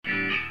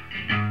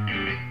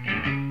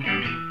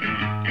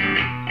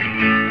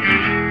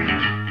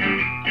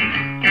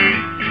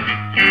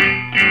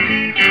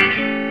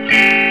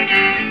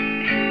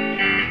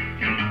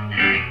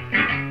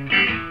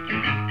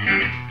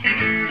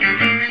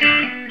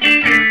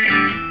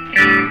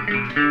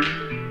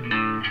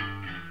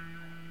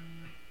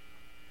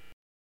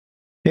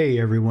Hey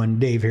everyone,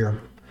 Dave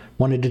here.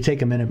 Wanted to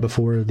take a minute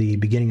before the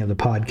beginning of the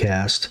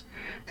podcast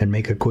and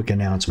make a quick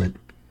announcement.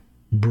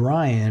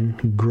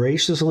 Brian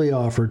graciously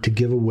offered to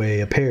give away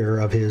a pair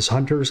of his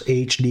Hunter's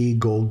HD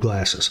gold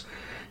glasses.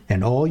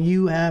 And all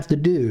you have to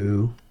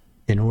do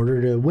in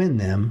order to win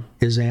them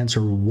is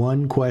answer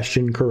one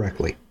question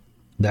correctly.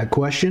 That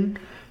question: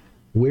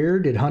 where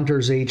did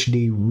Hunter's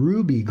HD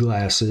Ruby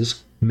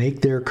glasses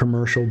make their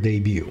commercial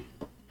debut?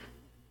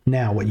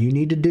 Now, what you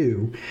need to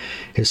do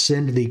is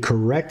send the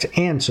correct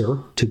answer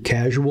to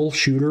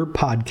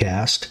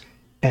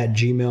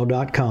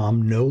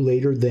casualshooterpodcast@gmail.com no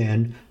later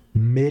than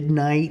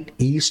midnight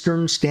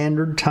Eastern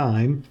Standard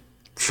Time,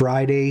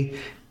 Friday,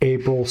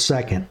 April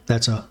 2nd.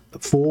 That's a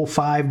full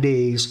 5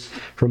 days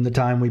from the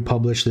time we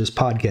publish this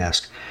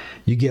podcast.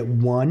 You get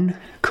one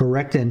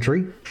correct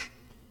entry.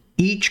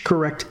 Each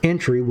correct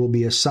entry will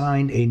be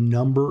assigned a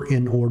number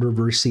in order of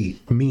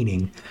receipt,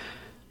 meaning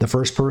the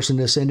first person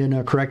to send in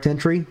a correct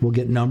entry will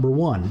get number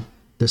 1.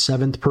 The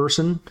 7th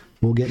person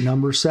will get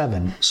number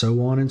 7,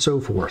 so on and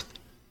so forth.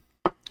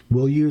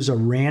 We'll use a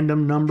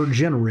random number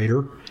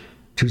generator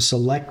to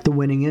select the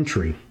winning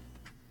entry.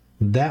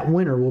 That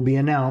winner will be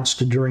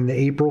announced during the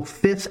April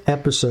 5th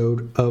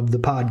episode of the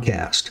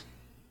podcast,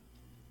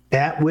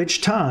 at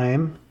which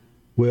time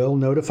we'll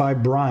notify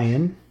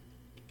Brian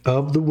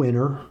of the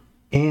winner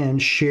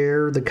and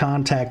share the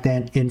contact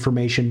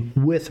information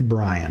with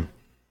Brian.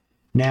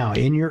 Now,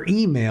 in your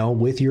email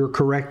with your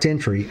correct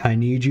entry, I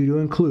need you to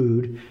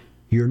include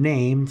your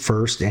name,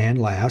 first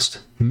and last,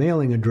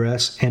 mailing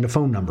address, and a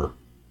phone number.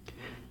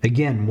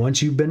 Again,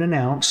 once you've been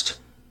announced,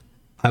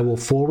 I will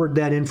forward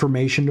that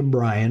information to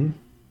Brian,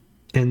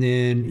 and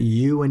then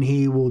you and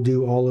he will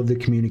do all of the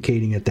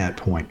communicating at that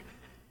point.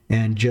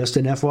 And just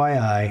an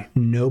FYI,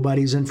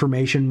 nobody's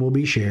information will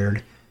be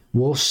shared.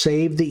 We'll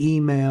save the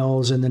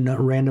emails and the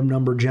random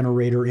number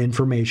generator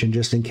information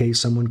just in case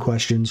someone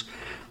questions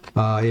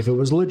if it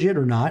was legit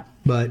or not,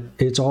 but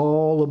it's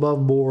all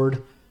above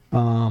board.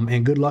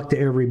 And good luck to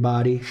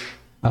everybody.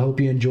 I hope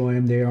you enjoy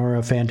them. They are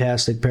a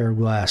fantastic pair of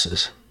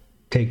glasses.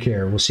 Take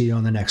care. We'll see you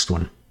on the next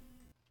one.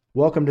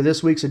 Welcome to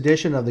this week's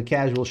edition of the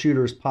Casual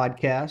Shooters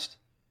podcast.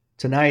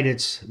 Tonight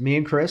it's me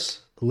and Chris.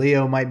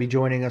 Leo might be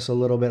joining us a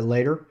little bit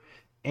later.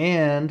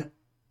 And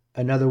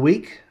another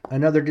week,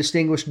 another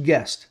distinguished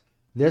guest.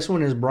 This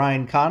one is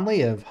Brian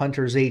Conley of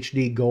Hunter's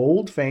HD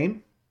Gold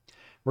fame.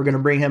 We're going to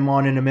bring him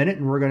on in a minute,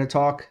 and we're going to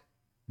talk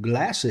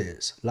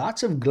glasses.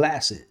 Lots of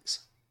glasses.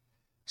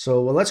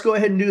 So let's go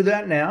ahead and do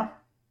that now.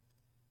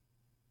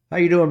 How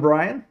you doing,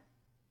 Brian?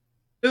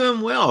 Doing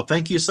well.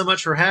 Thank you so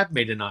much for having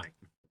me tonight.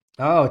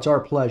 Oh, it's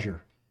our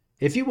pleasure.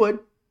 If you would,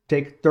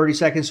 take 30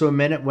 seconds to a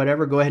minute,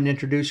 whatever. Go ahead and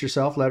introduce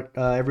yourself. Let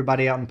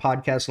everybody out in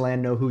podcast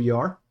land know who you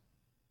are.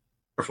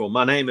 Wonderful.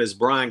 My name is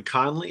Brian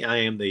Conley. I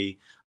am the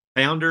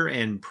founder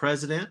and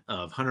president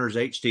of Hunter's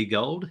HD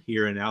Gold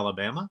here in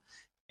Alabama,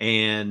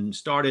 and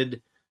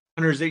started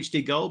Hunter's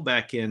HD Gold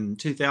back in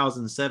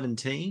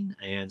 2017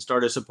 and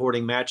started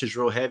supporting matches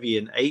real heavy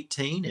in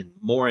 18 and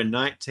more in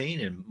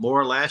 19 and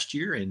more last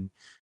year, and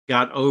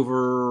got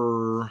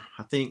over,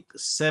 I think,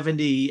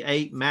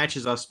 78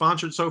 matches I've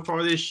sponsored so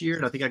far this year.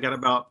 And I think I got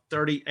about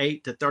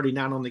 38 to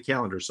 39 on the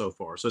calendar so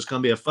far. So it's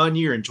going to be a fun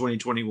year in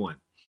 2021.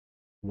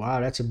 Wow,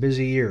 that's a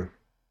busy year.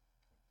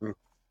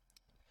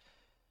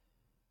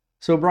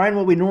 So, Brian,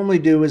 what we normally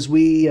do is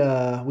we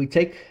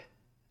take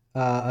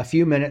a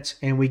few minutes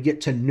and we get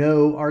to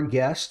know our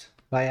guest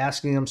by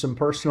asking them some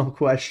personal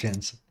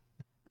questions.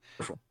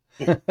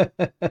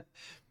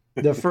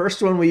 The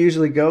first one we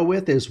usually go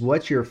with is,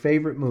 what's your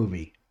favorite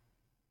movie?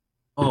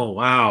 Oh,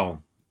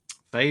 wow.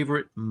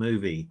 Favorite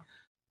movie.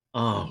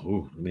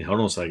 Hold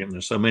on a second.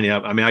 There's so many.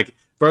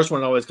 First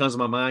one always comes to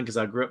my mind because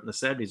I grew up in the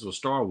 70s with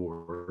Star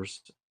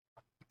Wars.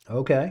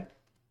 Okay.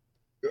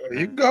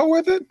 You can go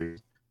with it.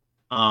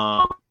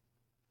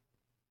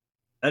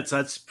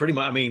 That's pretty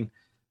much,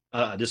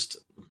 I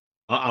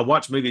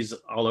watch movies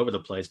all over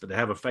the place, but to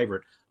have a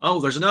favorite. Oh,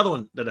 there's another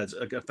one that is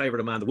a favorite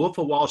of mine. The Wolf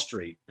of Wall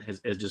Street has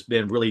just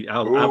been really,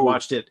 I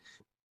watched it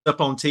up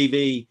on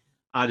TV.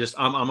 I'm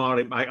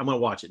going to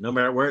watch it. No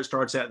matter where it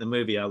starts at in the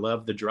movie, I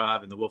love The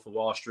Drive and The Wolf of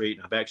Wall Street.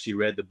 And I've actually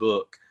read the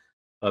book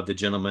of the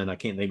gentleman, I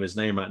can't think of his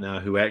name right now,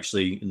 who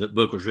actually, the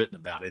book was written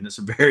about it. And it's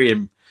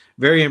very,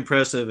 very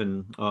impressive.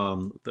 And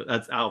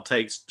I'll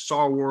take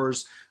Star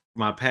Wars,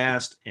 my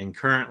past, and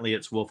currently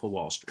it's Wolf of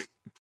Wall Street.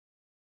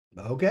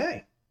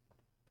 Okay.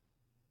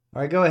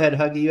 All right, go ahead,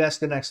 Huggy. You ask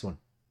the next one.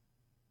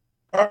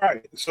 All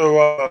right.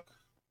 So,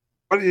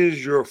 what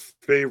is your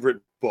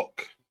favorite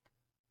book?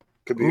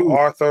 Could be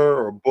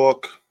author or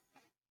book.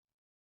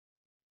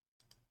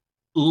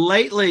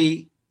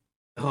 Lately,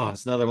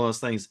 it's another one of those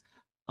things.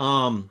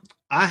 I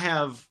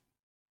have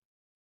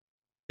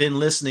been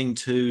listening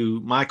to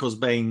Michael's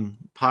Bain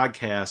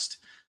podcast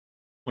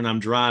when I'm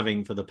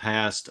driving for the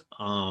past,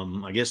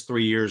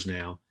 3 years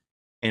now.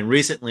 And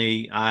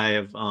recently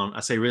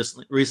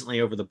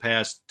recently over the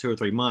past 2 or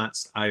 3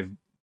 months, I've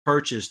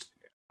purchased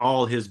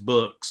all his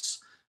books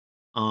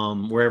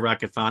wherever I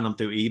could find them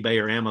through eBay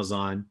or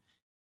Amazon.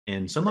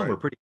 And some of them are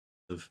pretty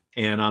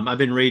And I've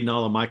been reading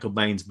all of Michael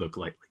Bain's book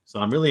lately. So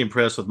I'm really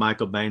impressed with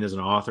Michael Bain as an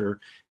author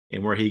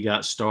and where he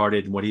got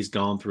started and what he's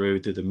gone through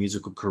the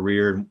musical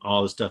career and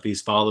all the stuff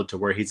he's followed to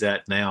where he's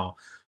at now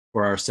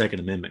for our Second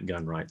Amendment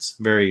gun rights.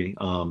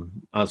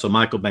 So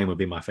Michael Bain would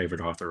be my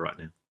favorite author right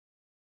now.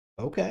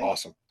 Okay.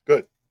 Awesome.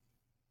 Good.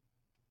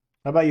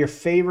 How about your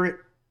favorite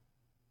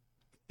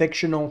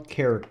fictional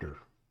character?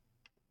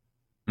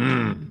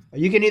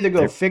 You can either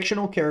go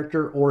fictional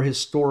character or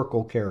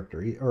historical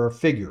character or a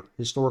figure,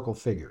 historical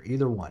figure,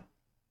 either one.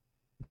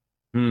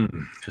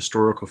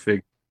 Historical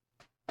figure.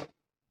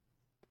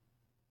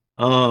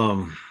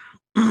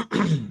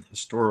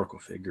 Historical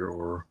figure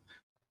or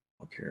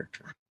a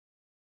character.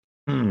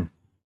 I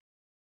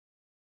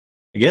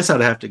guess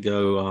I'd have to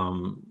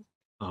go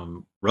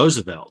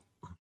Roosevelt,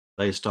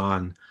 based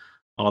on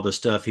all the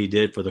stuff he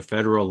did for the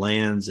federal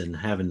lands and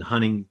having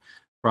hunting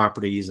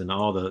properties and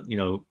all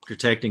the,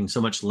 protecting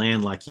so much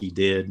land like he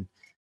did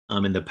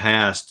in the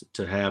past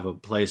to have a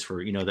place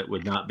for, that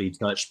would not be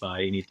touched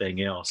by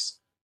anything else.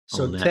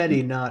 So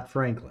Teddy, not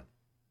Franklin.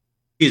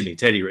 Excuse me,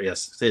 Teddy.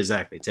 Yes,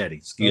 exactly, Teddy.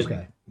 Excuse me.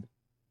 It's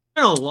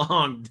been a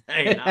long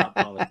day. I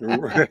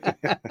apologize.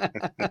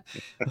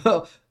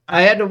 Well,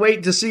 I had to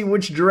wait to see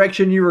which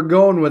direction you were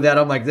going with that.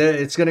 I'm like,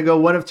 it's going to go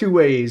one of two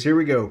ways. Here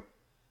we go.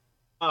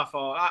 My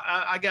fault.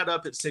 I got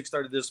up at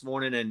 6:30 this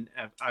morning, and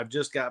I've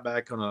just got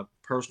back on a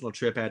personal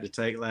trip I had to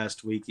take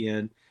last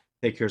weekend,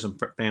 take care of some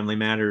family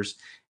matters.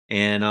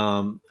 And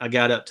I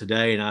got up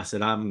today, and I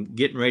said, I'm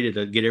getting ready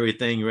to get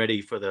everything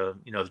ready for the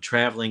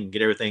traveling,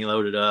 get everything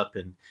loaded up.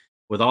 And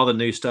with all the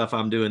new stuff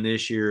I'm doing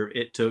this year,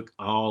 it took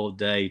all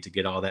day to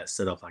get all that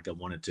set up like I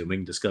wanted to. We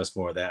can discuss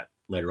more of that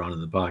later on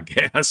in the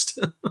podcast.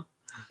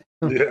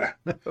 Yeah.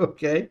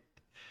 Okay.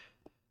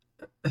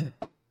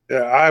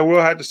 Yeah, I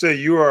will have to say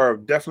you are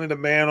definitely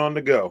the man on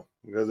the go,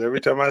 because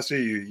every time I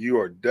see you, you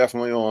are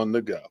definitely on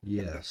the go.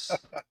 Yes.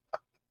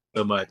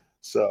 So much.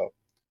 So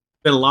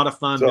it's been a lot of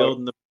fun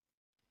building the.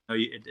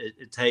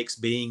 It takes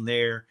being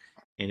there,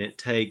 and it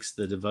takes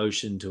the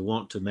devotion to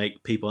want to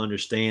make people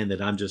understand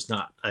that I'm just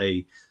not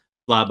a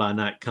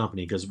fly-by-night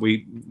company, because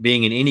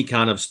being in any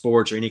kind of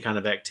sports or any kind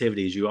of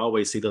activities, you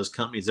always see those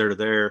companies that are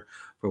there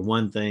for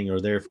one thing or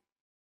there for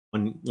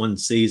one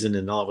season,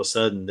 and all of a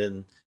sudden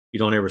then you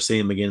don't ever see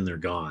them again and they're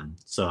gone.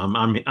 So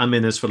I'm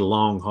in this for the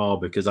long haul,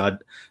 because I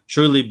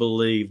truly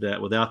believe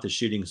that without the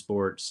shooting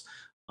sports,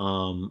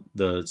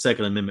 the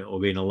Second Amendment will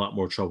be in a lot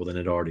more trouble than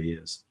it already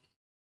is.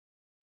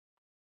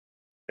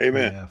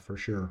 Amen. Yeah, for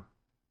sure.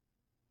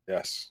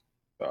 Yes.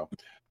 So,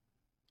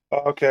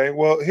 okay.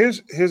 Well,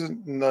 here's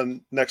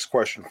the next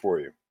question for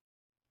you.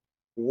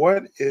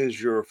 What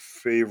is your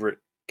favorite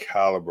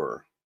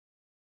caliber?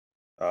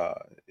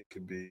 It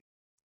could be,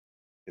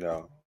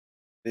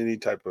 any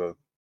type of,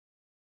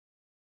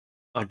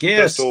 I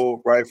guess,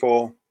 pistol,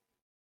 rifle.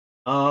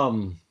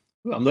 I'm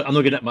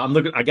looking at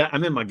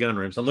I'm in my gun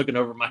room, so I'm looking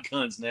over my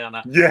guns now. And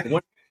when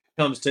it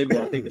comes to me,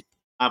 I think it's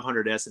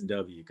 500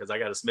 S&W, because I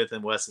got a Smith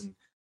 & Wesson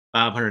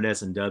 500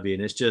 S&W,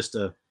 and it's just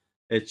a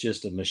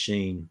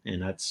machine,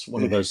 and that's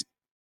one of those.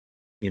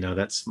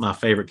 That's my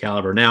favorite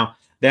caliber. Now,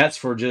 that's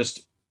for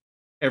just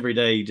every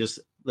day. Just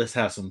let's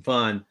have some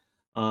fun.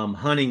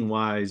 Hunting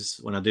wise,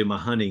 when I do my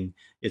hunting,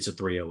 it's a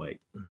 308.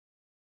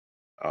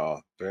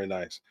 Oh, very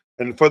nice.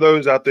 And for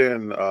those out there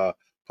in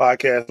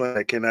podcast land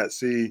that cannot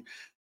see,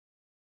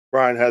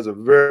 Brian has a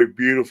very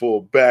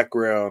beautiful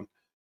background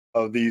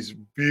of these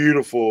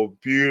beautiful,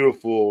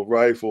 beautiful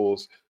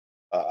rifles.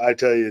 I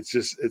tell you, it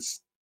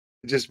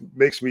just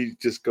makes me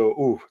just go,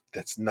 ooh,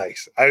 that's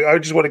nice. I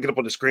just want to get up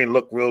on the screen,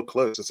 look real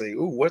close, and say,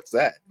 ooh, what's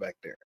that back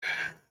there?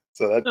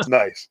 So that's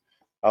nice.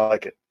 I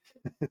like it.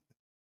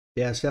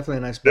 Yeah, it's definitely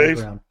a nice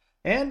background.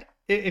 And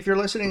if you're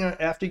listening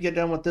after you get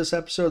done with this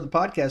episode of the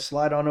podcast,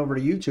 slide on over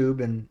to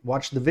YouTube and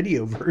watch the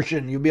video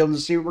version. You'll be able to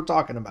see what we're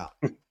talking about.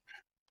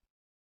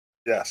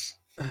 Yes.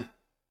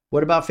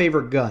 What about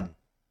favorite gun?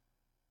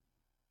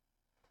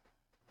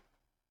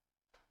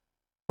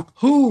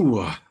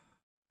 My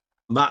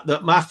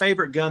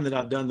favorite gun that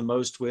I've done the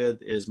most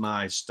with is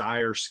my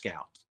Steyr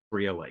Scout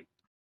 308.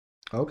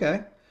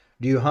 Okay.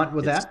 Do you hunt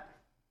with that?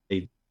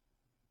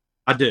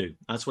 I do.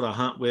 That's what I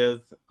hunt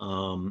with.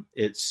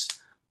 It's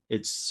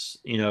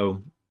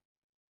you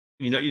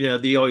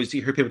always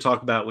hear people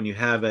talk about when you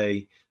have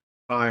a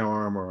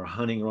firearm or a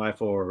hunting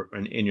rifle or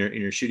in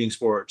your shooting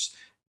sports,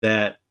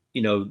 that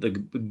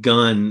the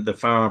gun, the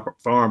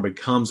firearm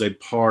becomes a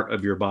part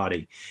of your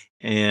body.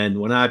 And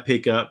when I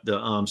pick up the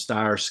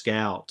Steyr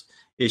Scout,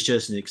 it's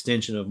just an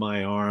extension of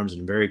my arms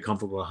and very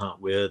comfortable to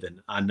hunt with.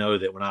 And I know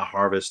that when I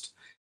harvest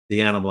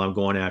the animal I'm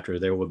going after,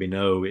 there will be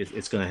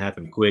it's going to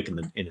happen quick,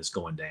 and it's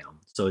going down.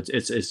 So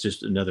it's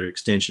just another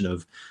extension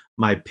of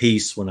my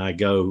piece when I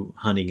go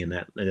hunting,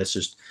 and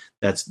it's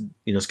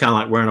kind of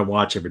like wearing a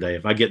watch every day.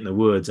 If I get in the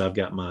woods, I've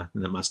got my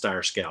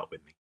Steyr Scout with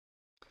me.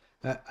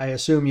 I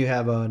assume you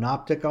have an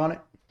optic on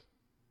it?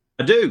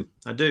 I do.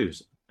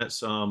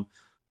 That's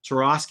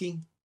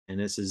Swarovski,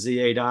 and it's a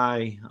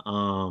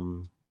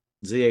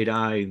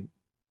Z8i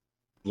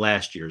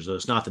last year. So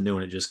it's not the new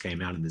one. It just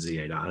came out in the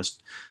Z8i.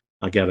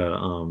 I got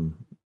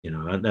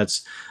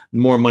That's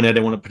more money I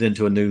didn't want to put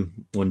into a new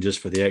one just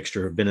for the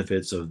extra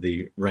benefits of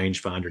the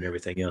rangefinder and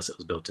everything else that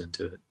was built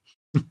into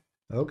it.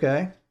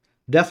 Okay.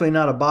 Definitely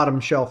not a bottom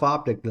shelf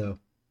optic though.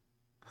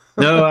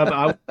 No,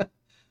 I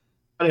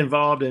got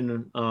involved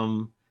in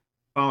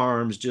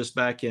firearms just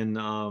back in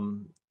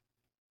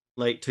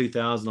late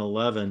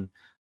 2011.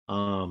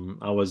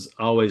 I was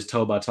always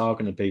told by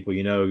talking to people,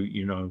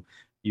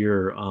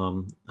 your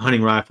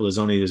hunting rifle is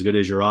only as good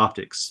as your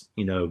optics,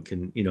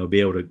 can, be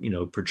able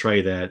to,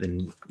 portray that,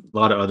 and a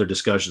lot of other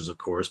discussions, of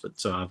course. But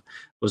so I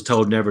was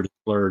told never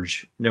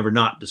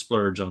not to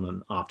splurge on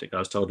an optic. I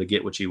was told to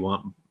get what you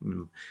want,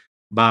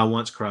 buy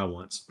once, cry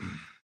once.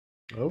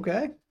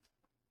 Okay.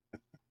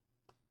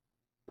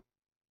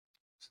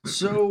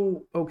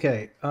 So,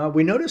 okay.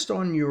 We noticed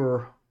on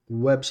your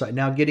website,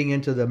 now getting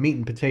into the meat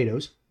and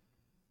potatoes,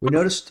 we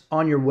noticed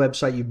on your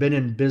website you've been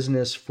in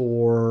business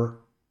or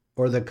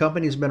the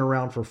company's been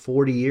around for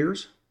 40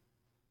 years?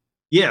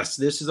 Yes,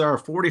 this is our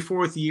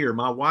 44th year.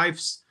 My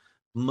wife's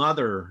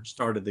mother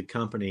started the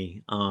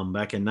company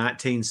back in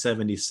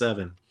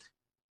 1977.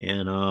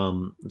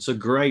 And it's a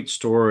great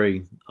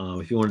story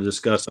if you want to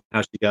discuss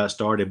how she got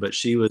started. But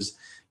she was,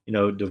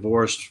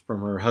 divorced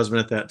from her husband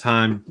at that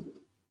time,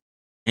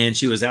 and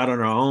she was out on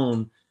her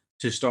own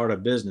to start a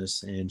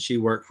business. And she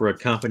worked for a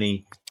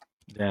company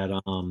that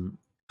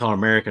called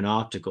American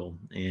Optical,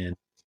 and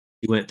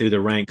she went through the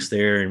ranks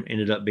there and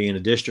ended up being a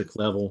district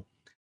level.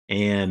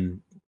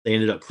 And they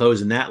ended up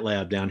closing that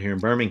lab down here in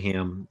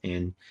Birmingham.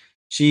 And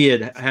she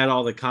had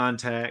all the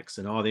contacts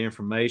and all the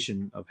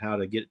information of how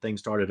to get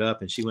things started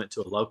up. And she went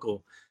to a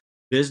local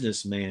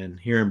businessman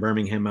here in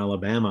Birmingham,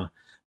 Alabama,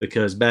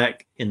 because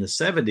back in the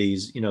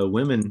 70s,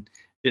 women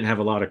didn't have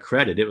a lot of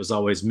credit. It was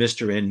always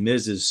Mr. and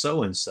Mrs.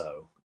 So and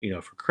so,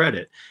 for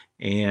credit.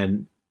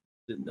 And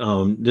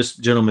this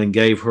gentleman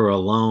gave her a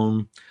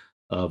loan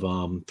of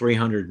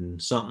 300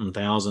 and something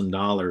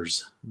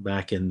 $1,000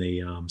 back in the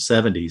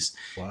 70s.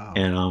 Wow.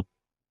 And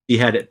he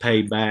had it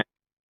paid back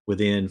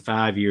within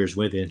 5 years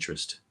with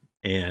interest.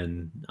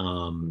 And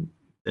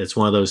it's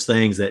one of those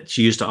things that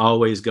she used to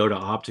always go to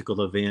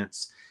optical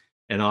events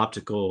and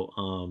optical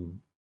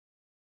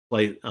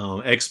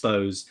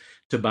expos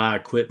to buy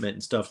equipment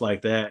and stuff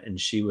like that. And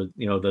she would,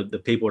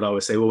 the people would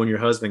always say, well, when your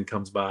husband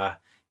comes by,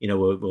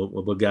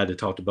 we'll got to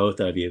talk to both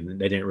of you. And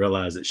they didn't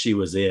realize that she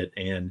was it.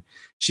 And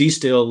she's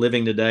still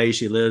living today.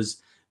 She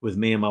lives with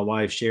me and my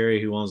wife,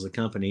 Sherry, who owns the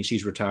company.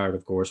 She's retired,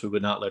 of course. We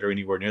would not let her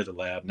anywhere near the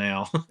lab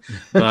now.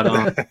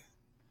 But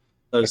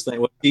those things,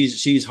 well,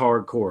 she's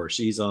hardcore.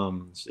 She's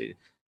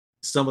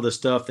some of the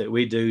stuff that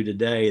we do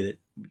today that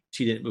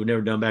we've never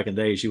done back in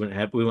the day. We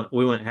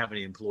wouldn't have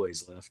any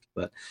employees left.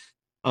 But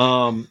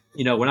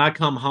when I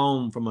come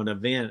home from an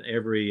event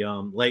every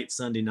late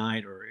Sunday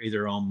night or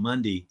either on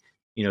Monday,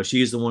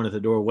 she's the one at the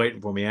door waiting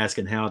for me,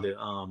 asking how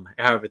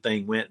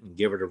everything went and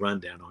give her the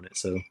rundown on it.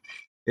 So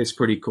it's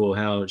pretty cool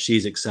how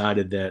she's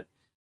excited that,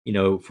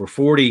 for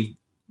 40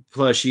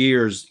 plus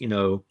years,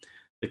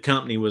 the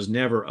company was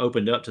never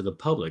opened up to the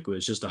public. It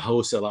was just a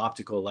wholesale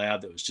optical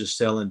lab that was just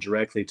selling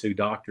directly to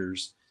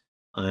doctors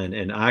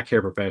and eye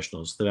care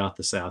professionals throughout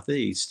the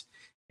Southeast.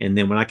 And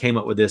then when I came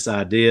up with this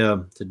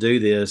idea to do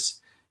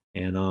this,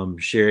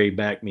 and Sherry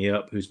backed me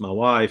up, who's my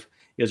wife,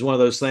 it was one of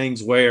those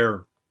things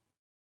where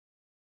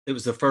it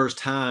was the first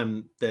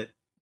time that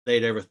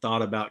they'd ever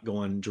thought about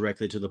going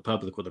directly to the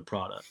public with a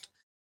product.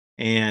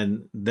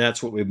 And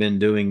that's what we've been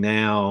doing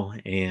now.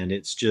 And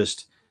it's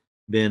just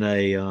been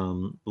a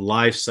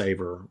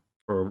lifesaver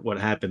for what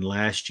happened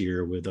last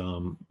year with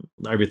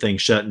everything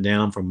shutting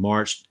down from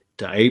March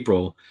to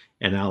April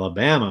in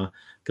Alabama,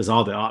 because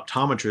all the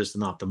optometrists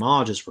and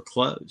ophthalmologists were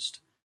closed.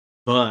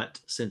 But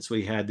since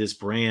we had this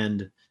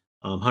brand,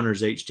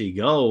 Hunters HD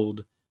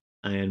Gold,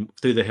 and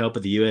through the help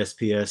of the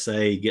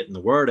USPSA getting the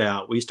word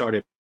out, we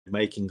started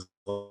making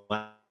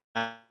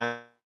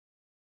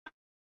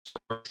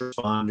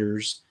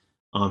responders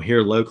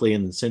here locally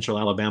in central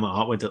Alabama.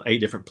 I went to 8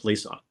 different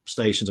police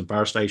stations and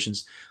fire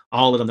stations.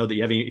 All of them know that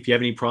if you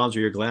have any problems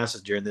with your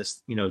glasses during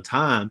this,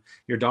 time,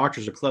 your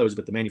doctors are closed,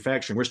 but the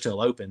manufacturing, we're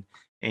still open.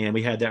 And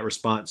we had that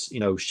response,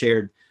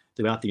 shared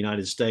throughout the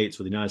United States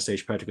with the United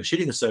States Practical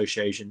Shooting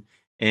Association.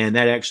 And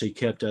that actually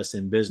kept us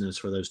in business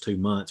for those 2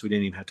 months. We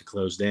didn't even have to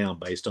close down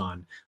based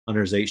on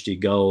Hunters HD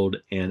Gold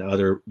and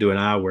doing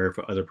eyewear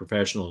for other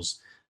professionals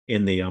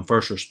in the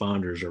first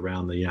responders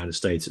around the United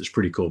States. It's a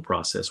pretty cool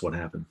process what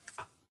happened.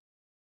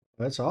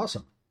 That's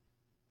awesome.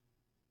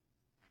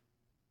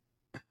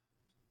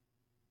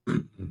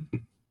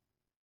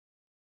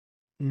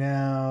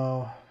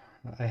 Now,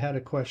 I had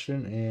a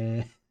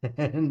question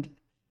and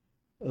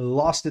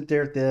lost it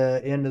there at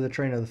the end of the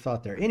train of the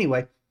thought there.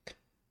 Anyway,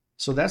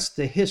 so that's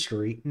the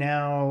history.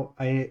 Now,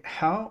 I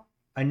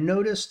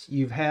noticed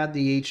you've had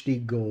the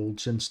HD Gold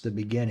since the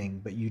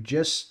beginning, but you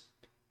just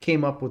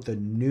came up with a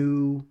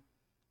new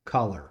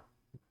color,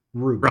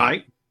 ruby.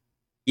 Right.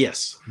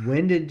 Yes.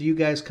 When did you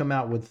guys come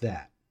out with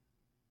that?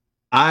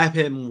 I've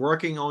been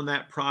working on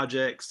that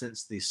project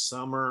since the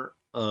summer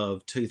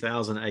of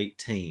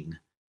 2018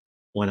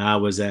 when I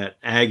was at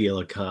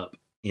Aguila Cup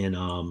in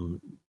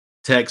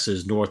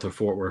Texas, north of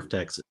Fort Worth,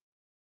 Texas.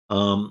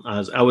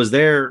 I was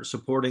there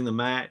supporting the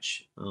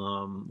match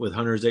with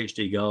Hunters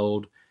HD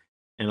Gold,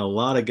 and a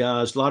lot of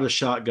guys, a lot of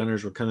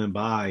shotgunners were coming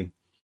by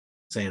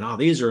saying, "Oh,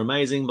 these are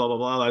amazing!" Blah blah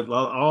blah. Like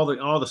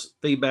all the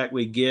feedback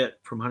we get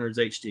from Hunters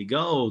HD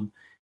Gold,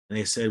 and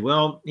they said,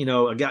 "Well,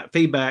 I got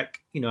feedback.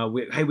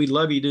 Hey, we'd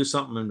love you to do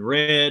something in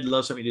red.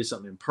 Love something you do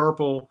something in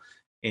purple,"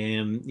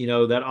 and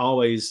that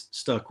always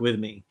stuck with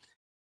me.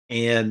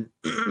 And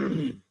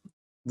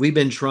we've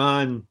been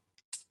trying,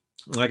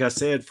 like I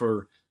said,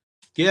 for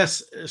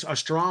yes, a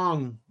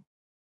strong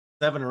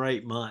 7 or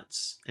 8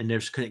 months, and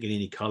just couldn't get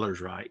any colors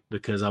right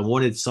because I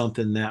wanted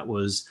something that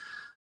was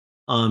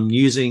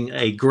using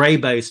a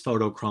gray-based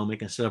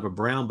photochromic instead of a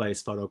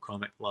brown-based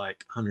photochromic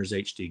like Hunter's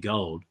HD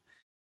Gold.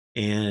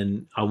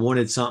 And I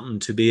wanted something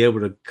to be able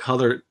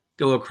to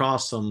go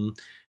across some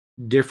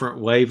different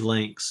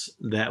wavelengths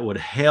that would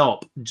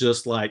help,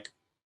 just like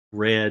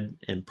red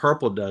and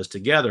purple does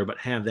together, but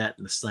have that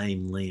in the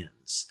same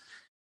lens.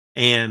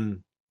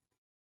 And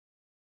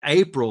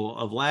April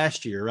of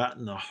last year, right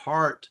in the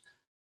heart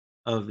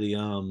of the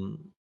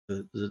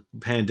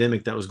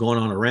pandemic that was going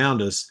on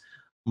around us,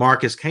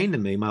 Marcus came to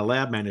me, my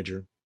lab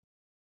manager,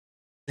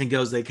 and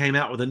goes, "They came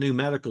out with a new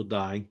medical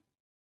dye,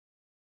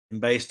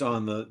 and based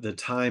on the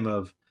time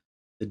of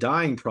the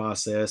dyeing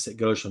process, it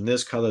goes from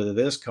this color to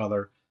this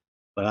color.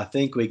 But I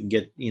think we can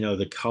get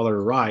the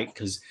color right,"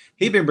 because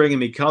he'd been bringing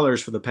me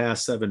colors for the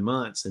past 7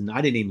 months, and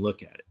I didn't even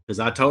look at it because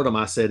I told him,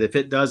 I said, if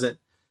it doesn't,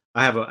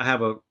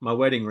 my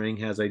wedding ring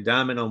has a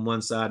diamond on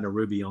one side and a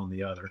ruby on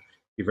the other. If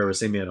you've ever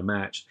seen me at a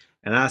match,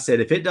 and I said,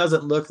 if it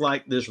doesn't look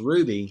like this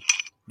ruby,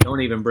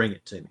 don't even bring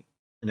it to me.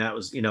 And that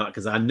was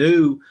because I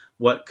knew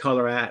what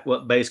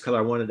base color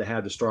I wanted to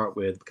have to start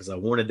with, because I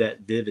wanted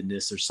that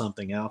vividness or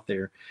something out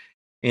there.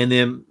 And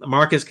then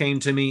Marcus came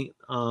to me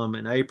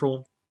in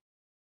April,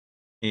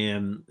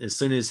 and as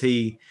soon as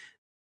he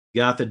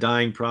got the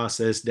dyeing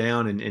process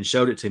down and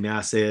showed it to me,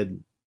 I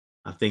said,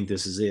 "I think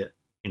this is it."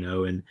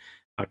 And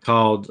I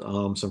called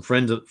some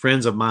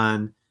friends of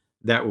mine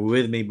that were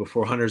with me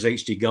before Hunters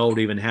HD Gold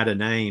even had a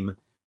name,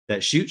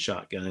 that shoot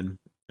shotgun,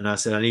 and I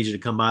said, "I need you to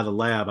come by the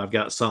lab. I've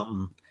got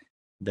something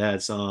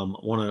that's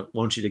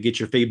want you to get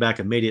your feedback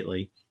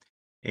immediately."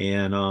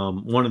 And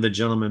one of the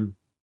gentlemen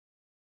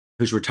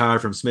who's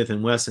retired from Smith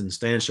and Wesson,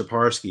 Stan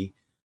Shaparsky,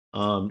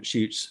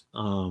 shoots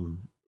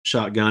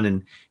shotgun,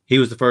 and he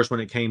was the first one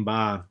that came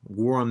by,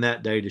 wore them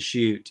that day to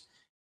shoot,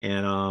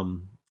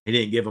 and he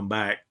didn't give them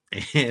back,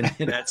 and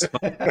that's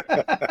fine.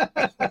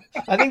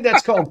 I think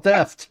that's called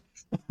theft.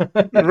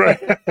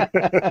 Right.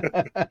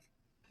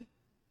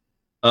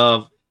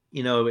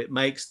 It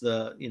makes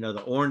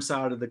the orange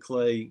side of the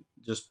clay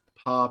just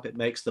pop. It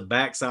makes the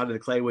back side of the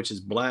clay, which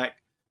is black,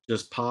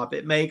 just pop.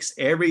 It makes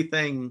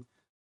everything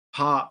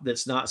pop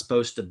that's not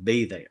supposed to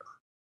be there.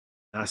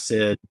 I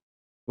said,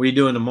 "What are you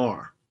doing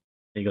tomorrow?"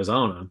 He goes, "I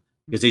don't know,"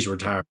 because he's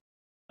retired.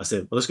 I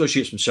said, "Well, let's go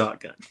shoot some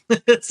shotgun."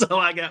 So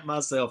I got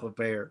myself a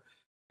pair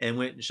and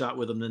went and shot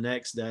with them the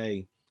next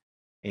day.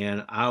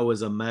 And I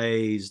was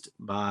amazed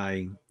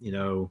by,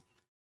 because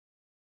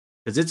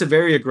it's a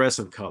very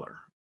aggressive color,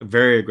 a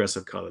very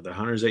aggressive color. The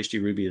Hunter's HD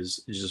Ruby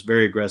is just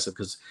very aggressive,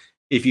 because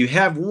if you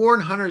have worn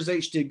Hunter's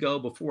HD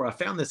Gold before, I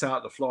found this out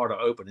at the Florida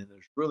Open, and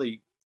it's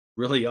really,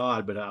 really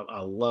odd, but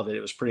I love it.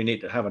 It was pretty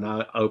neat to have an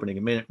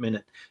eye-opening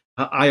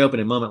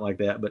moment like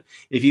that. But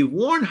if you've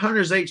worn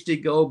Hunter's HD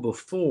Gold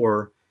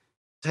before,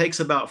 it takes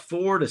about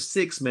 4 to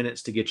 6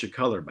 minutes to get your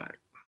color back.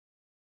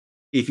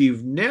 If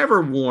you've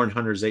never worn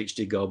Hunter's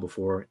HD Gold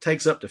before, it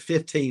takes up to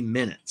 15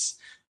 minutes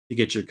to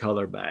get your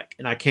color back.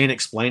 And I can't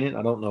explain it.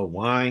 I don't know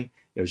why.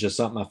 It was just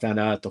something I found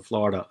out at the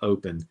Florida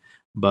Open.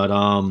 But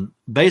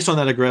based on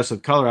that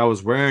aggressive color, I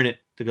was wearing it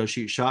to go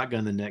shoot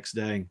shotgun the next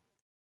day.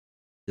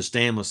 The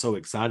Stan was so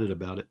excited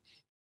about it.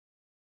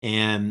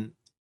 And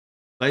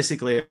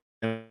basically,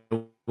 I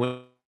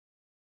don't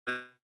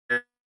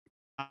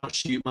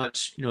shoot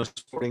much,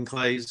 sporting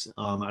clays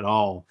at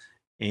all.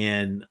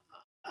 And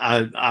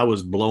I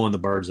was blowing the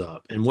birds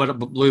up. And what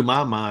blew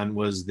my mind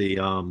was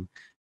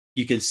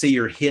you can see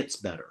your hits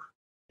better.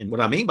 And what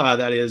I mean by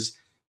that is,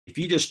 if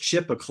you just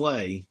chip a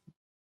clay,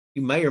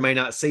 you may or may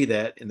not see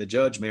that, and the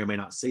judge may or may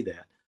not see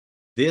that.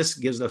 This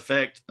gives an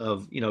effect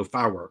of,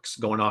 fireworks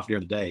going off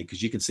during the day,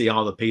 because you can see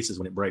all the pieces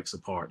when it breaks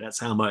apart. That's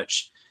how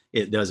much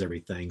it does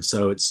everything.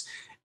 So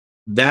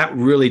that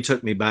really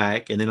took me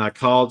back. And then I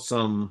called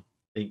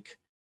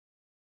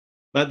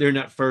but during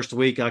that first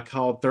week, I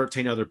called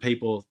 13 other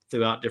people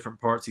throughout different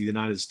parts of the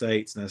United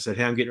States. And I said,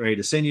 "Hey, I'm getting ready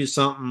to send you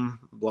something,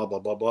 blah, blah,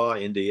 blah, blah,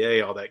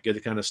 NDA, all that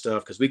good kind of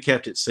stuff." Because we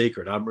kept it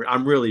secret.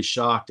 I'm really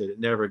shocked that it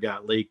never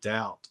got leaked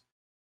out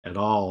at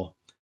all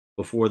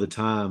before the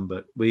time.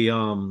 But we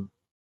sent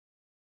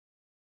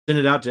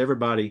it out to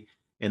everybody.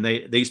 And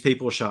these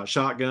people shot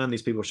shotgun.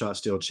 These people shot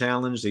steel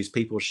challenge. These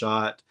people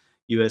shot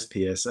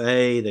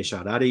USPSA. They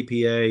shot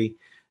IDPA.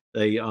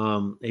 They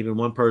even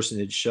one person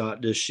had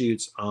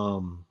shoots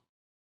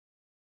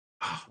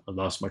I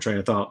lost my train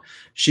of thought.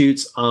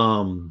 Shoots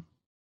airsoft.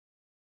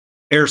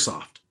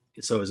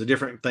 So it was a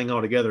different thing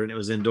altogether, and it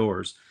was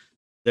indoors.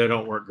 they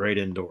don't work great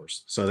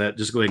indoors. So that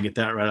just go ahead and get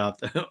that right out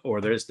there.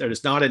 Or they're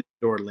just not an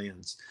indoor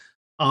lens.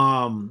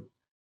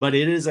 But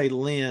it is a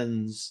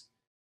lens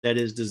that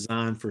is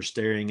designed for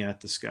staring at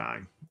the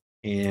sky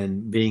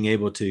and being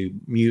able to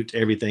mute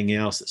everything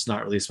else that's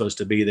not really supposed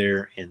to be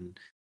there.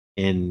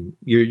 And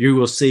you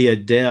will see a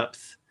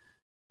depth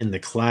in the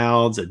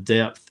clouds, a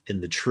depth in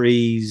the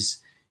trees.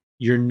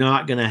 You're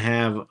not going to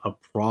have a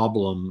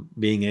problem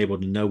being able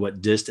to know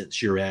what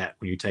distance you're at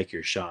when you take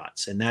your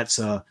shots. And that's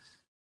an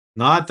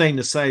odd thing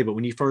to say, but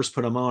when you first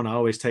put them on, I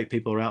always take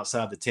people who are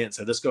outside the tent.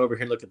 So let's go over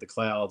here and look at the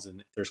clouds. And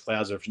if there's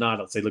clouds, or if not,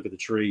 I'll say, look at the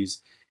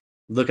trees,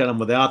 look at them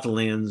without the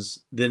lens,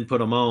 then put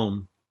them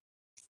on.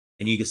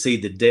 And you can see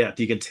the depth.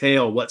 You can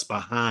tell what's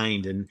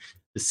behind and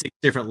the 6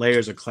 different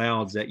layers of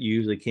clouds that you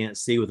usually can't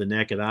see with the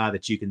naked eye,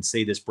 that you can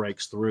see this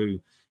breaks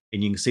through,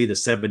 and you can see the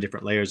 7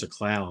 different layers of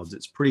clouds.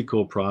 It's a pretty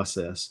cool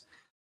process.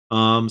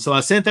 So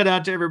I sent that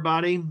out to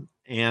everybody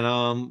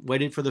and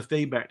waited for the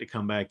feedback to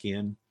come back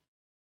in.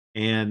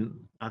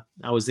 And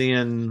I was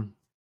in,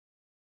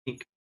 I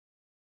think,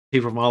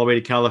 people from all the way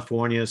to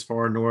California, as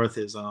far north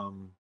as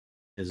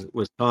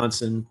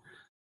Wisconsin,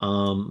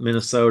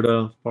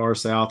 Minnesota, far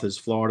south is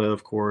Florida,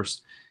 of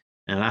course.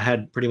 And I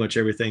had pretty much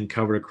everything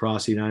covered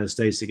across the United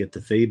States to get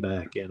the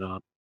feedback. And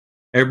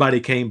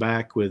everybody came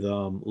back with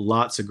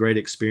lots of great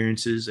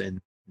experiences and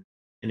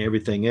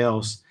everything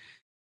else.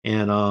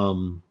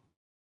 And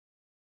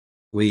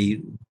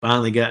we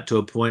finally got to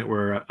a point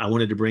where I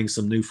wanted to bring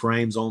some new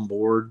frames on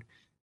board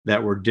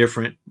that were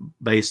different,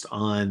 based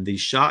on the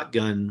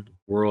shotgun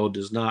world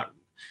does not,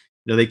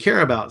 they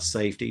care about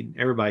safety.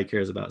 Everybody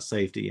cares about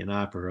safety in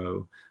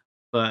iPro,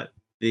 but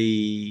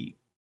the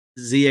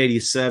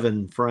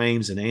Z87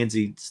 frames and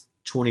ANSI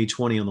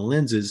 2020 on the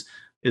lenses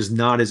is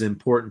not as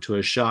important to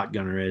a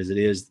shotgunner as it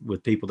is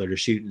with people that are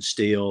shooting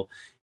steel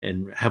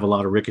and have a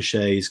lot of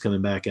ricochets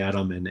coming back at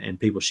them, and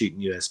people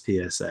shooting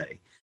USPSA.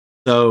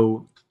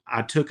 So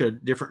I took a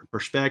different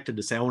perspective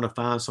to say, I want to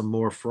find some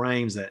more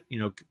frames that,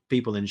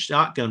 people in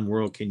shotgun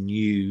world can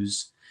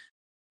use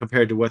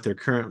compared to what they're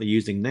currently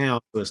using now.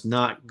 So it's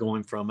not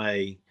going from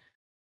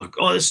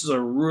this is a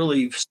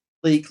really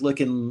sleek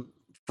looking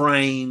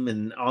frame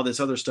and all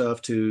this other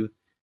stuff, to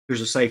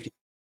here's a safety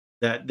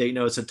that they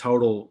know it's a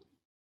total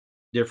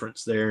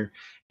difference there.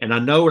 And I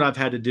know what I've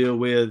had to deal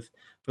with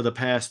for the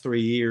past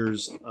 3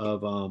 years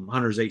of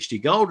Hunters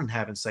HD Gold and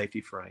having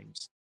safety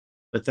frames.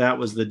 But that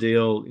was the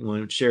deal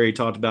when Sherry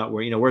talked about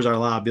where's our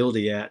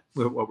liability at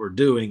with what we're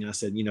doing. I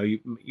said, you're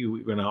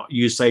going to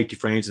use safety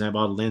frames and have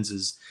all the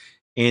lenses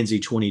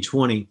ANSI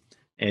 2020,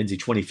 ANSI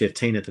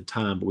 2015 at the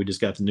time, but we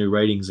just got the new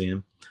ratings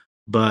in.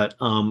 But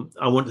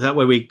I want that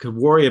way we could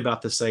worry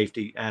about the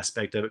safety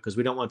aspect of it, because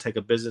we don't want to take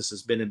a business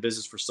that's been in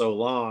business for so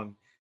long,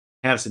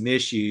 have some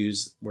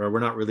issues where we're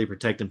not really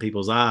protecting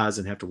people's eyes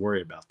and have to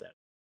worry about that.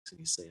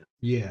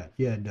 Yeah,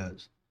 it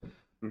does.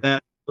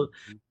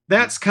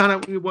 That's kind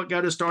of what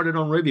got us started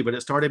on Ruby, but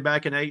it started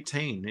back in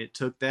 2018. It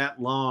took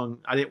that long.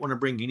 I didn't want to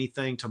bring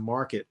anything to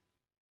market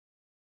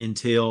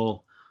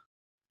until,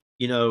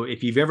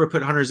 if you've ever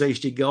put Hunters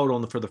HD Gold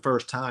on for the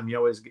first time, you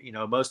always,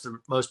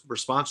 most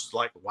responses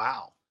like,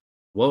 wow,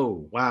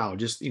 whoa, wow,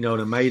 just, an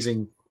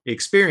amazing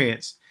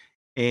experience.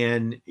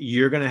 And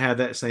you're going to have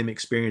that same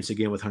experience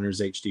again with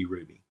Hunters HD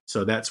Ruby.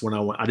 So that's when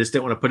I just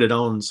didn't want to put it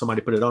on,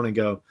 somebody put it on and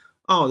go,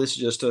 oh, this is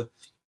just a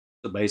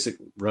basic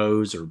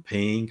rose or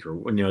pink,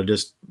 or,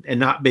 just, and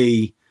not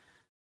be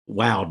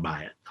wowed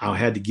by it. I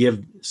had to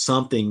give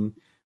something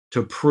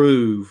to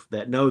prove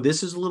that, no,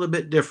 this is a little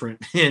bit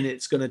different, and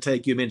it's going to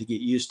take you a minute to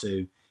get used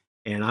to.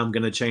 And I'm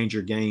going to change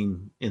your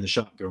game in the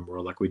shotgun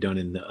world, like we've done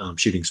in the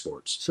shooting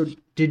sports. So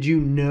did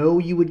you know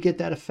you would get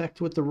that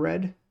effect with the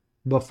red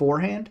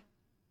beforehand?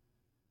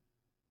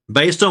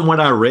 Based on what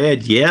I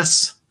read,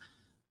 yes,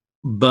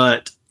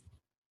 but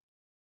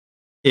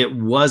it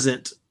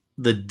wasn't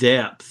the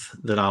depth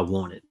that I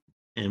wanted.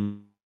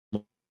 And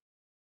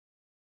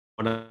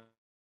what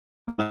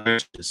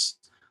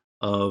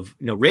of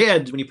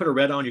red, when you put a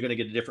red on, you're going to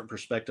get a different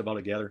perspective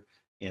altogether,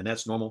 and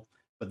that's normal.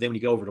 But then when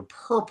you go over to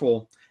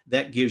purple,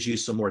 that gives you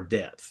some more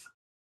depth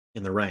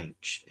in the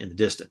range, in the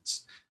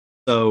distance.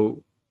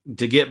 So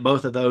to get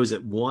both of those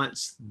at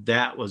once,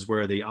 that was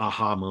where the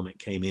aha moment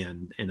came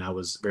in, and I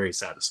was very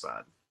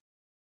satisfied.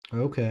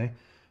 Okay.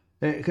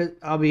 Because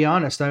I'll be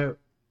honest,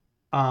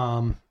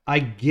 I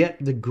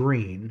get the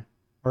green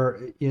or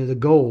the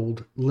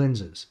gold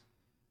lenses.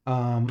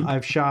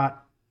 I've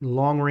shot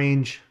long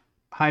range,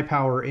 high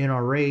power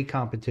NRA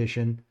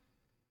competition,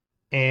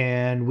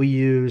 and we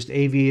used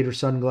aviator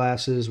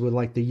sunglasses with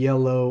like the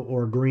yellow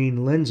or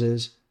green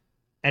lenses,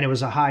 and it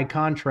was a high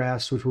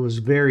contrast, which was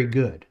very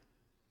good.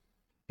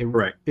 It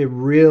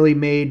really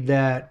made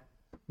that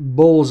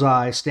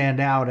bullseye stand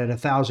out at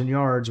 1,000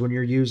 yards when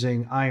you're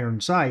using iron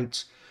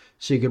sights,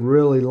 so you could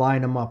really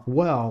line them up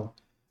well.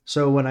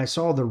 So when I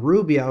saw the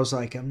Ruby, I was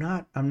like,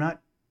 I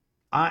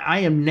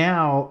am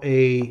now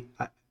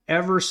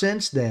ever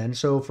since then.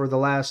 So for the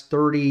last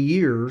 30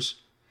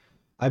 years,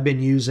 I've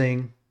been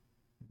using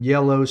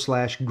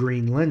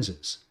yellow/green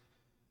lenses.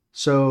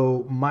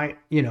 So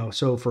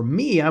so for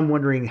me, I'm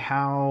wondering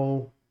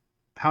how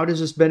does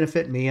this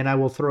benefit me? And I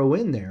will throw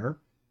in there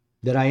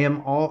that I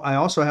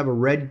also have a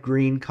red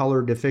green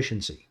color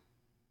deficiency.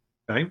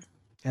 Okay.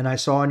 And I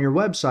saw on your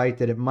website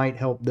that it might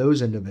help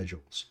those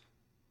individuals.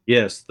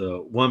 Yes, the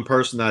one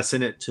person I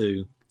sent it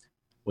to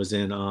was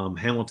in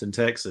Hamilton,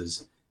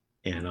 Texas,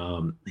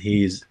 and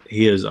he is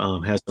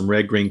has some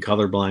red green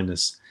color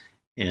blindness.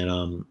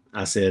 And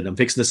I said, I'm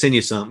fixing to send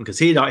you something, because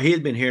he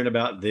had been hearing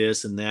about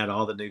this and that,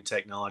 all the new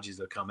technologies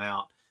that come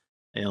out,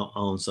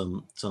 on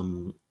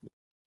some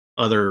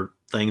other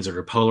things that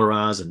are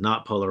polarized and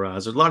not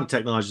polarized. There's a lot of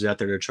technologies out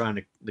there that are trying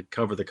to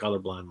cover the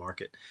colorblind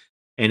market,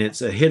 and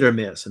it's a hit or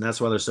miss, and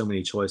that's why there's so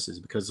many choices,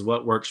 because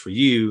what works for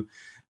you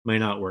may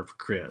not work for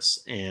Chris,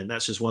 and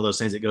that's just one of those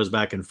things that goes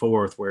back and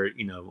forth where,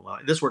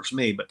 this works for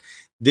me, but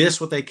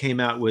what they came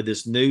out with,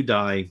 this new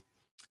dye,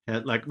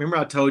 like, remember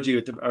I told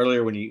you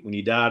earlier, when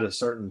you dye at a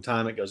certain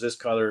time it goes this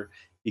color,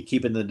 you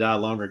keep it in the dye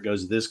longer it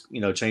goes this,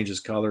 changes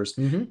colors.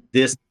 Mm-hmm.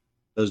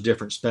 Those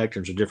different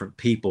spectrums are different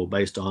people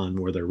based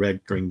on where their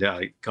red green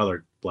dye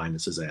color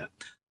blindness is at.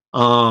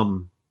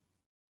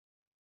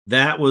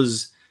 That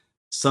was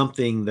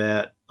something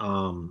that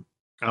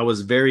I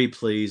was very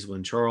pleased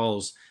when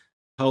Charles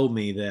told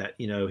me that,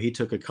 he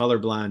took a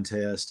colorblind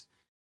test.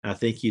 I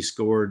think he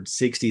scored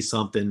 60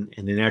 something.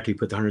 And then after he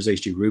put the 100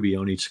 HD Ruby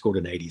on, he scored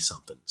an 80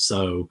 something.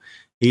 So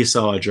he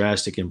saw a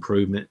drastic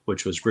improvement,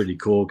 which was pretty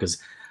cool, because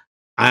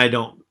I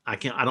don't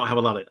have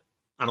a lot of,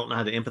 I don't know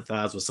how to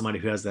empathize with somebody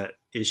who has that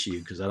issue,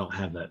 because I don't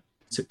have that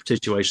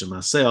situation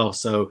myself.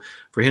 So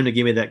for him to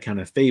give me that kind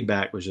of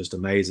feedback was just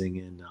amazing.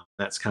 And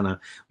that's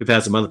we've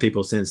had some other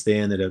people since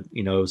then that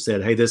have,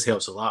 said, hey, this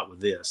helps a lot with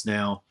this.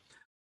 Now,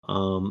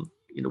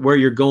 where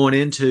you're going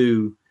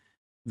into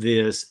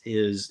this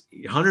is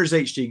Hunter's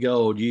HD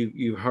Gold.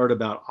 You've heard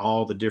about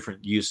all the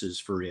different uses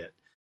for it.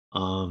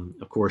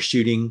 Of course,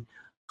 shooting,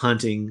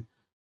 hunting,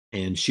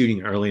 and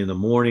shooting early in the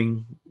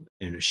morning,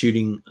 and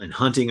shooting and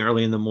hunting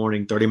early in the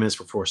morning, 30 minutes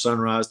before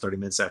sunrise, 30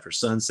 minutes after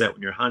sunset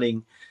when you're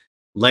hunting,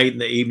 late in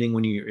the evening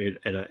when you're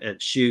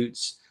at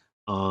shoots,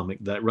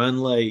 that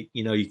run late,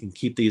 you can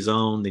keep these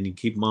on, then you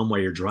keep them on while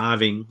you're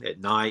driving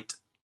at night,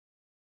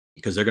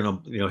 because they're going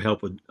to,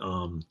 help with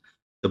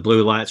the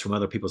blue lights from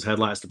other people's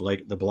headlights to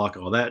block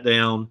all that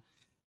down.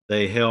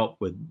 They help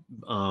with,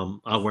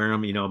 I wear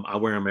them, I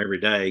wear them every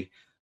day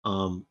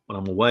when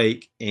I'm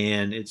awake,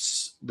 and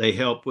they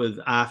help with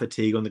eye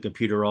fatigue on the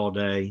computer all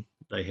day.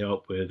 They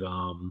help with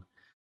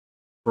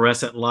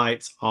fluorescent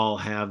lights, all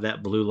have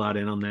that blue light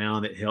in them now,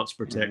 and it helps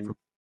protect from.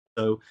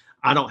 So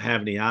I don't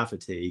have any eye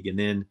fatigue. And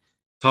then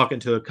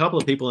talking to a couple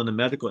of people in the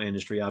medical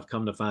industry, I've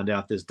come to find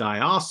out this dye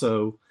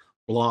also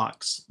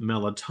blocks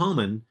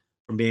melatonin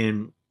from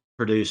being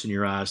produced in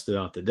your eyes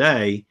throughout the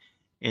day.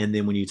 And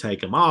then when you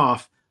take them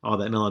off, all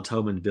that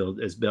melatonin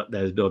that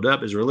is built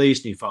up is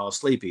released, and you fall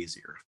asleep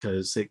easier,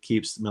 because it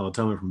keeps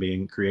melatonin from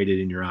being created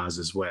in your eyes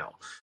as well.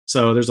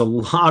 So there's a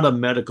lot of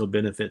medical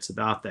benefits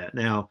about that.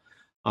 Now,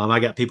 I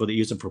got people that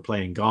use them for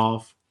playing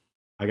golf.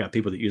 I got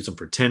people that use them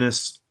for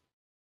tennis,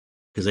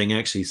 because they can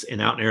actually,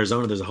 and out in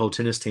Arizona, there's a whole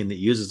tennis team that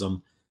uses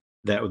them,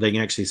 that they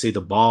can actually see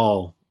the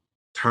ball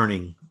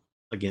turning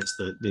against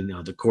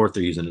the court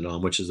they're using it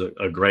on, which is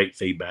a great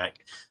feedback.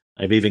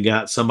 I've even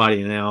got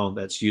somebody now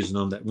that's using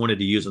them, that wanted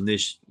to use them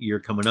this year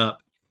coming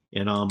up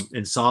in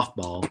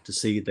softball, to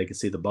see if they can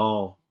see the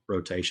ball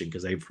rotation,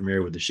 because they're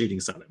familiar with the shooting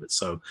side of it.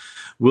 So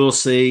we'll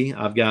see.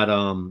 I've got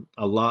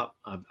a lot.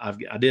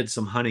 I did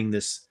some hunting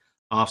this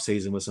off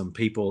season with some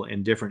people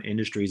in different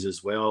industries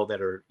as well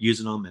that are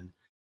using them, and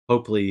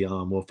hopefully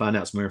we'll find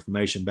out some more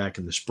information back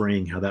in the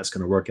spring how that's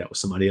going to work out with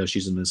somebody else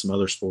using them in some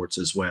other sports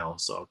as well.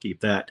 So I'll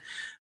keep that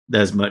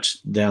as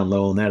much down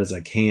low on that as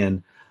I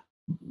can.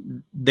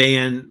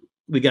 Then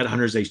we got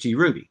Hunter's HD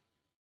Ruby.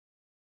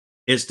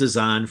 It's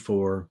designed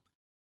for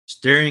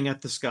staring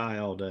at the sky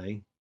all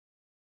day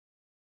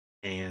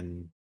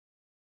and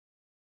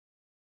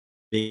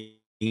being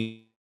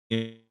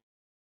in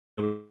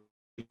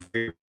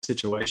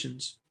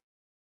situations.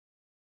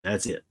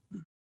 That's it.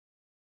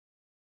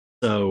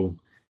 So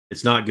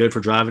it's not good for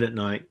driving at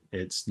night.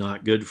 It's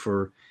not good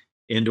for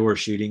indoor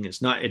shooting.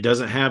 It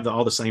doesn't have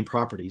all the same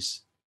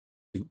properties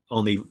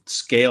on the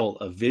scale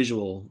of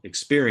visual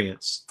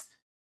experience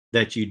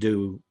that you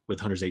do with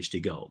Hunter's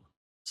HD Gold.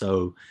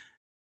 So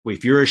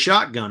if you're a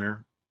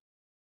shotgunner,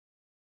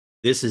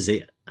 this is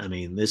it. I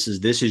mean, this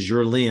is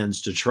your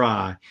lens to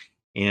try.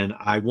 And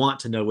I want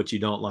to know what you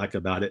don't like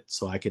about it,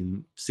 so I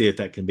can see if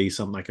that can be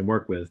something I can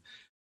work with.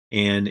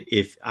 And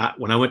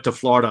when I went to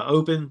Florida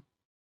Open,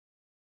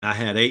 I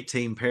had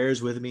 18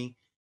 pairs with me,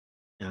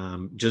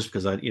 just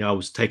because I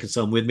was taking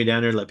some with me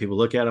down there to let people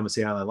look at them and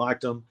see how they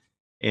liked them.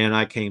 And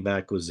I came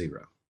back with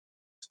 0.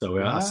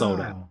 So I sold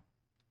out.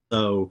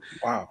 So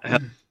wow. I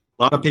had a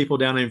lot of people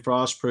down in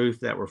Frostproof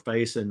that were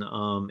facing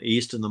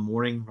east in the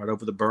morning, right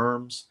over the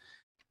berms.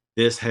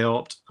 This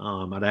helped.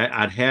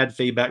 I'd had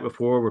feedback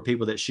before where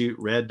people that shoot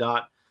red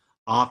dot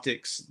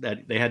optics,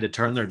 that they had to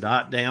turn their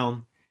dot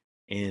down,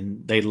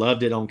 and they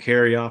loved it on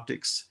carry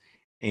optics,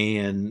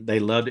 and they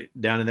loved it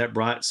down in that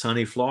bright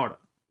sunny Florida.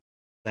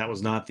 That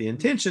was not the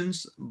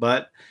intentions,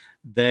 but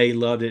they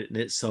loved it, and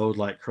it sold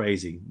like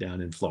crazy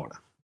down in Florida,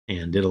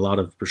 and did a lot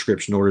of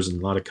prescription orders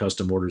and a lot of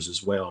custom orders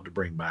as well to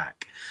bring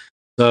back.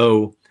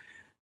 So,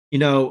 you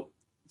know,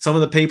 some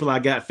of the people I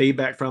got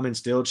feedback from in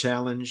Steel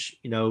Challenge,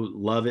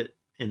 love it,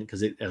 and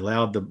because it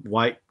allowed the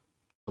white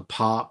to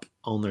pop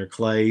on their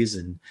clays,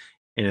 and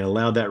it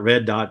allowed that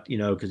red dot,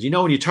 because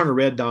when you turn a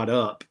red dot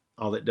up,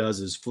 all it does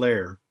is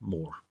flare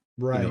more.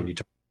 Right. When you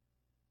turn,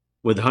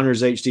 with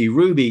Hunter's HD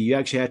Ruby, you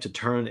actually have to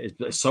turn it.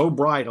 It's so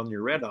bright on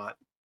your red dot,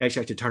 you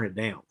actually have to turn it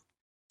down.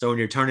 So when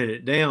you're turning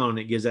it down,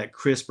 it gives that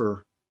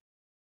crisper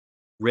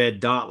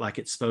red dot like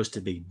it's supposed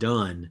to be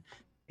done.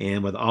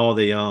 And with all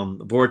the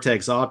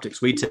Vortex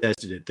optics, we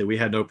tested it that we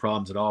had no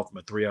problems at all, from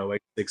a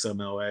 308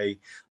 6MLA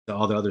to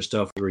all the other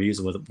stuff we were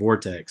using with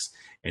Vortex,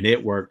 and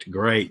it worked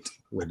great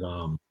with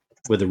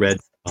the red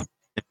dot.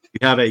 If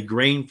you have a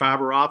green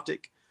fiber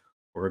optic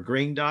or a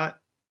green dot,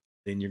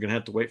 then you're going to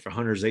have to wait for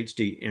Hunter's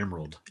HD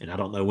Emerald, and I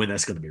don't know when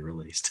that's going to be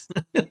released.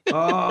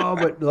 Oh,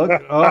 but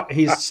look,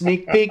 he's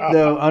sneak peek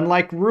though.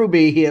 Unlike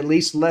Ruby, he at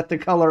least let the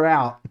color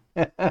out.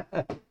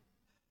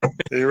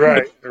 You're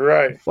right. You're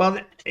right. Well,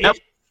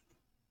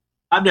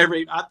 I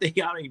think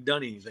I haven't even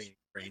done anything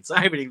green, so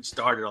I haven't even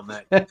started on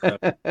that. So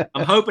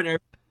I'm hoping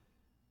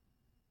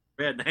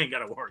red, and I ain't got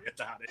to worry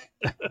about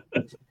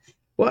it.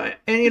 Well,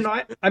 and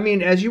I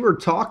mean, as you were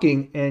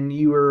talking and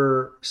you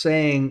were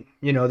saying,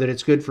 that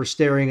it's good for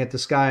staring at the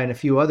sky and a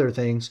few other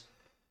things,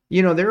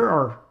 there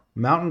are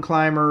mountain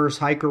climbers,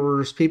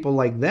 hikers, people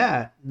like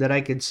that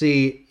I could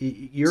see.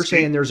 You're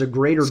saying there's a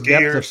greater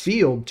depth of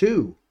field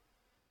too.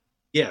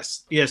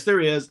 Yes, there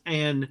is,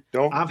 and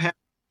I've had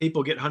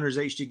people get Hunter's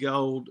HD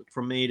Gold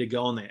from me to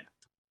go on that,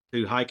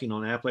 to hiking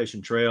on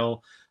Appalachian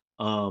Trail.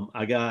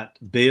 I got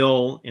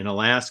Bill in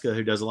Alaska,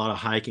 who does a lot of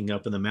hiking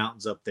up in the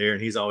mountains up there,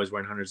 and he's always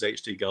wearing Hunter's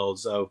HD Gold.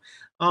 So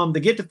to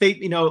get to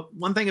feet,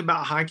 one thing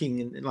about hiking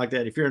and like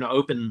that, if you're in an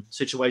open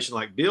situation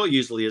like Bill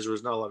usually is,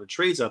 there's not a lot of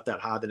trees up that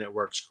high, then it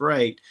works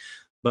great.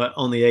 But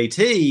on the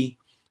AT,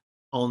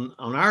 on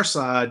our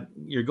side,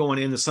 you're going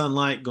in the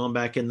sunlight, going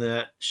back in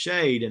that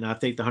shade, and I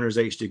think the Hunter's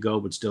HD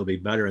Gold would still be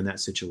better in that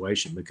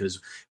situation, because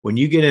when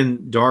you get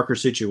in darker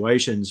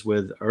situations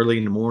with early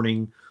in the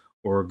morning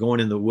or going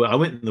in the wood, I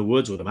went in the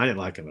woods with them. I didn't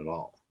like them at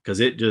all, because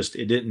it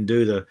didn't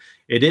do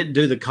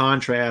the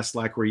contrast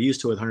like we're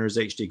used to with Hunter's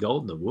HD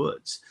Gold in the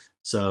woods.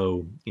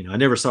 So I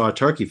never saw a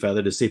turkey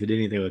feather to see if it did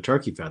anything with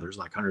turkey feathers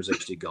like Hunter's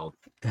HD Gold,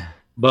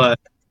 but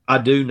I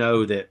do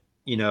know that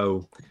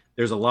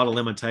there's a lot of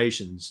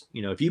limitations.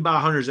 If you buy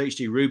Hunter's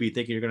HD Ruby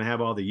thinking you're going to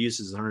have all the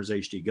uses of Hunter's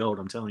HD Gold,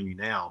 I'm telling you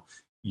now,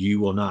 you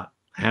will not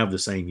have the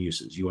same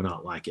uses. You will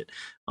not like it.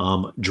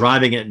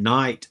 Driving at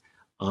night,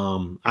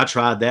 I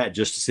tried that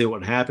just to see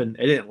what happened.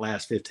 It didn't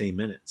last 15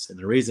 minutes. And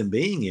the reason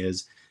being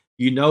is,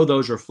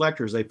 those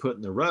reflectors they put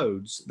in the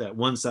roads, that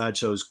one side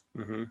shows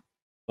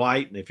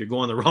white, and if you're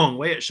going the wrong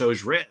way, it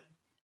shows red.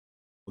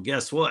 Well,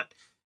 guess what?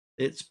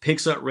 It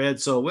picks up red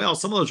so well,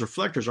 some of those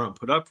reflectors aren't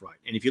put up right.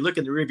 And if you look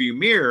in the rearview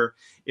mirror,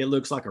 it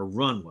looks like a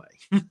runway.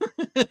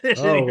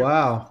 Oh,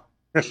 wow.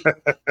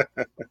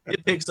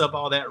 It picks up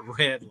all that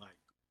red like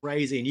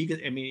crazy. And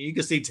you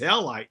can see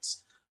tail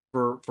lights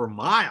for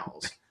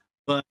miles,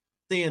 but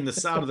seeing the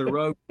side of the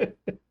road,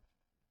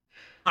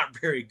 not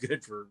very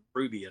good for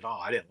Ruby at all.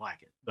 I didn't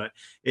like it, but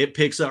it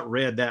picks up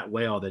red that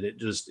well that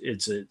it's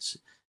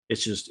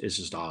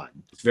just odd.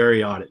 It's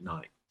very odd at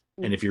night.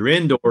 And if you're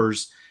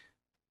indoors,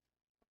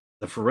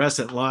 the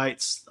fluorescent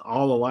lights,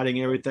 all the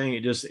lighting, everything,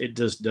 it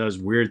just does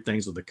weird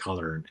things with the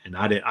color. And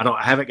I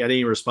haven't got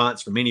any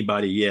response from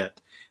anybody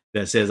yet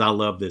that says I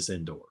love this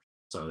indoor.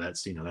 So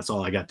that's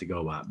all I got to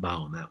go by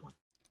on that one.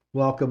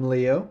 Welcome,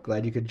 Leo.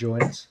 Glad you could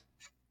join us.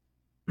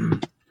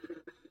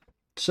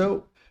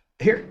 So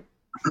here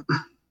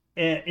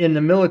in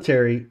the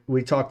military,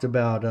 we talked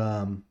about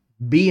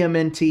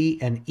BMNT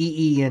and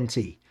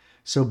EENT.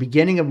 So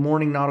beginning of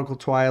morning nautical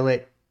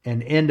twilight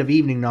and end of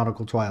evening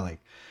nautical twilight.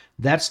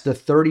 That's the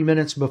 30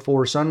 minutes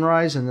before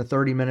sunrise and the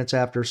 30 minutes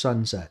after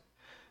sunset.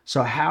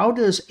 So how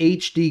does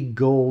HD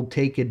Gold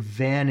take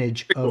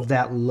advantage of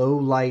that low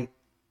light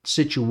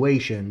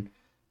situation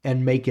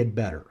and make it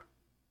better?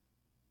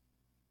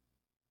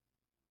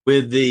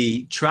 With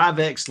the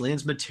Trivex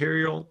lens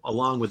material,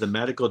 along with the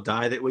medical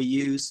dye that we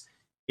use,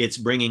 it's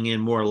bringing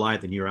in more light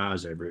than your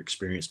eyes ever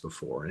experienced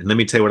before. And let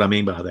me tell you what I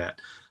mean by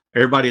that.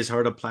 Everybody has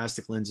heard of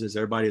plastic lenses.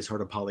 Everybody has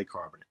heard of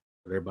polycarbonate.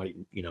 Everybody,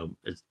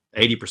 it's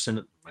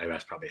 80%, maybe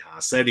that's probably high,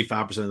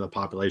 75% of the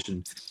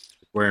population is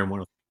wearing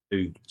one of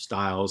the two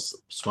styles.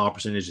 Small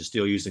percentage is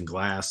still using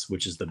glass,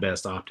 which is the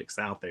best optics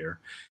out there.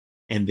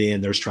 And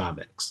then there's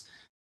Trivex.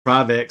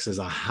 Trivex is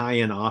a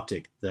high-end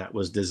optic that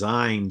was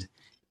designed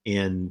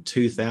in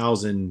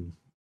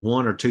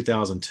 2001 or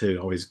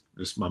 2002.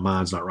 My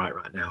mind's not right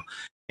now.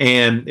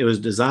 And it was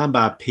designed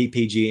by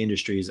PPG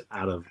Industries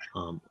out of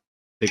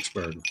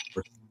Vicksburg.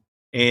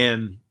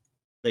 And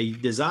they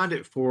designed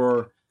it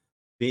for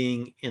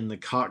being in the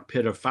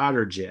cockpit of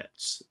fighter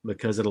jets,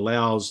 because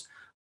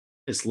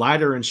it's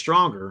lighter and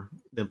stronger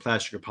than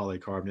plastic or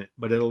polycarbonate,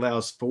 but it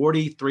allows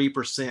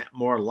 43%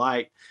 more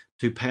light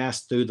to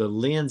pass through the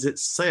lens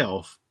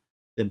itself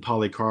than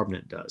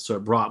polycarbonate does. So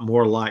it brought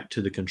more light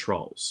to the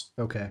controls.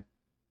 Okay.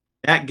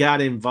 That got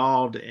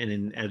involved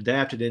and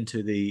adapted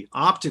into the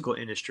optical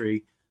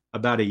industry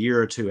about a year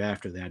or two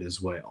after that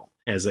as well.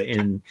 That's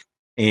a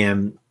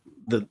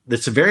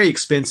very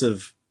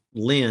expensive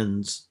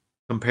lens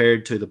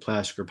compared to the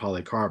plastic or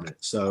polycarbonate.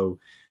 So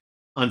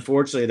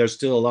unfortunately, there's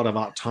still a lot of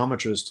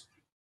optometrists,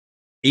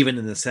 even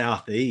in the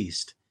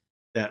Southeast,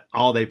 that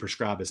all they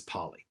prescribe is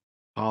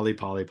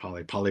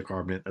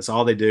polycarbonate. That's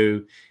all they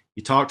do.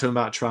 You talk to them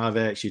about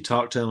Trivex, you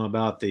talk to them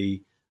about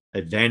the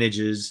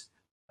advantages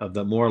of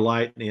the more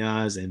light in the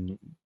eyes, and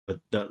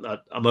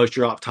most of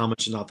your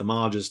optometrists and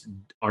ophthalmologists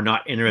are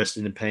not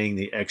interested in paying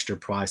the extra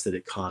price that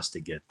it costs to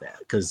get that.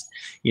 Because,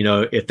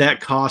 if that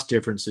cost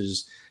difference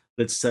is,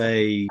 let's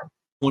say,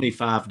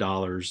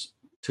 $25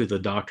 to the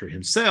doctor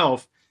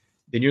himself,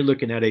 then you're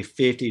looking at a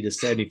 $50 to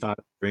 $75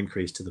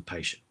 increase to the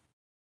patient,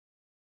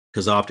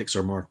 because optics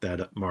are marked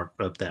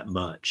up that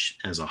much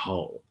as a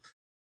whole.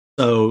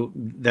 So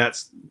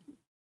that's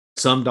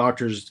some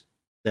doctors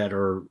that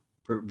are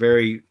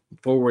very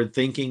forward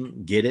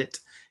thinking get it,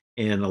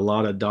 and a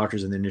lot of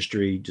doctors in the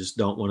industry just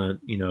don't want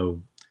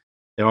to,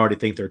 they already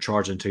think they're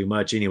charging too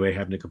much anyway,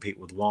 having to compete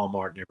with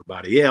Walmart and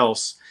everybody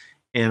else.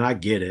 And I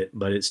get it,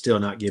 but it's still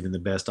not giving the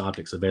best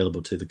optics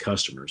available to the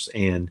customers.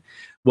 And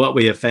what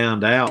we have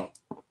found out,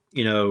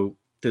 through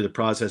the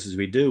processes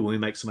we do, when we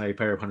make somebody a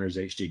pair of Hunters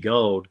HD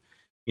Gold,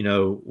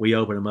 we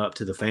open them up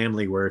to the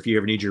family where if you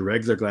ever need your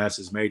regular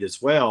glasses made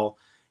as well,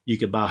 you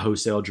can buy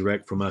wholesale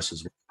direct from us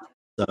as well.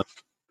 So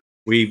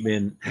we've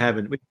been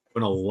doing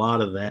a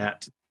lot of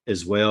that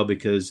as well,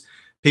 because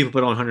people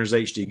put on Hunters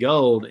HD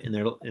Gold and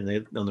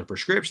they on their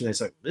prescription, they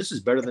say, this is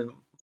better than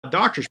a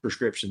doctor's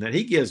prescription that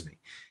he gives me.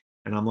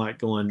 And I'm like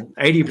going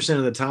 80%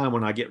 of the time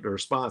when I get the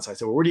response, I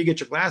say, well, where do you get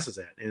your glasses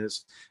at? And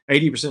it's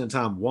 80% of the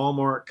time,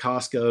 Walmart,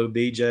 Costco,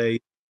 BJ's,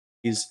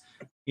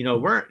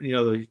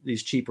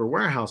 these cheaper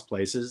warehouse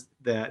places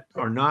that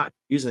are not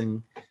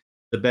using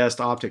the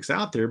best optics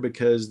out there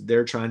because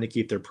they're trying to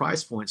keep their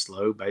price points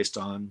low based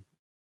on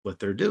what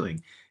they're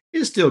doing.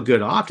 It's still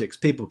good optics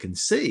people can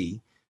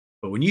see,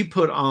 but when you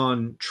put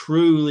on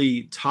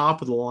truly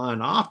top of the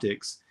line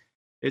optics,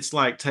 it's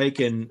like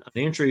taking an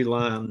entry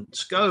line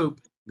scope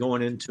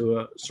going into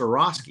a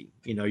Swarovski.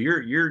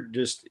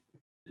 It's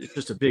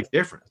just a big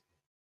difference.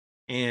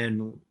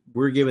 And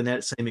we're giving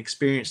that same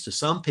experience to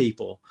some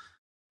people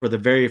for the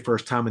very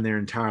first time in their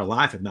entire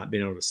life of not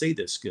being able to see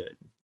this good.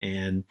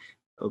 And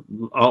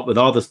with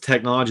all the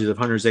technologies of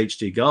Hunters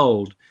HD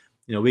Gold,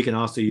 we can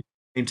also use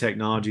the same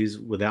technologies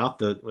without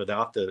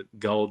the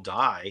gold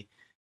dye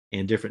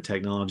and different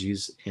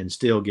technologies, and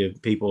still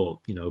give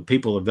people,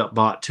 people have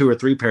bought 2 or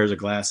 3 pairs of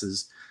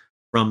glasses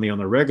from me on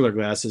their regular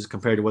glasses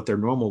compared to what their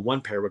normal one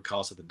pair would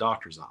cost at the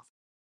doctor's office.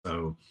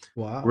 So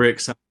wow, we're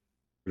excited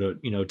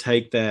to,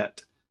 take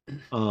that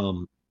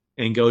and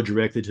go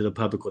directly to the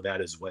public with that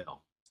as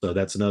well. So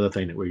that's another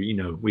thing that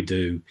we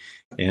do.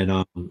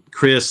 And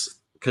Chris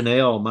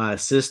Cannell, my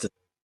assistant,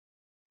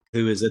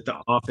 who is at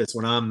the office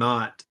when I'm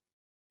not,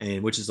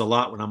 and which is a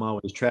lot when I'm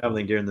always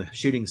traveling during the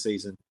shooting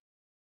season,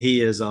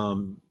 he's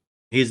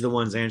the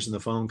ones answering the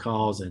phone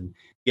calls and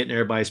getting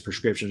everybody's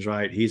prescriptions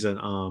right. He's an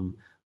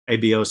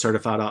ABO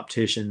certified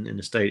optician in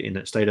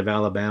the state of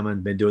Alabama,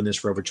 and been doing this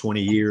for over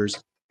 20 years,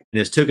 and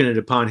has taken it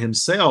upon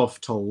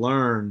himself to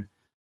learn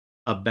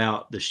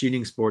about the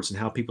shooting sports and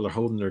how people are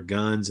holding their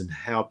guns and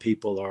how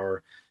people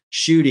are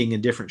shooting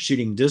in different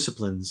shooting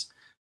disciplines.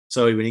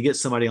 So when you get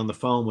somebody on the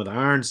phone with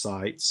iron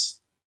sights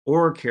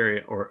or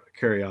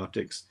carry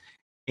optics,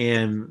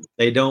 and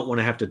they don't want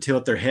to have to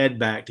tilt their head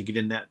back to get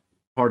in that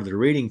part of the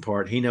reading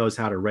part, he knows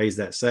how to raise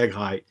that seg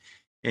height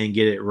and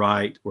get it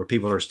right where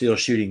people are still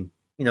shooting,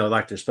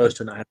 like they're supposed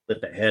to, not have to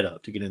lift that head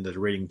up to get into the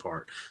reading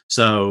part.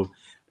 So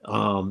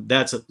I'm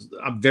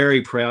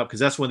very proud,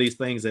 because that's one of these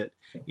things that,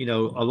 a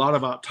lot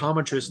of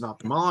optometrists and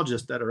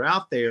ophthalmologists that are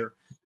out there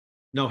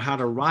know how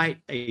to write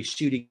a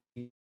shooting.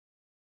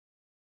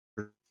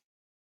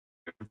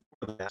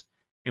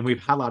 And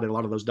we've highlighted a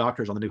lot of those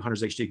doctors on the new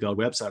Hunters HD Gold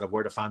website of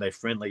where to find a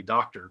friendly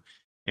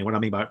what I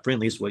mean by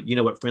friendly is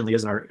what friendly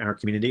is in our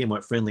community and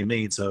what friendly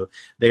means. So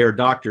they are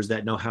doctors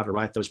that know how to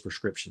write those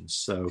prescriptions.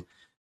 So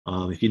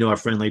if you know a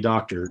friendly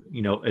doctor,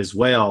 as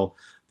well,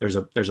 there's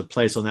a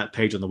place on that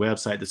page on the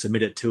website to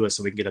submit it to us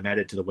so we can get them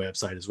added to the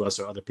website as well,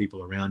 so other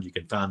people around you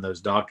can find those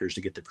doctors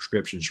to get the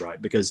prescriptions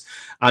right. Because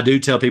I do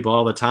tell people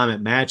all the time,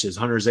 it matches.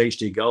 Hunters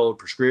HD Gold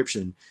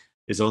prescription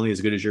is only as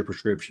good as your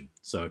prescription.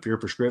 So if your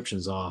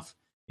prescription's off,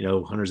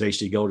 Hunters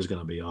HD Gold is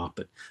going to be off.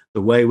 But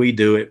the way we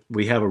do it,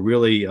 we have a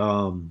really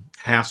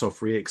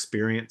hassle-free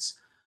experience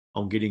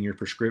on getting your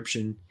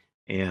prescription,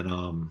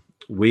 and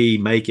we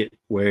make it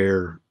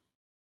where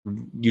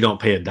you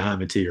don't pay a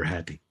dime until you're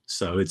happy.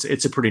 So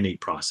it's a pretty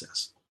neat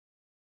process.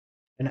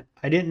 And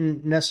I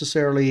didn't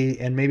necessarily,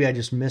 and maybe I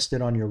just missed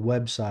it on your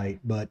website,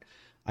 but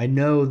I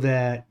know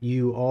that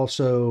you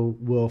also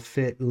will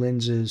fit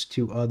lenses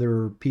to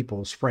other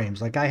people's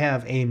frames. Like I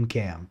have aim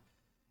cam,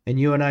 and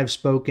you and I have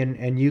spoken,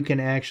 and you can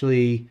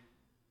actually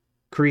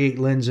create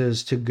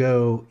lenses to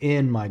go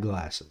in my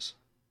glasses.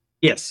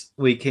 Yes,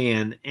 we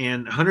can.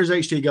 And Hunters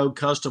HD Gold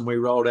Custom we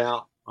rolled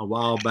out a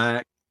while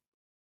back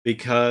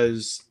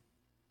because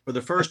for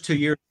the first 2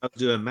 years I was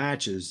doing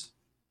matches.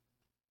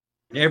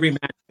 And every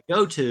match I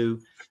go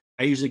to,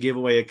 I usually give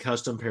away a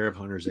custom pair of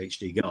Hunters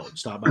HD Gold.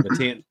 Stop by the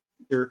tent,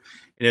 and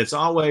it's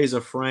always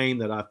a frame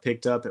that I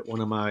picked up at one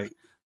of my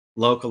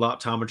local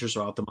optometrists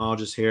or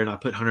ophthalmologists here, and I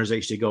put Hunters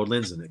HD Gold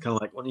lens in it, kind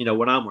of like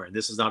what I'm wearing.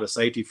 This is not a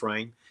safety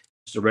frame;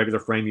 it's a regular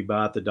frame you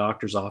buy at the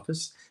doctor's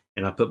office,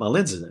 and I put my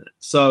lenses in it.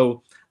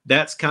 So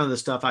that's kind of the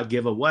stuff I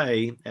give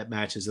away at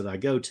matches that I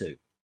go to.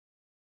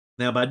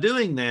 Now, by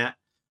doing that,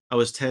 I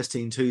was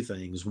testing two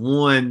things.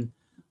 One,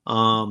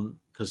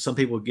 because some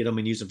people get them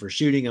and use them for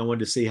shooting. I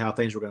wanted to see how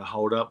things were going to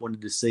hold up.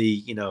 Wanted to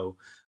see,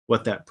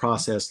 what that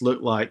process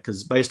looked like.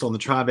 Because based on the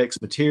Trivex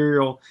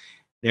material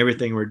and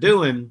everything we're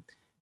doing,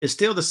 it's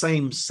still the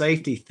same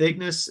safety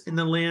thickness in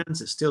the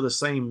lens. It's still the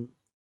same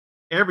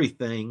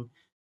everything,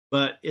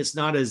 but it's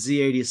not a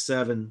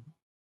Z87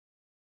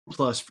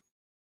 plus.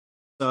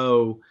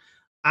 So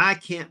I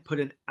cannot put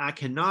an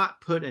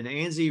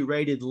ANSI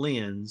rated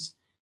lens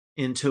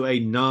into a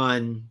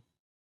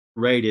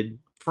non-rated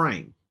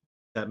frame.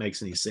 If that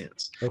makes any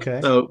sense. Okay.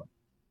 So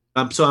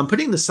I'm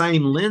putting the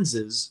same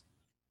lenses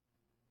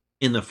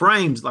in the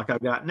frames like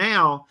I've got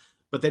now,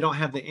 but they don't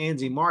have the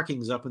ANSI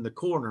markings up in the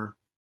corner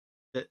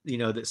that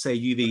that say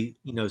UV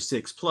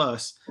 6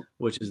 plus,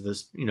 which is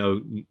this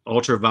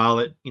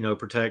ultraviolet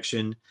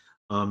protection,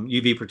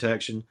 UV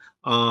protection.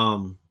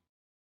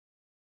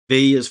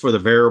 V is for the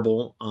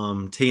variable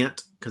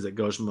tint because it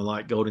goes from a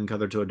light golden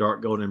color to a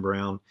dark golden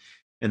brown,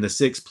 and the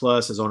 6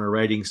 plus is on a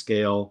rating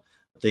scale.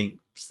 I think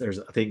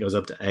it goes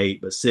up to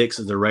 8, but 6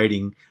 is the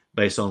rating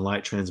based on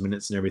light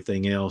transmittance and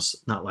everything else.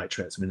 Not light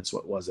transmittance.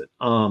 What was it?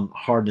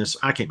 Hardness.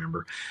 I can't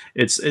remember.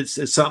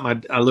 It's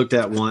something I looked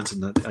at once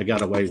and I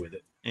got away with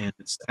it. And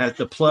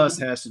the plus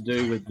has to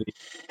do with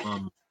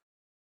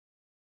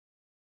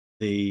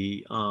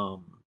the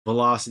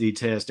velocity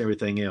test,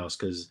 everything else,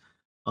 because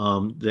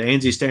the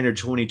ANSI standard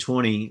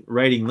 2020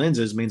 rating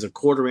lenses means a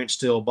 1/4 inch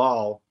steel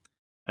ball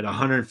at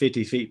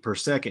 150 feet per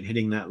second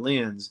hitting that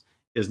lens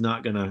is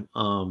not going to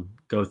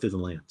go through the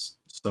lens.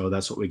 So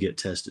that's what we get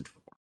tested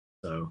for.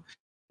 So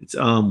it's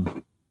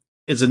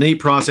a neat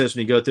process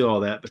when you go through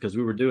all that, because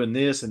we were doing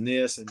this and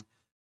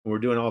we're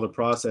doing all the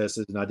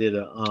processes, and I did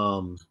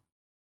a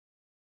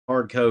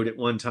hard coat at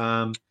one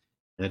time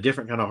and a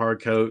different kind of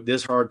hard coat.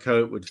 This hard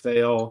coat would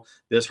fail.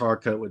 This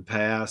hard coat would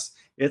pass.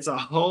 It's a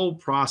whole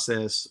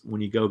process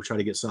when you go try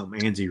to get something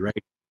ANSI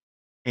rated.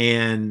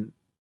 And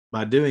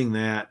by doing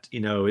that,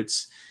 you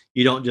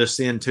don't just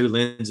send 2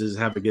 lenses,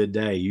 have a good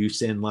day. You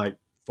send like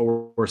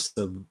 4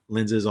 of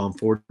lenses on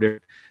 4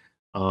 different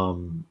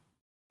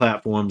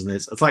platforms, and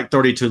it's like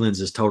 32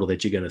 lenses total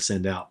that you got to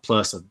send out,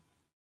 plus a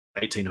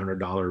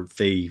 $1,800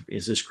 fee.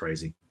 It's just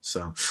crazy.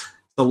 So it's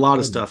a lot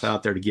of stuff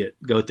out there to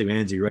go through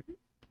ANSI. Right?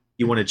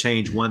 You want to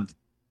change one.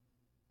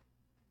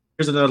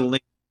 Here's another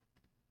link.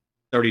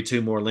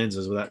 32 more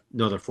lenses with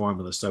another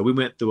formula. So we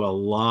went through a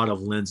lot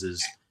of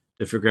lenses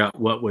to figure out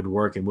what would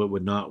work and what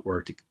would not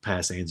work to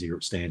pass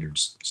ANSI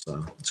standards.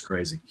 So it's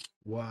crazy.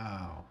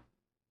 Wow.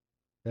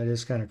 That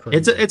is kind of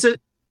crazy. It's a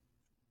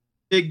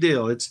big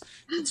deal. It's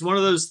one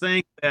of those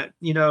things that,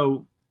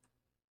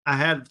 I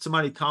had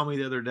somebody call me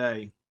the other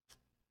day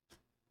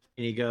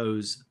and he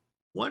goes,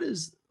 why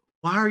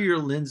are your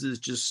lenses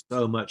just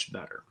so much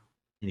better?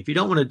 And if you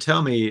don't want to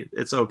tell me,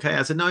 it's okay.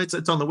 I said, no, it's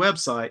on the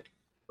website,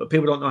 but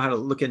people don't know how to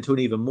look into it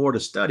even more to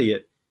study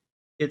it.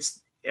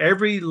 It's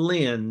every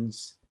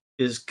lens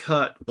is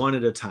cut one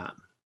at a time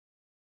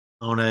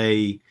on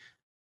a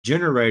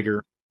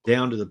generator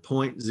down to the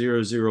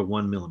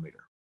 0.001 millimeter.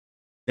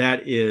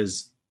 That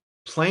is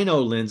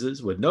plano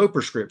lenses with no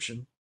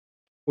prescription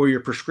or your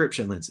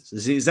prescription lenses.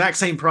 It's the exact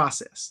same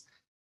process.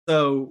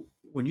 So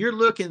when you're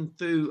looking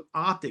through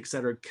optics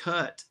that are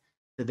cut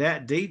to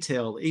that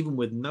detail, even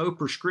with no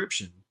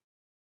prescription,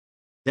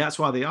 that's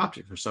why the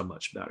optics are so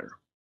much better.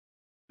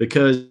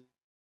 Because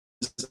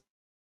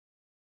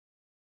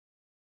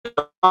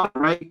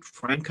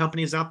frame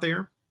companies out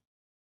there,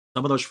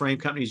 some of those frame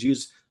companies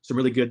use some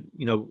really good,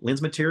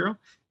 lens material,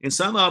 and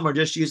some of them are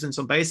just using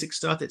some basic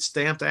stuff that's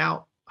stamped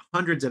out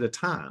hundreds at a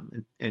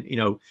time, and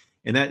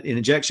that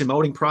injection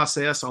molding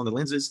process on the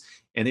lenses,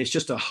 and it's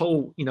just a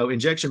whole,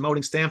 injection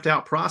molding stamped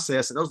out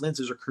process, and those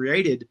lenses are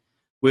created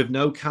with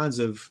no kinds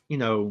of,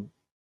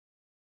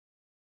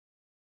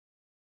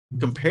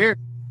 compared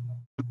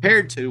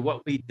to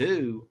what we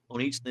do on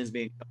each lens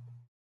being covered.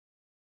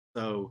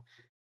 So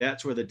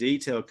that's where the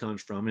detail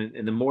comes from,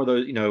 and the more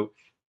those,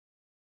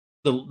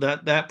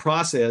 that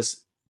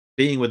process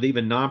being with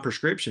even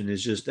non-prescription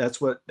is just that's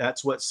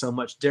what's so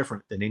much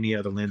different than any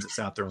other lens that's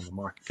out there on the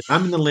market.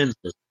 I'm in the lens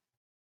business,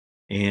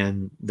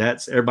 and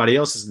that's everybody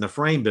else is in the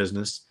frame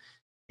business,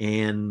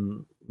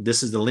 and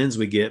this is the lens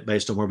we get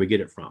based on where we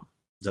get it from.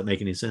 Does that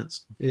make any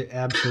sense?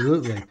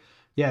 Absolutely.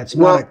 Yeah, it's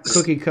not a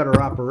cookie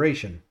cutter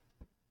operation.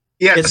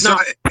 Yeah,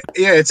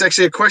 it's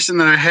actually a question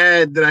that I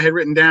had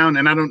written down,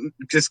 and I don't,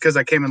 just because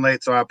I came in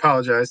late, so I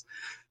apologize.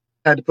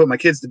 had to put my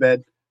kids to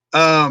bed.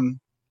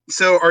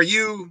 So are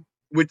you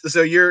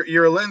so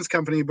you're a lens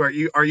company, but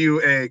are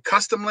you a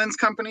custom lens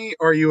company,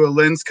 or are you a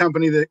lens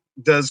company that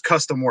does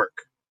custom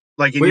work,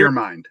 like in your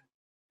mind?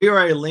 We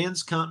are a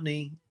lens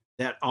company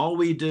that all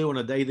we do on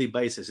a daily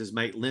basis is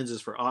make lenses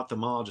for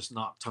ophthalmologists and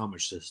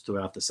optometrists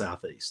throughout the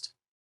Southeast.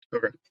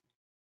 Okay.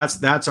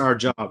 That's our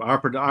job.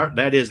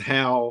 That is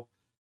how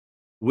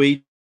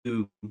we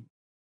do.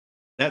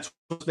 That's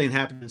what's been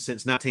happening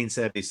since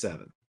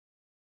 1977.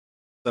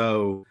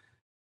 So,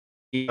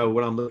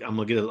 what I'm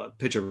gonna get a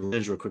picture of a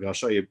lens real quick. I'll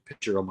show you a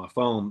picture on my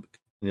phone.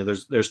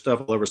 There's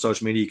stuff all over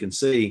social media you can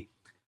see,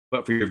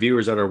 but for your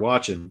viewers that are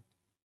watching,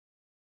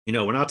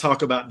 when I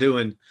talk about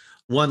doing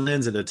one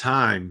lens at a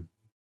time,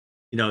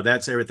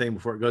 that's everything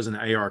before it goes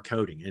into AR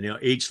coating. And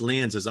each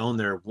lens is on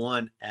there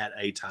one at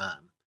a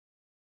time.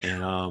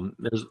 And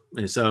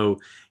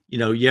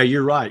yeah,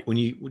 you're right. When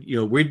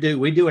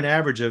we do an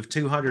average of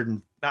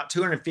about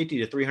 250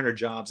 to 300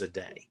 jobs a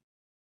day.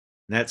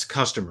 And that's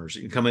customers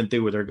coming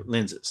through with their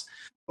lenses.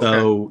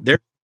 So there's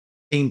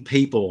 15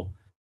 people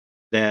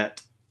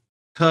that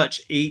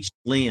touch each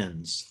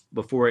lens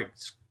before it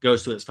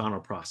goes to its final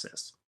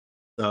process.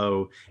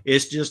 So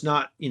it's just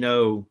not,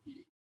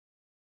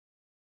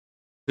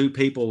 two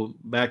people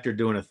back there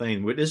doing a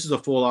thing. This is a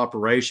full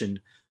operation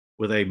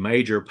with a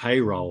major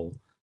payroll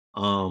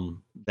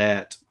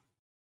that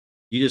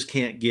you just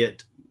can't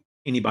get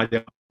anybody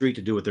on the street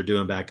to do what they're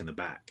doing back in the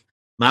back.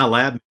 My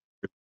lab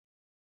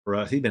for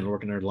us, he's been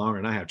working there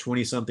longer than I have,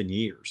 20-something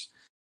years.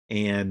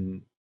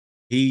 And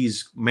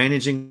he's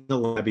managing the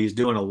lab. He's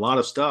doing a lot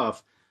of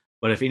stuff.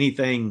 But if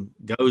anything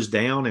goes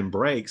down and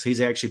breaks,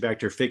 he's actually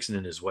back there fixing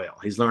it as well.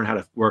 He's learned how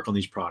to work on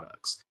these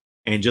products.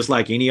 And just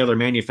like any other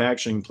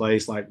manufacturing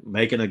place, like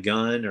making a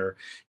gun or,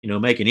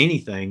 making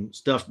anything,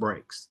 stuff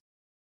breaks.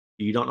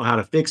 You don't know how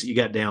to fix it. You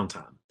got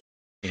downtime.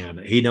 And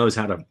he knows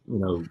how to,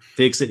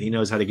 fix it. He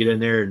knows how to get in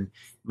there and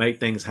make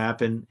things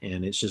happen.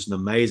 And it's just an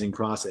amazing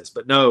process.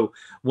 But no,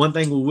 one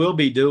thing we will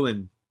be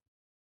doing,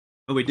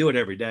 and we do it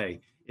every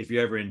day, if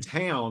you're ever in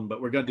town,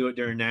 but we're going to do it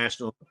during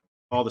national,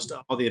 all the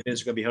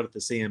events are going to be held at the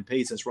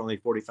CMP since we're only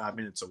 45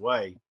 minutes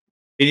away.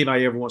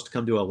 Anybody ever wants to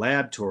come do a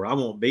lab tour, I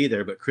won't be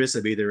there, but Chris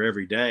will be there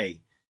every day,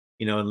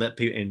 and let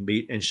people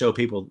and show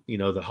people,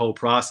 the whole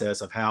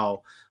process of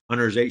how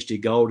Hunter's HD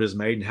Gold is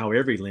made and how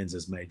every lens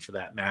is made for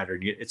that matter.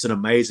 And it's an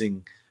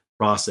amazing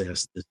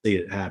process to see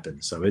it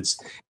happen. So it's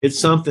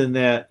something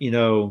that,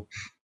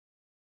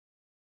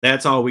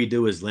 that's all we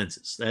do is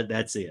lenses.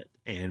 That's it.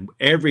 And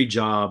every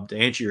job, to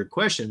answer your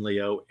question,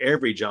 Leo,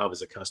 every job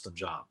is a custom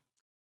job.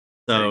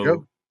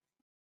 So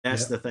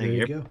that's the thing. There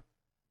you go.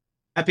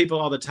 I have people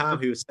all the time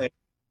who say,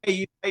 "Hey,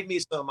 you made me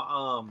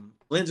some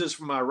lenses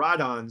for my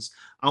ride-ons.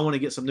 I want to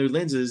get some new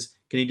lenses.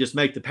 Can you just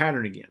make the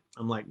pattern again?"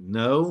 I'm like,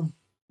 "No,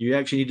 you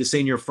actually need to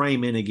send your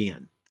frame in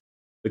again,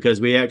 because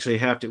we actually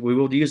have to. We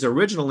will use the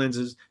original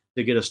lenses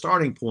to get a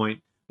starting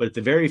point, but at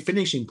the very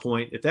finishing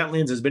point, if that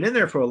lens has been in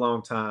there for a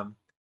long time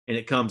and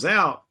it comes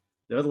out,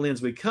 the other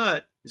lens we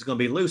cut is going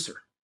to be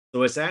looser.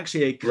 So it's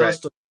actually a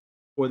custom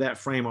for that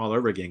frame all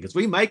over again, because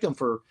we make them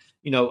for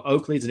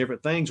Oakleys and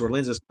different things where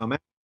lenses come out.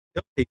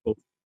 Tell people,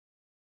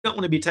 you don't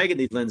want to be taking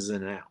these lenses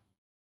in and out,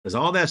 because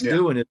all that's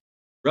doing is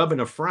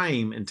rubbing a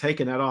frame and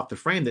taking that off the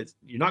frame. That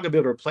you're not going to be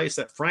able to replace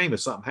that frame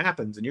if something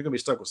happens, and you're going to be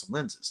stuck with some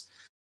lenses.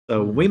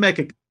 So when we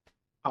make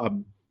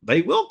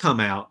they will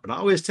come out, but I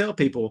always tell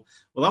people,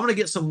 well, I'm going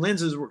to get some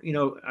lenses.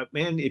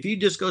 Man, if you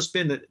just go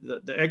spend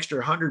the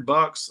extra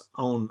 $100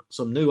 on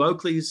some new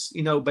Oakleys,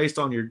 based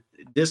on your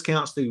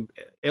discounts through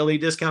LE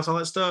discounts, all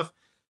that stuff,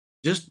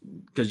 just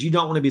because you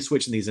don't want to be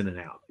switching these in and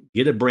out.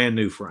 Get a brand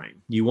new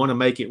frame. You want to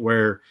make it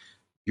where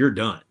you're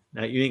done.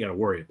 Now you ain't got to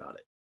worry about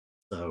it.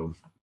 So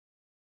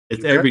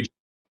it's every.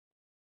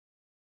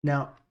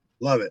 Now,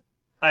 love it.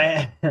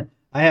 I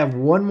have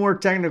one more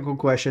technical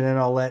question, and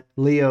I'll let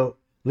Leo.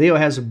 Leo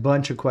has a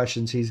bunch of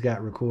questions he's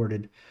got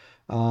recorded.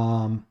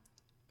 My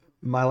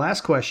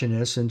last question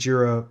is, since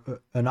you're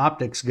an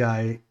optics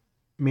guy,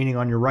 meaning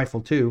on your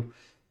rifle too,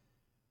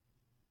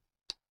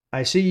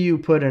 I see you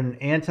put an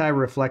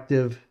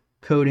anti-reflective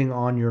coating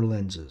on your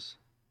lenses.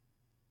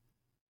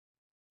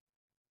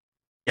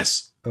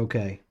 Yes.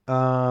 Okay.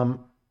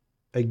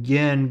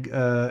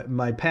 Again,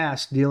 my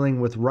past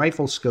dealing with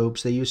rifle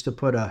scopes, they used to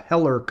put a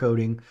Heller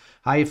coating,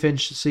 high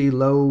efficiency,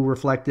 low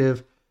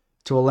reflective,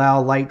 to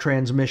allow light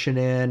transmission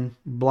in,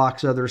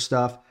 blocks other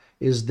stuff.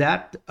 Is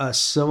that a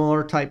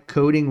similar type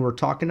coating we're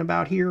talking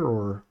about here,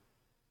 or?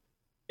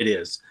 It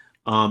is.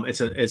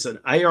 It's an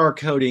AR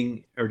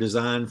coating, or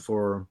designed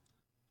for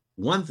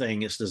one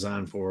thing. It's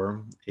designed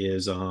for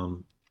is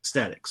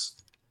aesthetics.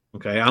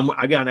 Okay,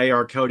 I got an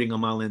AR coating on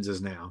my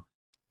lenses now,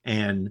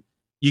 and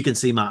you can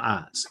see my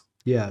eyes.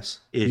 Yes,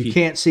 you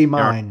can't see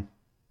mine.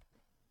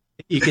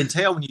 You can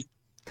tell when you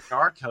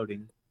AR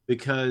coating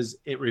because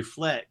it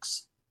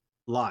reflects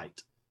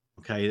light.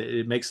 Okay,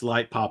 it makes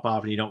light pop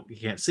off, and you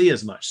can't see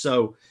as much.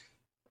 So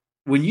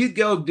when you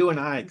go do an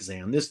eye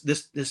exam,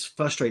 this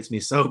frustrates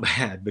me so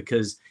bad,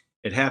 because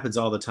it happens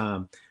all the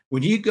time.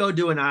 When you go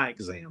do an eye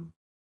exam,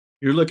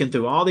 You're looking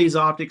through all these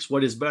optics.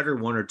 What is better,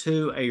 one or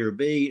two, A or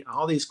B?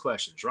 All these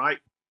questions, right?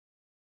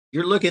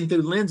 You're looking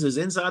through lenses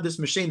inside this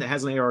machine that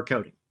has an AR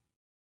coating.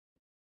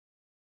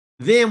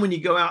 Then when you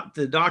go out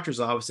to the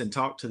doctor's office and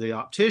talk to the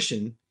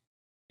optician,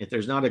 if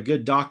there's not a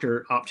good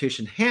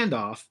doctor-optician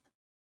handoff,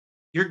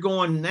 you're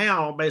going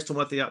now based on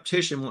what the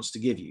optician wants to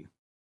give you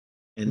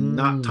and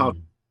not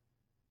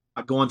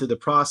going through the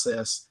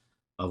process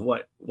of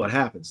what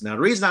happens. Now,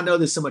 the reason I know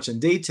this so much in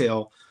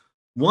detail,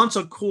 once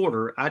a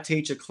quarter, I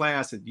teach a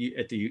class at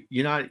the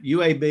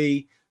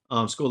UAB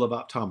School of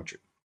Optometry.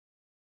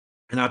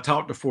 And I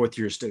talk to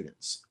fourth-year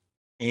students.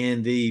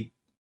 And the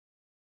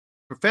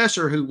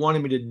professor who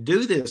wanted me to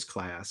do this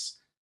class,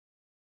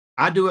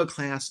 I do a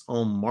class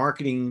on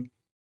marketing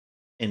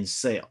and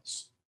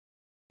sales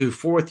to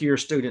fourth-year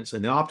students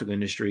in the optical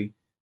industry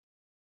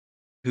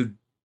who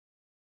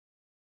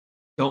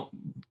don't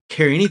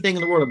care anything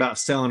in the world about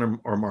selling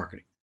or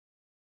marketing.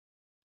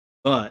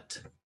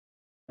 But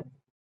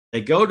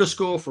they go to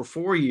school for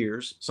 4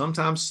 years,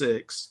 sometimes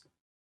 6.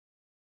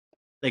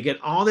 They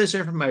get all this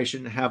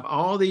information, have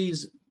all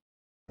these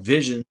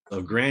visions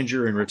of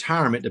grandeur and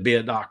retirement to be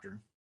a doctor.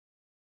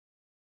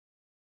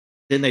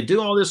 Then they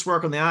do all this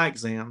work on the eye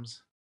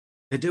exams.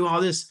 They do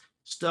all this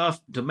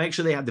stuff to make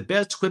sure they have the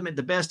best equipment,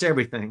 the best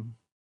everything.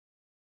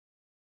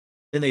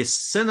 Then they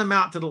send them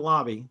out to the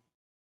lobby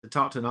to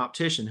talk to an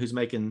optician who's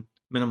making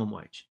minimum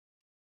wage.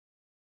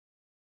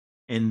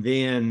 And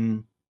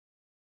then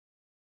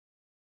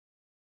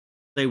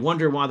they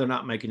wonder why they're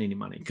not making any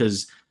money.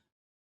 Because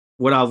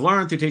what I've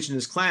learned through teaching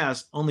this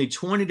class, only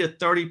 20 to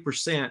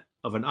 30%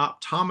 of an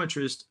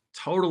optometrist's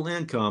total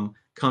income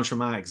comes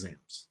from eye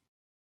exams.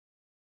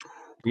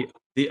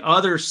 The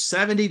other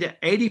 70 to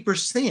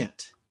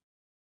 80%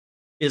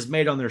 is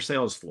made on their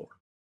sales floor.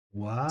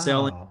 Wow.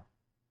 Selling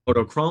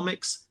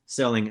photochromics,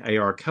 selling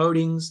AR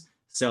coatings,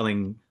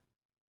 selling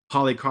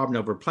polycarbonate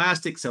over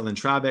plastic, selling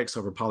Tribex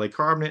over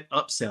polycarbonate,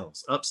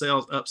 upsells.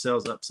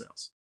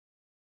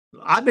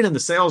 I've been in the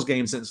sales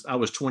game since I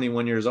was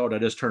 21 years old. I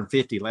just turned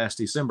 50 last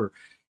December.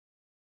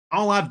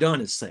 All I've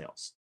done is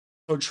sales.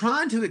 So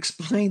trying to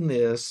explain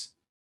this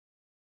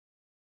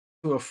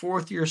to a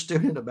fourth-year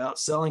student about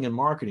selling and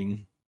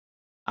marketing,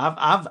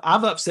 I've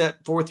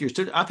upset fourth-year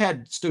students. I've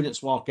had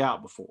students walk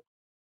out before.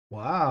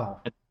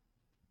 Wow. And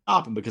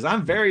stop them because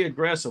I'm very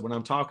aggressive when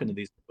I'm talking to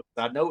these people.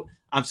 I know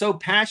I'm so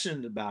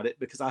passionate about it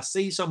because I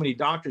see so many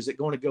doctors that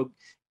going to go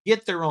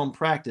get their own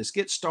practice,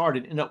 get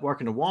started, end up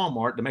working at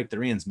Walmart to make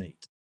their ends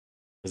meet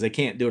because they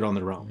can't do it on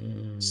their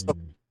own. So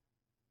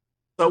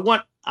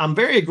what I'm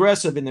very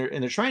aggressive in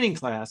their training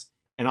class,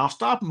 and I'll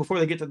stop them before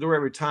they get to the door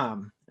every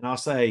time, and I'll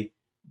say,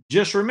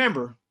 just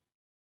remember,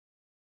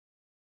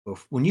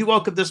 when you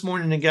woke up this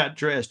morning and got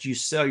dressed, you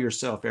sell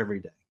yourself every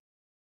day.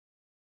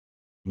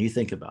 And you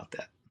think about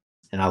that.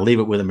 And I leave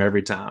it with them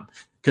every time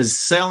because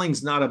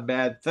selling's not a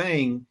bad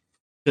thing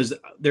because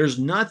there's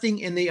nothing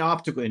in the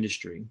optical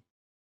industry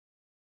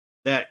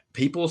that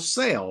people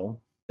sell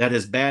that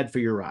is bad for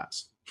your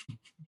eyes.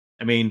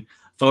 I mean,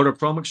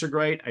 photochromics are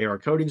great. AR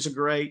coatings are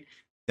great.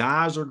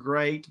 Dyes are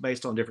great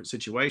based on different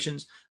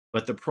situations.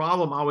 But the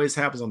problem always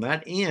happens on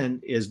that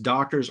end is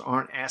doctors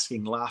aren't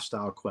asking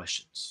lifestyle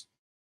questions.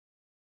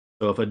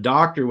 So if a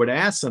doctor would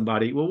ask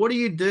somebody, well, what do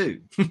you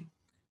do?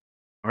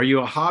 Are you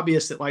a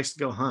hobbyist that likes to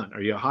go hunt?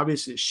 Are you a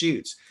hobbyist that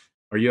shoots?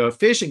 Are you a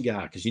fishing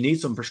guy because you need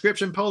some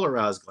prescription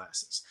polarized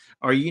glasses?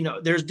 Or,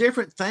 there's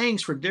different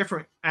things for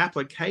different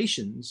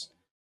applications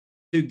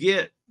to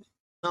get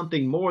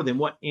something more than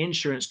what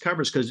insurance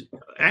covers. Because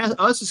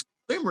us as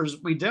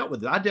consumers, we dealt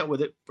with it. I dealt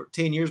with it for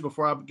 10 years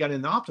before I got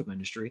in the optical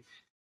industry,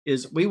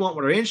 is we want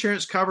what our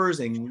insurance covers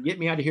and get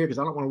me out of here because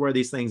I don't want to wear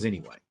these things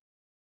anyway.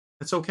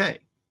 That's okay.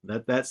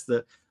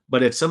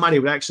 But if somebody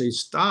would actually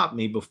stop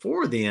me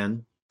before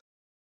then,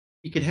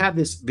 you could have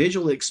this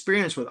visual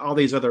experience with all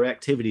these other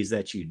activities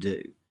that you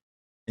do.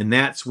 And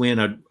that's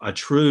when a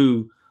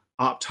true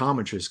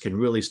optometrist can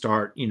really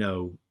start,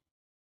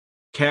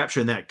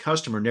 capturing that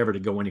customer never to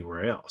go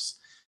anywhere else.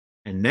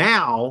 And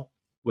now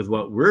with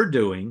what we're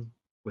doing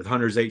with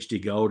Hunters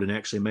HD Gold and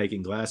actually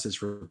making glasses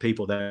for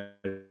people that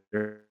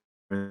are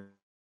Hunters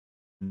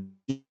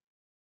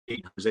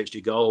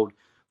HD Gold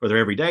for their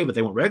everyday, but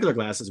they want regular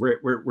glasses,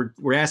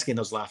 we're asking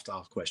those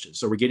lifestyle questions.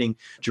 So we're going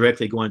direct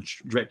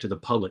to the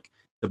public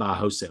to buy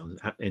wholesale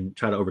and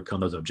try to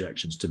overcome those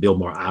objections to build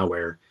more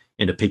eyewear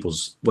into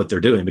people's what they're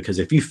doing. Because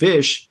if you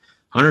fish,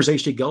 Hunters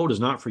HD Gold is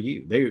not for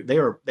you.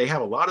 They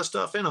have a lot of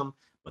stuff in them,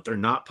 but they're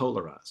not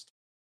polarized.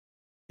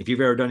 If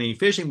you've ever done any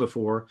fishing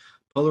before,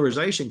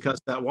 polarization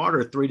cuts that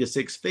water 3 to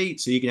 6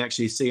 feet, so you can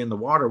actually see in the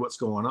water what's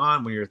going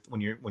on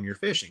when you're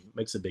fishing. It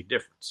makes a big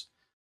difference.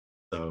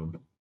 So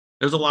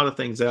there's a lot of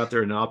things out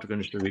there in the optical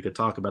industry we could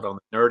talk about on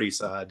the nerdy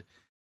side,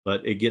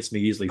 but it gets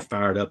me easily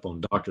fired up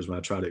on doctors when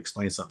I try to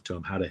explain something to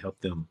them, how to help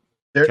them.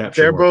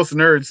 They're both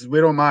nerds. We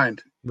don't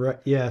mind. Right.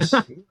 Yes.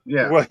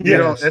 Yeah. Well,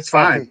 yes. It's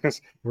fine.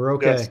 We're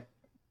okay. Yes.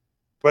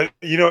 But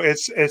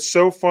it's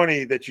so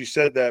funny that you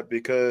said that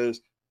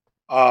because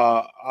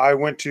I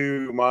went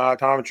to my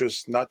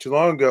optometrist not too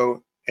long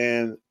ago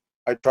and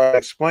I tried to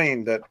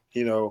explain that,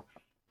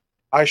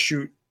 I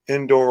shoot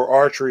indoor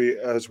archery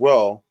as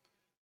well,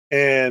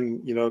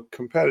 and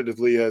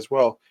competitively as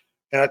well.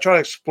 And I try to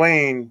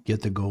explain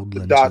Get the gold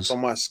the lenses.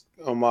 dots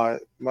on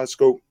my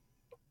scope.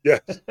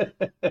 Yes.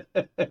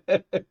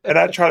 And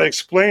I try to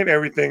explain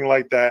everything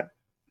like that.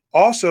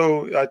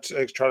 Also, I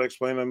try to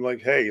explain them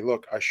like, hey,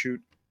 look, I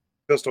shoot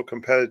pistol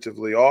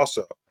competitively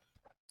also.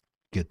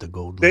 Get the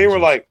gold lenses. They were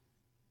like,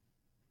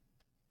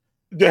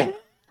 yeah.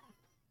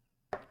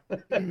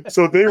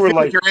 So they were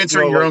like, you're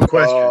answering your own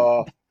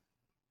question.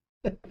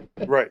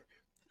 Right.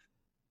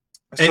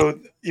 So,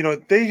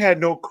 they had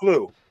no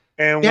clue.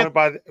 And when,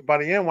 by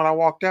the end, when I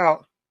walked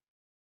out,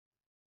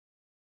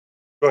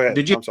 go ahead.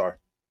 I'm sorry.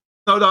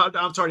 No,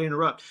 I'm sorry to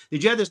interrupt.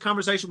 Did you have this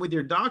conversation with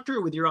your doctor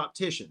or with your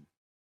optician?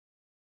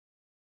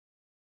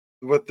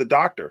 With the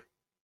doctor.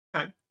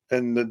 Okay.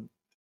 And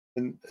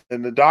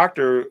the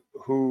doctor,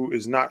 who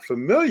is not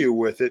familiar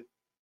with it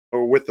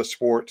or with the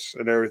sports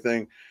and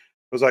everything,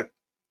 was like,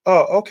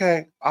 oh,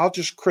 okay, I'll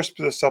just crisp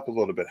this up a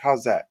little bit.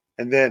 How's that?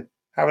 And then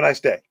have a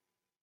nice day.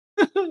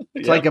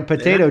 It's like a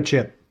potato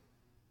chip.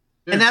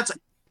 And that's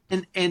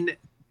and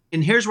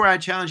here's where I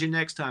challenge you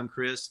next time,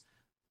 Chris.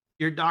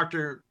 Your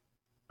doctor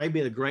may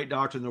be the great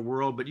doctor in the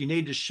world, but you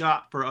need to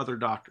shop for other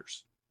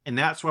doctors. And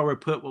that's why we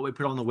put what we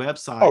put on the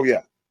website. Oh,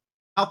 yeah.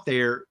 Out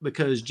there,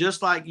 because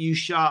just like you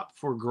shop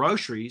for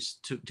groceries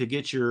to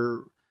get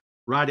your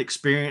right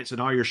experience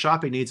and all your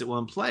shopping needs at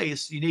one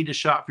place, you need to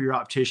shop for your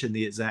optician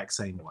the exact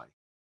same way.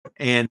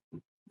 And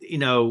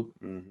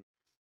the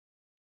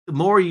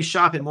more you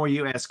shop and more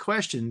you ask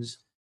questions,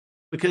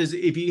 because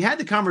if you had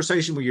the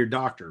conversation with your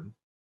doctor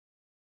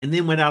and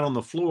then went out on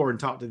the floor and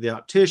talked to the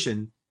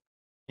optician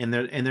and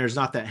there's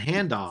not that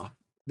handoff,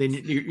 then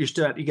you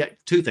got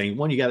two things.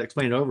 One, you got to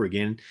explain it over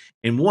again.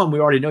 And one, we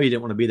already know you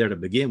didn't want to be there to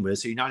begin with.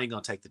 So you're not even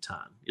going to take the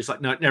time. It's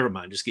like, no, never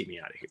mind. Just get me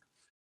out of here.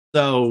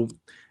 So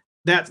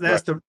that's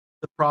right. the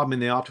problem in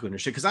the optical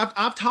industry. Because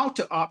I've talked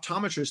to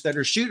optometrists that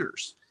are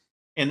shooters,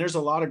 and there's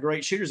a lot of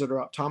great shooters that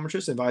are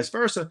optometrists and vice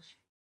versa.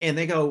 And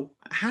they go,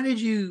 how did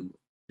you,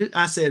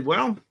 I said,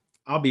 well,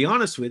 I'll be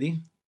honest with you,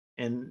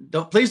 and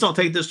please don't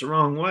take this the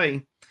wrong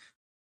way.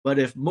 But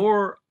if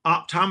more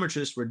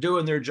optometrists were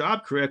doing their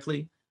job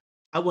correctly,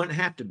 I wouldn't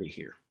have to be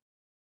here.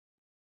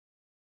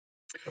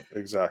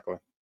 Exactly.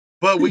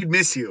 But we'd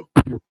miss you.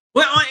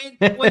 Well,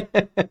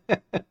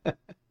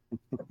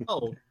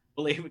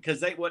 believe it,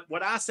 because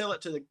what I sell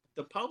it to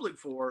the public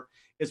for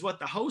is what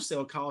the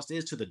wholesale cost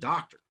is to the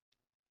doctor.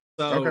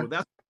 So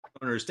that's what I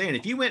don't understand.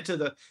 If you went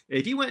to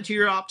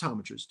your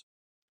optometrist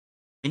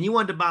and you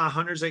wanted to buy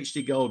Hunter's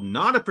HD Gold,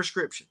 not a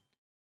prescription,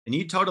 and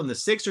you told them the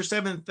 6 or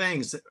 7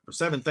 things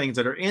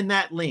that are in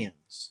that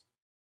lens,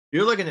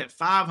 you're looking at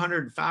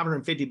 $500,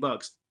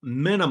 $550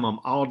 minimum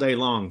all day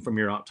long from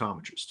your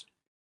optometrist.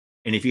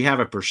 And if you have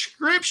a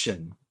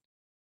prescription,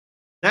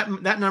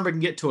 that number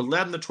can get to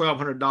 $1,100 to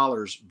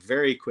 $1,200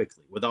 very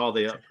quickly with all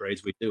the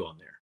upgrades we do on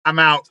there. I'm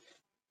out.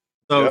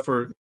 So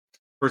for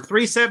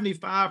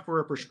 $375 for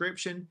a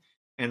prescription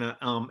and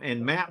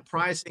MAP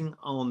pricing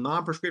on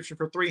non-prescription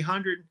for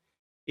 $300,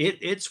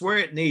 it's where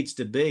it needs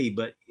to be.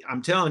 But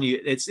I'm telling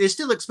you, it's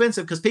still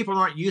expensive because people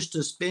aren't used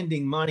to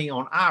spending money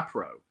on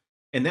iPro.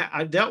 And that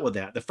I dealt with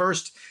that. The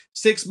first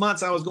 6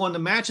 months I was going to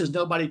matches,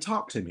 nobody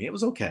talked to me. It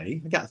was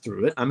okay. I got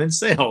through it. I'm in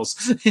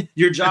sales.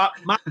 Your job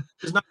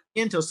is not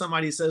until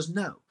somebody says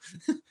no.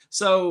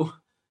 So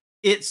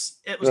it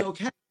was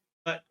okay.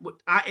 But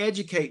I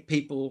educate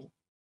people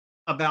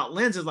about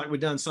lenses like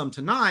we've done some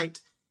tonight.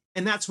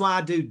 And that's why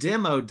I do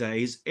demo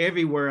days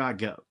everywhere I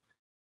go,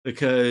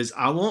 because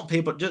I want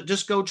people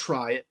just go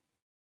try it.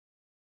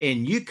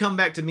 And you come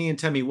back to me and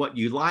tell me what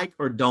you like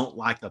or don't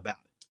like about it.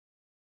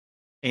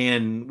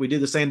 And we do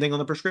the same thing on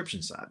the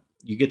prescription side.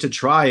 You get to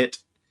try it.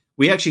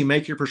 We actually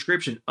make your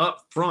prescription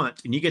up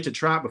front, and you get to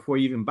try it before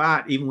you even buy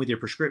it, even with your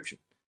prescription.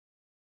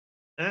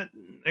 There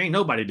ain't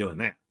nobody doing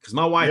that, because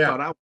my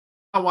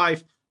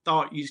wife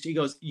thought she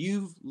goes,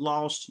 you've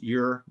lost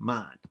your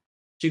mind.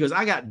 She goes,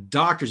 I got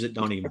doctors that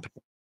don't even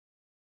pay.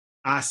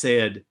 I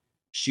said,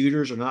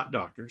 shooters are not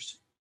doctors,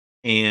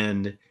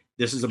 and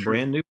this is a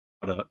brand new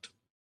product.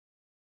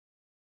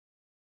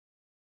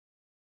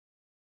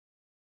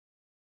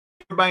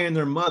 Everybody and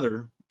their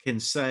mother can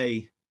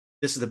say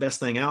this is the best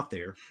thing out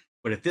there,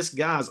 but if this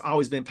guy's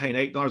always been paying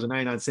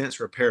 $8.99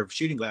 for a pair of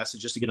shooting glasses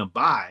just to get them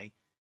by,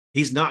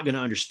 he's not going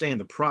to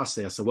understand the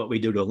process of what we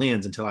do to a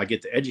lens until I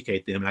get to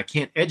educate them. And I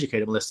can't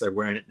educate them unless they're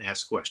wearing it and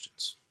ask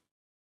questions.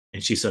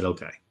 And she said,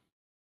 okay.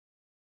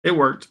 It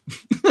worked.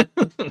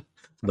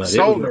 But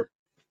sold her.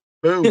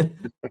 Boom.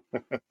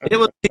 It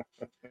was.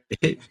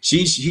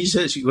 She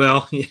said,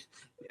 well,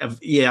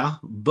 yeah,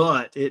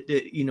 but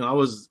I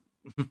was.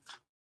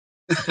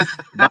 It's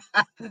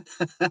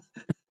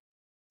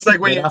like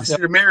when you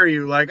to marry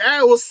you, like,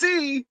 we'll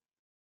see.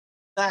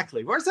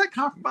 Exactly. Where's that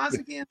compromise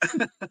again?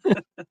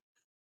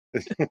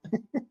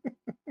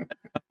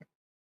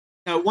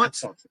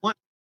 Once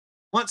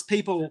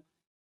people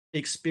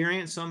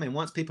experience them and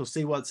once people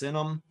see what's in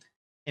them,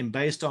 and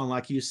based on,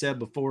 like you said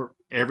before,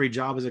 every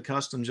job is a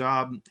custom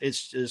job.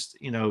 It's just,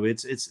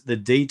 it's the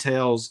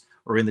details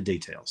are in the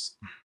details.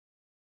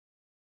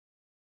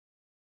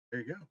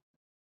 There you go.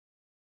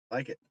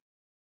 Like it.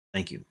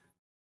 Thank you.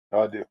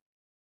 I do.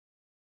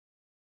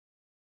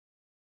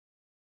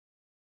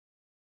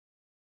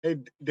 Hey,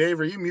 Dave,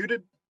 are you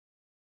muted?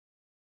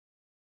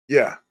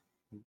 Yeah,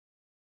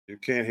 you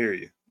can't hear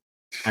you.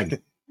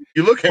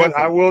 You look But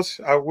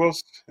handsome. I will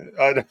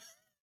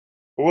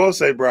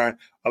say, Brian,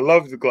 I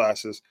love the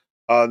glasses.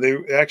 They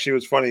actually, it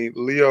was funny.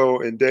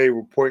 Leo and Dave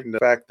were pointing the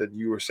fact that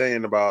you were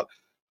saying about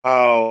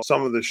how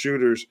some of the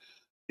shooters,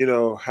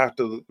 have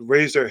to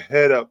raise their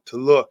head up to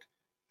look,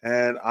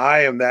 and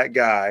I am that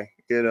guy,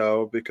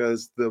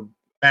 because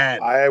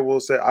Bad. I will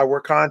say I wear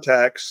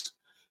contacts,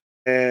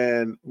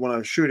 and when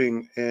I'm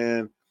shooting,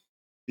 and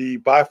the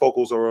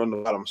bifocals are on the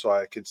bottom, so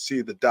I can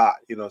see the dot.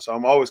 So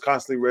I'm always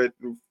constantly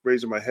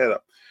raising my head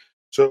up.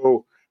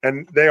 So,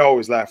 and they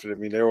always laughed at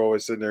me. They were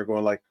always sitting there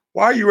going like,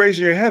 "Why are you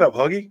raising your head up,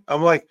 Huggy?"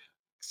 I'm like,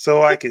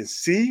 "So I can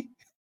see."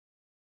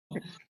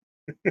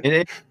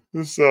 And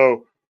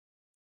So,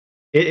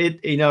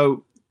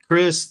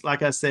 Chris,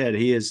 like I said,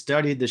 he has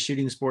studied the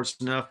shooting sports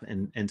enough,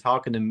 and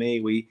talking to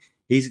me,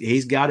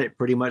 he's got it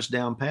pretty much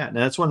down pat.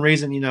 Now that's one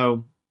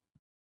reason,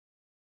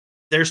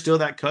 there's still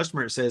that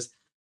customer that says,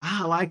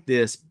 I like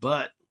this,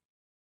 but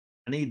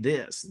I need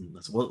this. And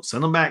well,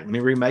 send them back. Let me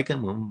remake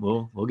them.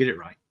 We'll get it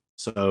right.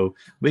 So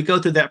we go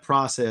through that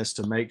process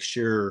to make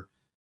sure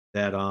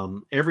that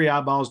every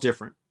eyeball is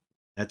different.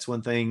 That's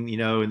one thing,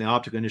 in the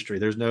optical industry.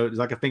 There's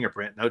like a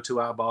fingerprint. No two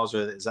eyeballs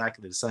are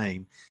exactly the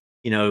same.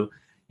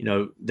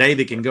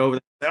 David can go over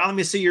there. Oh, let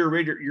me see your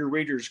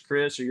readers,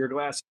 Chris, or your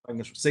glasses. I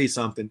can see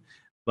something,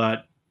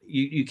 but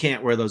you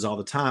can't wear those all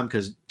the time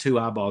because two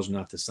eyeballs are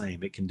not the same.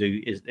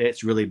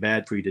 It's really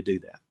bad for you to do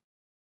that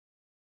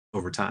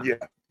over time.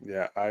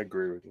 yeah, I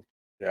agree with you.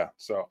 Yeah,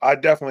 so I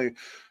definitely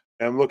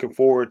am looking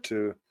forward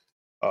to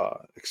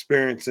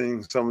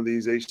experiencing some of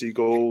these HD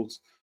golds,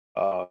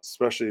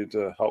 especially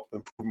to help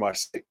improve my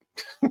sight.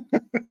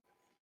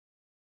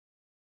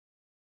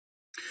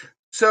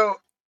 So,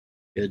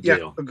 Good yeah,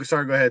 deal.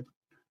 sorry, go ahead.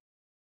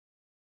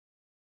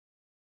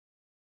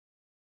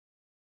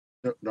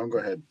 No, don't go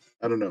ahead.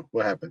 I don't know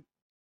what happened.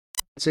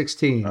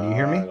 16. Do you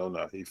hear me? I don't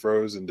know. He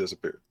froze and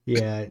disappeared.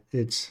 Yeah,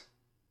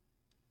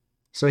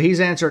 so he's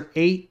answered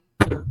 8,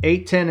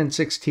 10, and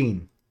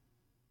 16.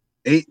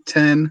 8,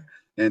 10,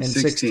 and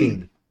 16.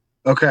 16.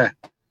 Okay,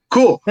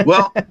 cool.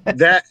 Well,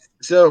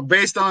 so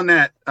based on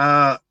that,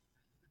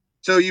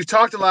 so you've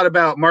talked a lot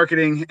about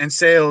marketing and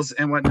sales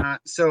and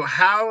whatnot. So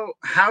how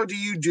do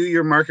you do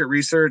your market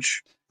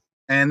research,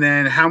 and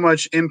then how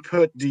much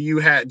input do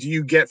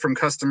you get from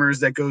customers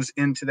that goes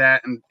into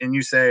that, and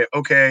you say,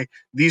 okay,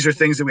 these are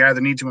things that we either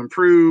need to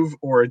improve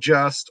or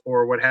adjust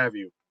or what have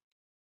you?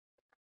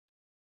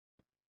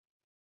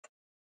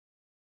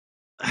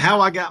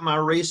 How I got my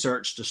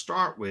research to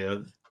start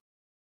with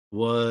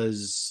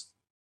was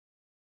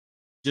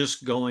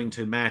just going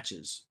to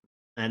matches,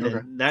 and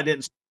Okay. that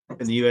didn't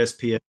start in the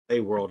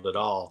USPSA world at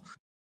all.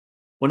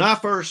 When I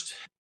first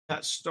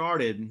got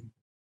started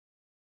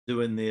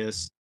doing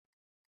this,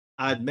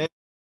 I'd met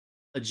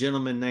a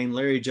gentleman named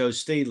Larry Joe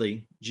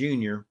Steedley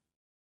Jr.,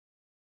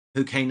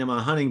 who came to my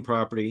hunting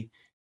property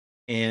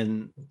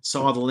and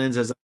saw the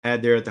lenses I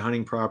had there at the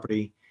hunting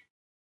property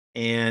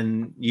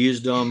and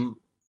used them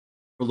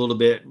for a little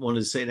bit, wanted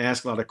to sit and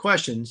ask a lot of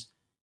questions.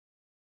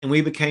 And we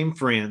became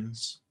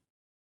friends.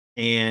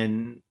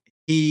 And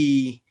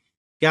he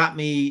got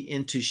me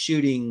into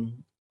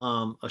shooting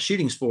a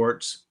shooting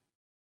sports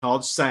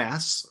called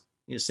SAS,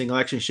 Single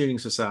Action Shooting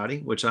Society,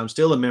 which I'm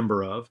still a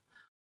member of.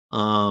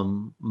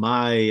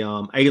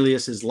 My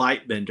alias is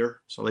Lightbender,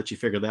 so I'll let you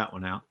figure that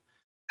one out.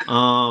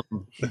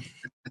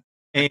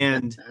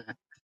 And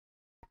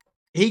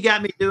he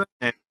got me doing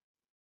that,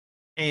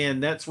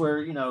 and that's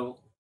where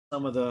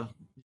some of the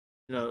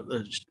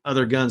the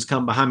other guns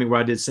come behind me, where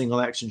I did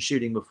single action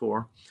shooting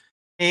before.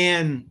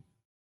 And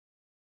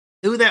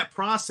through that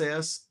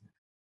process,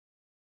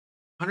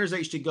 Hunters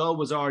HD Gold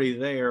was already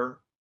there.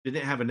 They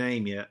didn't have a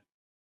name yet,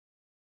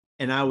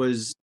 and I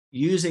was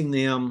using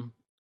them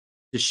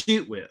to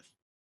shoot with.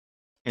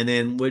 And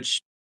then,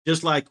 which,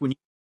 just like when you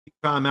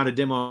try them out a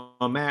demo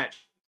match,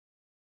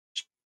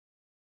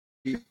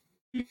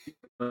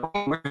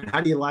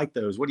 how do you like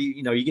those? What do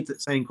you get the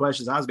same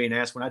questions I was being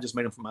asked when I just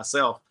made them for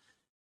myself.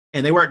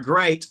 And they work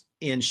great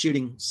in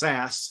shooting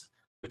SAS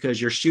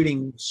because you're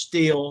shooting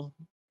still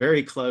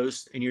very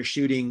close, and you're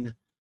shooting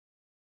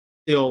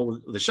still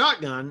the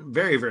shotgun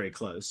very, very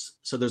close.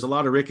 So there's a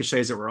lot of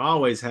ricochets that were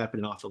always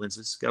happening off the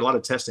lenses. Got a lot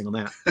of testing on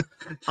that.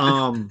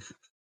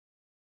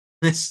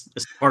 It's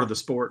part of the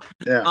sport.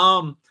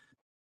 Yeah.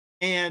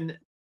 And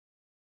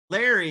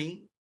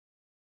Larry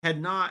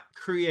had not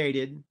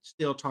created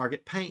steel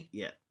target paint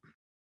yet.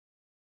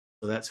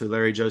 So that's who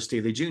Larry Joe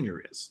Steely Jr.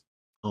 is,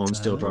 on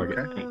steel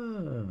target paint.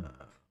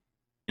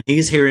 And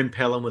he's here in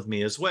Pelham with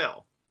me as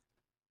well.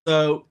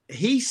 So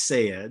he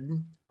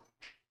said,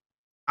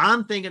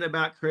 I'm thinking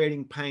about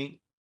creating paint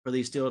for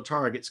these steel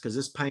targets because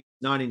this paint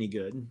is not any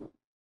good.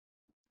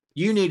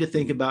 You need to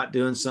think about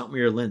doing something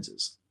with your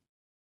lenses.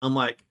 I'm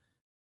like,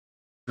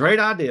 great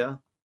idea.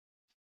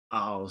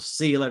 I'll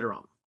see you later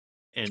on.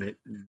 And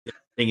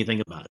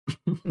anything about it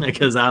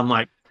because I'm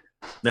like,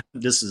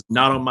 this is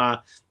not on my.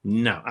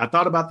 No, I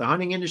thought about the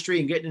hunting industry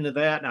and getting into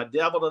that, and I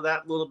dabbled in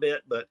that a little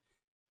bit, but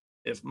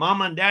if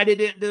mama and daddy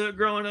didn't do it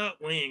growing up,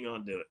 we ain't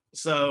gonna do it.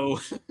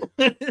 So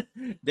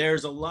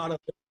there's a lot of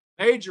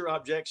major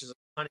objections in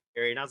the hunting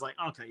area. And I was like,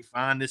 okay,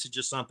 fine. This is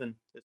just something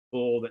that's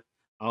cool that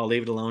I'll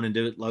leave it alone and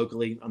do it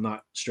locally. I'm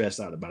not stressed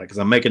out about it because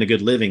I'm making a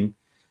good living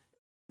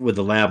with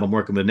the lab I'm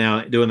working with now,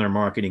 doing their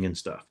marketing and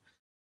stuff.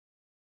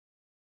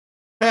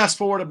 Fast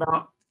forward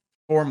about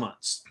 4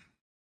 months.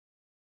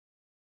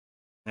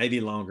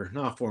 Maybe longer.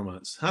 No, 4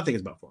 months. I think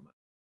it's about 4 months.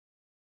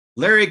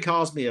 Larry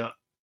calls me up,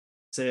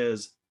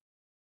 says,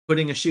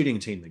 putting a shooting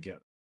team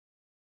together.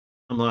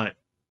 I'm like,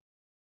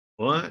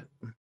 what?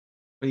 What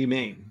do you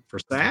mean? For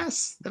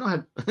SAS? They don't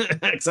have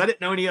because I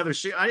didn't know any other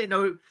I didn't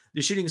know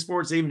the shooting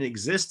sports even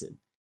existed.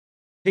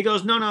 He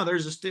goes, no,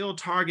 there's a steel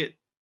target,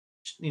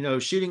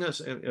 shooting us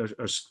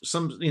or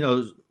some,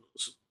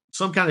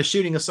 some kind of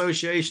shooting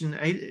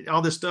association,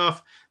 all this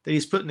stuff that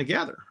he's putting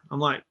together. I'm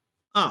like,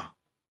 oh,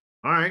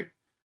 all right.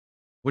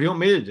 What do you want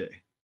me to do?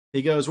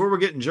 He goes, we're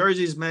getting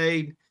jerseys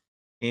made.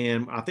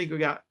 And I think we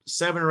got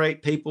 7 or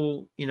 8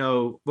 people,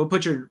 we'll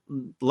put your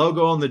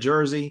logo on the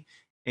jersey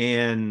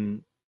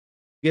and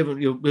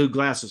you'll do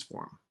glasses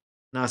for them.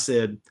 And I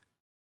said,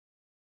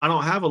 I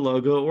don't have a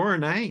logo or a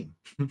name.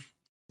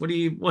 What do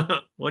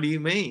you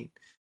mean?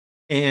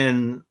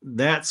 And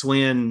that's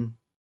when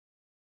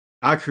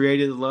I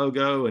created the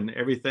logo and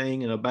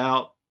everything in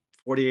about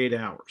 48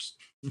 hours.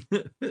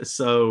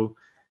 So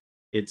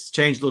it's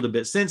changed a little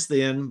bit since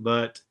then,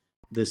 but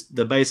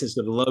the basis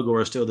of the logo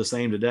are still the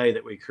same today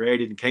that we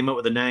created and came up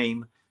with a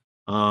name.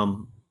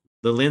 The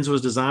lens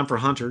was designed for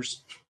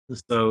hunters,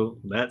 so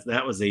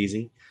that was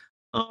easy.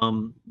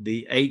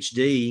 The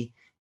HD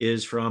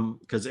is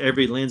because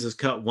every lens is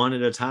cut one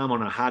at a time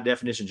on a high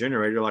definition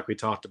generator, like we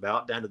talked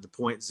about, down to the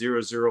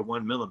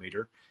 0.001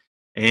 millimeter,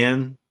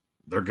 and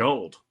they're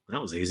gold.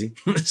 That was easy.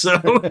 So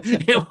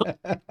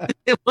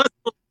it was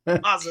a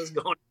process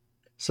going.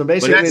 So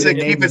basically, that's a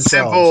keep it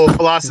simple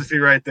philosophy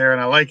right there,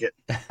 and I like it.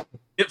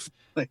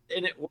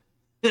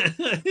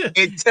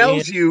 It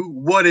tells you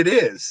what it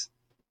is.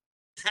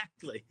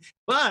 Exactly.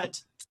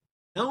 But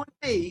knowing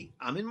me,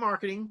 I'm in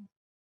marketing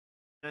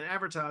and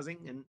advertising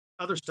and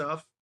other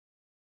stuff,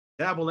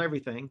 dabble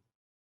everything.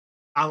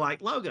 I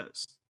like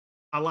logos.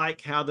 I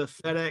like how the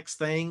FedEx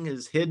thing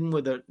is hidden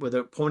with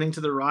a pointing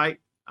to the right.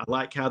 I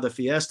like how the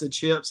Fiesta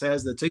chips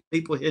has the 2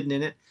 people hidden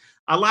in it.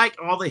 I like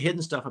all the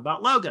hidden stuff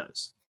about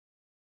logos.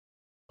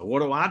 So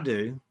what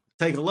do?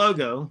 Take a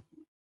logo,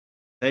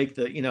 take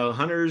the,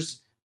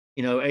 Hunters,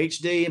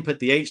 HD and put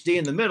the HD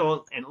in the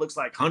middle and it looks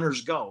like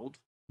Hunter's Gold.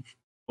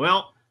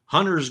 Well,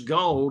 Hunter's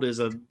Gold is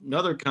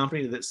another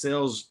company that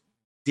sells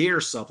deer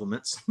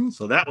supplements.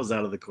 So that was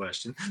out of the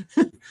question.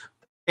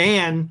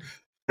 And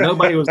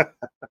nobody was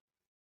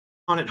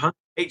on it Hunter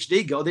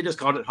HD Gold. They just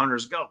called it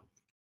Hunter's Gold.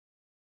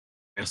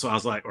 And so I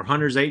was like, or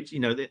Hunter's H,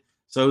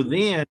 so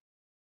then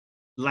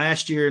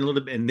last year and a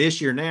little bit, and this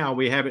year now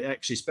we have it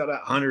actually spelled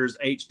out Hunter's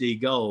HD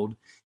Gold.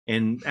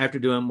 And after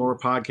doing more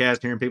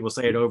podcasts, hearing people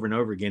say it over and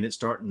over again, it's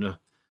starting to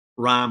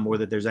rhyme more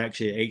that there's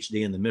actually a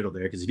HD in the middle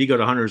there. Because if you go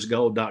to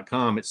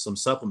huntersgold.com, it's some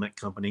supplement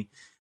company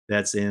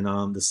that's in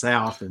the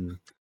South, and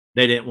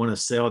they didn't want to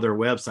sell their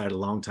website a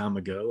long time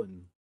ago,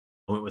 and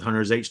I went with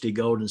Hunter's HD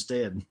Gold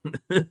instead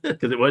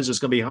because it was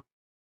just going to be.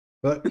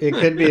 But it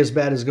could be as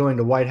bad as going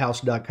to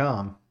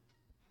whitehouse.com.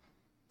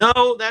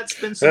 No, that's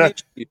been some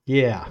issues.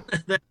 Yeah.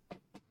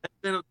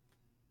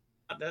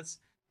 That's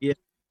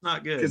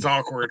not good. It's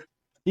awkward.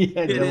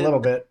 Yeah, a little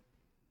bit.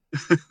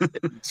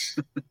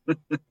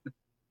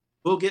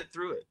 We'll get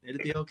through it.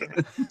 It'll be okay.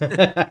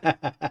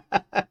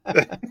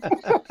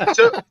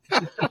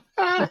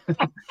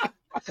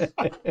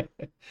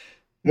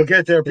 We'll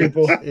get there,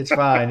 people. It's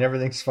fine.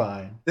 Everything's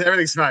fine.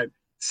 Everything's fine.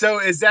 So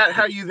is that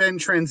how you then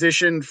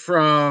transitioned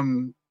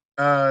from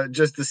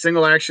just the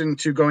single action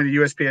to going to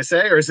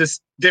USPSA, or is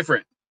this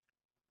different?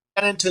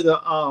 Got into the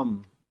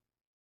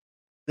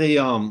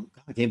I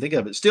can't think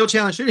of it. Steel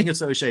Challenge Shooting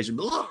Association.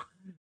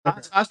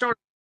 I started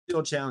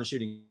Steel Challenge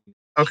Shooting.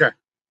 Okay.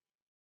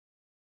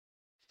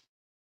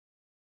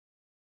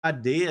 I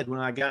did when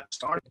I got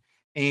started,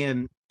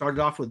 and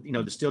started off with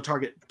the Steel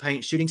Target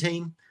Paint Shooting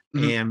Team,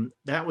 and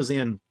that was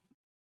in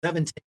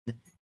 17.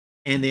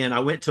 And then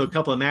I went to a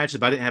couple of matches,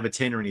 but I didn't have a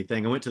 10 or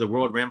anything. I went to the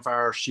World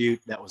Rimfire Shoot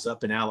that was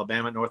up in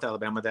Alabama, North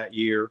Alabama that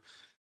year.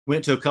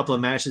 Went to a couple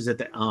of matches at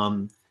the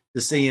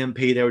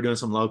CMP. They were doing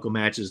some local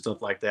matches,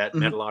 stuff like that.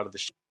 Met a lot of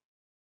the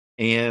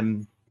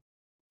and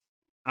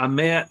I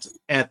met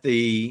at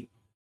the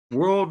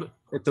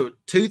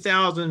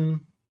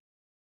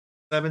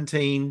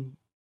 2017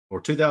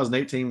 or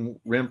 2018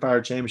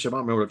 Rimfire Championship. I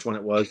don't remember which one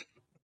it was.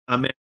 I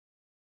met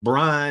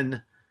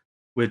Brian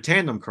with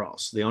Tandem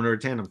Cross, the owner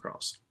of Tandem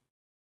Cross.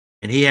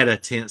 And he had a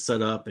tent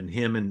set up, and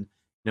him and,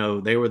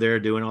 they were there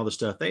doing all the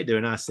stuff they do.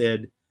 And I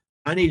said,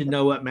 I need to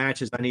know what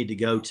matches I need to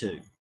go to.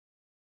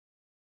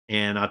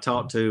 And I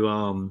talked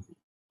to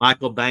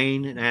Michael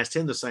Bain and asked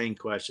him the same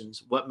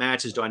questions. What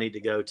matches do I need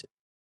to go to?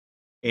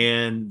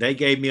 And they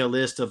gave me a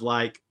list of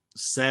like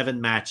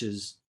 7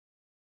 matches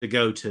to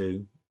go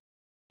to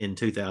in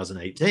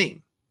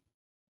 2018.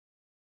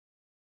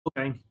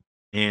 Okay.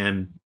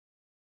 And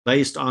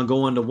based on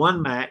going to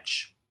one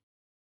match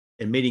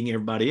and meeting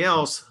everybody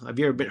else, have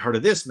you ever heard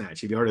of this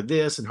match? Have you heard of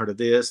this and heard of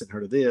this and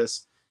heard of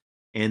this?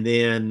 And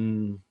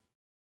then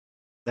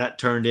that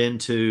turned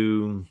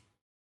into,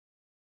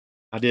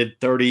 I did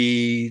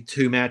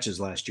 32 matches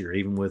last year,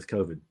 even with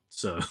COVID.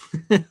 So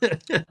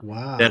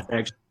wow. That's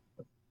actually,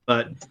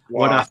 but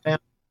Wow.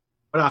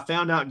 what I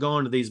found out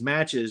going to these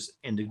matches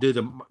and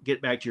to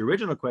get back to your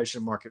original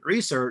question, market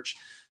research,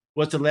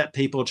 was to let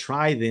people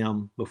try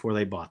them before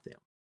they bought them.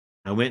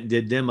 I went and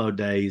did demo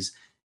days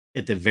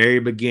at the very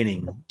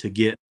beginning to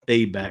get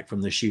feedback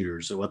from the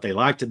shooters, so what they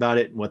liked about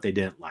it and what they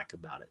didn't like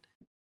about it.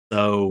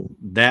 So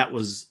that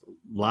was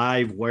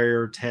live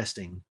wear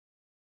testing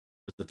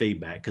with the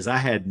feedback, because I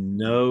had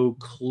no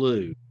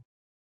clue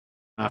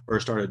when I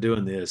first started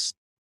doing this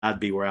I'd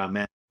be where I'm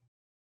at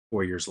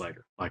 4 years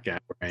later, like where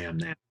I am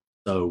now.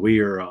 So we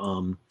are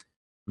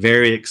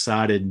very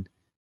excited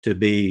to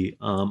be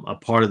a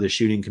part of the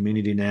shooting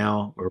community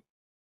now. We're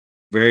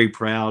very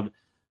proud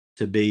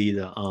to be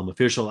the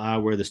official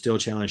eyewear, the Steel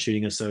Challenge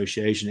Shooting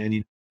Association, and the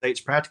United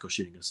States Practical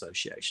Shooting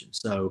Association.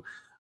 So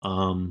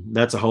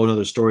that's a whole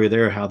other story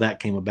there, how that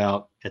came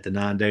about at the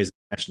 9 Days of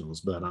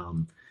Nationals. But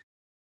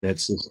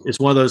it's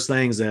one of those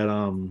things that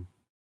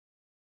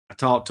I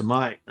talked to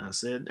Mike. I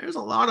said, "There's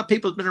a lot of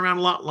people that's been around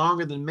a lot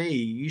longer than me.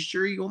 You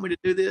sure you want me to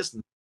do this?"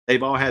 And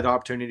they've all had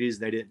opportunities.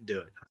 They didn't do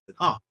it. I said,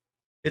 "Oh,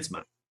 it's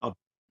mine."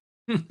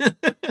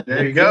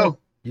 There you go.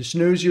 You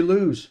snooze, you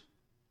lose.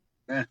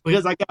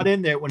 Because I got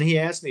in there when he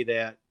asked me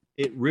that.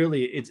 It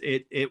really,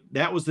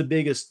 that was the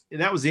biggest.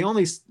 That was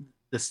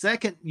the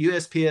second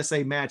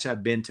USPSA match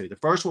I'd been to. The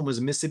first one was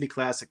a Mississippi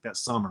Classic that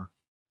summer,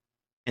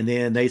 and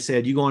then they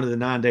said, "You going to the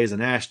 9 Days of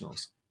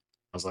Nationals?"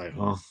 I was like,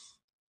 "Huh?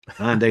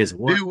 9 days of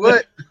what?" Do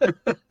what?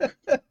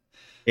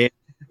 And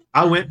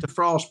I went to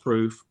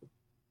Frostproof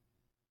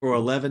for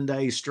 11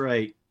 days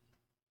straight,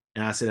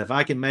 and I said, "If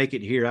I can make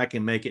it here, I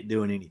can make it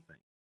doing anything."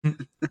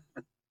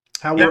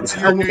 That's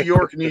your New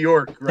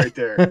York right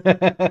there.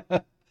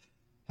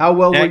 How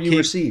well were you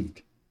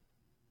received?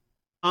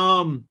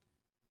 There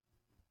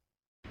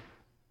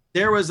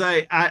was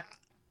a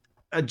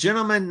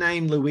gentleman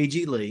named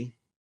Luigi Lee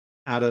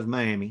out of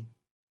Miami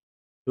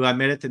who I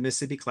met at the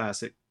Mississippi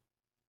Classic,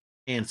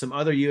 and some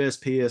other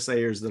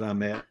USPSAers that I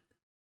met,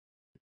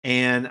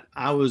 and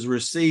I was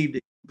received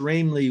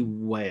extremely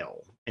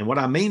well. And what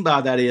I mean by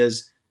that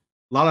is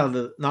a lot of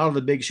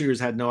the big shooters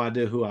had no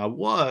idea who I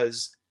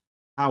was.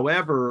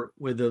 However,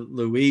 with the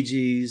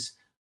Luigis,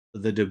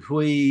 the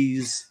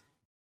Dupuis,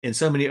 and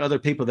so many other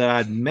people that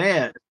I'd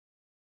met,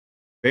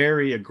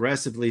 very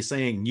aggressively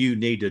saying, "You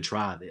need to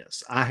try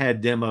this." I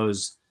had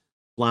demos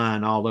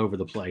flying all over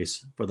the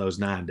place for those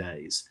 9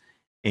 days.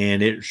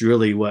 And it's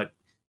really what,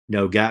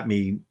 got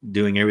me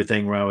doing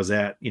everything where I was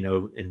at,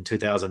 in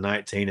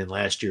 2019 and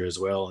last year as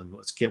well. And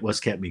what's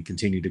kept me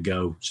continue to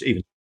go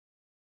even.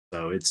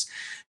 So it's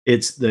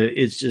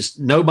just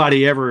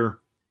nobody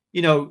ever,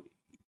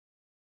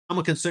 I'm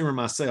a consumer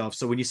myself.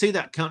 So when you see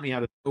that company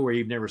out of nowhere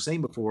you've never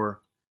seen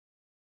before,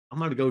 I'm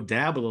going to go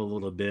dabble a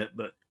little bit,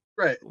 but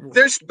right.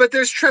 There's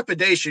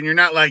trepidation. You're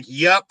not like,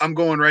 "Yep, I'm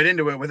going right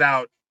into it,"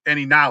 without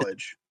any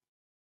knowledge.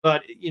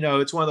 But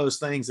it's one of those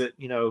things that,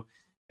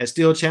 at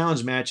Steel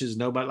Challenge matches,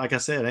 nobody, like I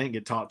said, I didn't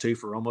get talked to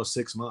for almost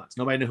 6 months.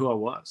 Nobody knew who I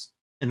was,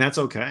 and that's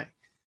okay.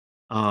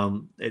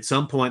 At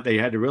some point, they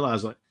had to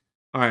realize, like,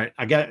 all right,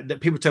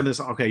 people tell me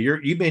this. Okay,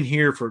 you've been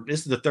here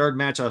this is the third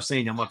match I've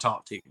seen. I'm going to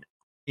talk to you.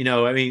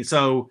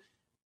 So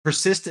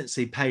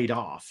persistency paid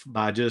off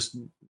by just,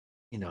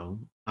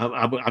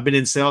 I've been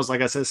in sales,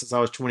 like I said, since I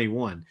was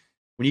 21.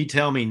 When you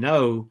tell me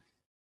no,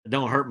 it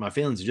don't hurt my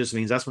feelings. It just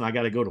means that's when I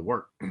got to go to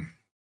work.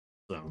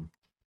 So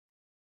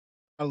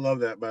I love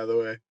that, by the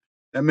way.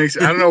 That makes,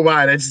 I don't know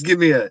why, that just gives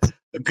me a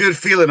good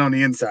feeling on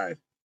the inside.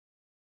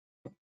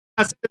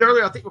 I said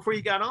earlier, I think before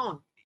you got on,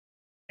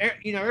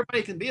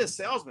 everybody can be a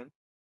salesman,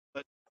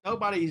 but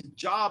nobody's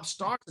job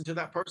starts until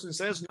that person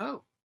says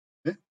no.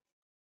 Yeah.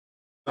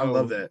 I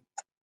love that.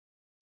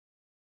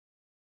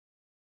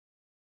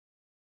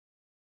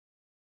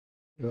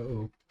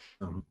 Uh-oh.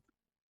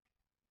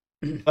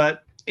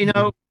 But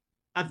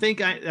I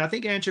think I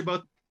answered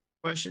both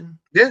questions.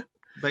 Yeah.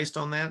 Based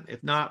on that.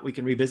 If not, we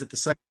can revisit the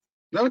second.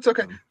 No, it's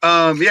okay.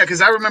 Yeah,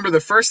 because I remember the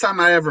first time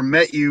I ever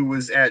met you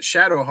was at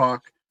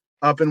Shadowhawk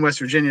up in West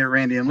Virginia at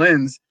Randy and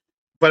Lynn's,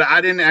 but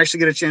I didn't actually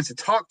get a chance to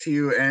talk to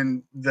you.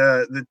 And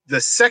the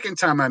second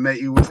time I met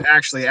you was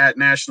actually at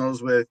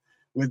Nationals with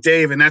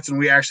Dave, and that's when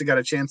we actually got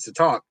a chance to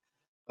talk.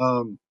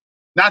 Not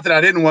that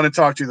I didn't want to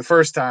talk to you the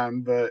first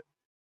time, but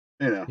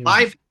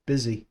life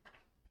busy.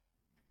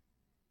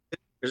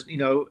 There's,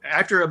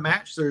 after a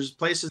match, there's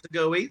places to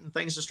go eat and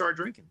things to start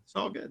drinking. It's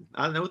all good.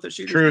 I know what the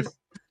shooters Truth. do.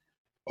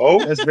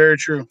 Oh, that's very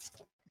true.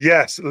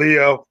 Yes,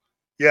 Leo.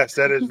 Yes,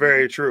 that is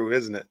very true,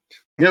 isn't it?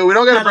 We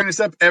don't got to bring this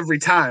up every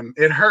time.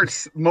 It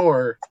hurts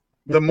more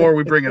the more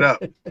we bring it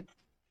up. I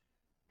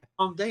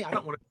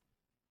don't want to.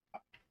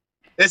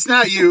 It's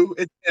not you.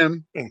 It's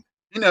him. He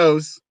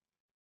knows.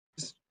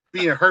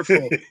 being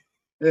hurtful.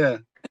 Yeah.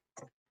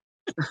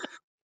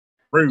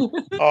 Rude.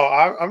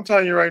 Oh, I'm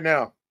telling you right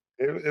now,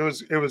 it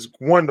was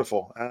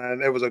wonderful,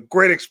 and it was a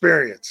great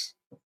experience.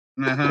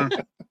 Uh-huh.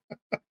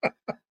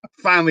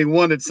 Finally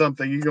wanted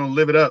something. You're gonna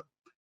live it up.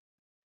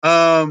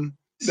 That's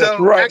So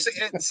right.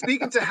 actually,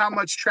 speaking to how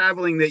much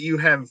traveling that you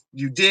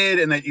did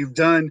and that you've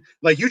done,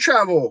 like you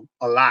travel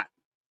a lot.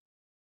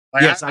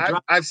 Like Yes, I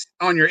drive. I've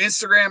on your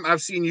Instagram,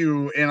 I've seen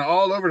you in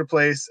all over the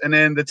place. And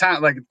then the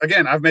time, like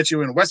again, I've met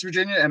you in West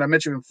Virginia and I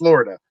met you in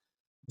Florida.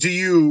 Do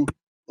you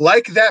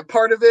like that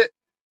part of it?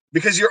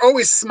 Because you're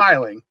always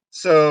smiling.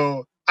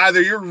 So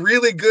either you're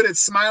really good at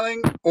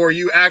smiling or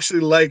you actually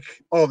like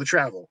all the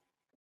travel.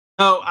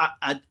 No,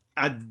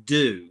 I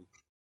do.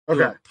 To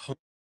Okay. a point,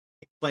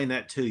 explain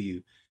that to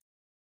you.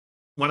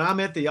 When I'm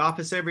at the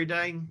office every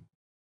day,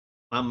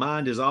 my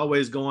mind is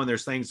always going.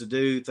 There's things to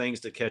do, things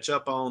to catch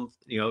up on,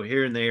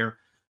 here and there.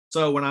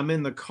 So when I'm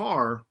in the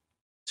car,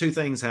 two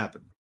things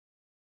happen.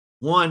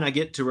 One, I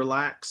get to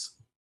relax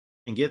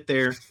and get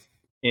there.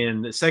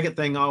 And the second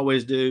thing I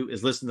always do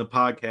is listen to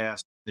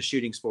podcasts, the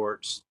shooting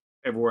sports,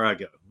 everywhere I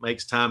go.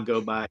 Makes time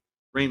go by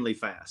extremely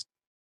fast.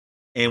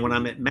 And when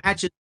I'm at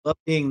matches, I love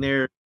being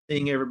there,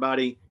 seeing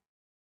everybody.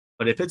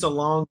 But if it's a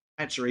long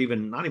match or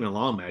even not even a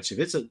long match, if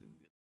it's a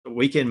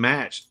weekend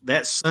match,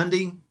 that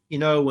Sunday,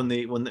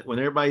 when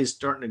everybody's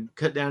starting to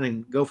cut down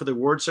and go for the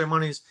award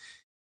ceremonies,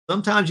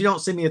 sometimes you don't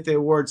see me at the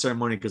award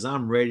ceremony because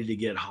I'm ready to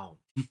get home.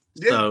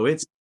 Yeah. So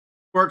it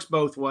works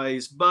both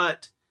ways.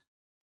 But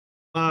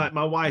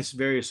my wife's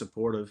very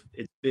supportive.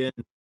 She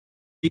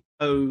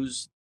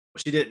knows,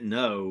 she didn't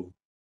know,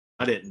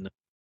 I didn't know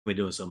we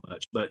doing so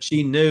much, but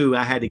she knew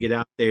I had to get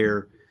out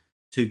there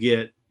to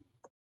get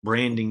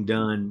branding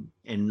done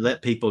and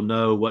let people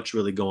know what's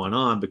really going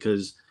on,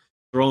 because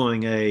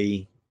throwing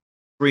a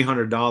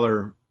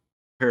 $300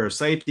 pair of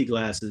safety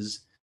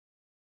glasses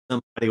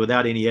somebody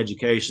without any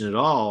education at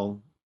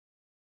all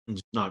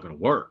is not going to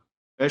work,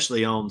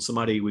 especially on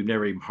somebody we've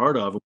never even heard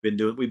of.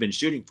 We've been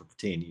shooting for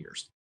 10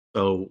 years.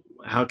 So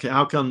how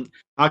can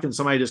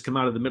somebody just come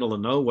out of the middle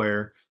of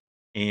nowhere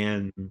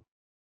and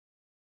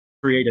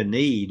create a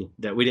need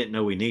that we didn't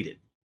know we needed?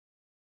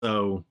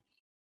 So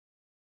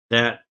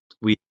that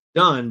we've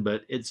done,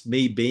 but it's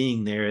me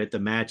being there at the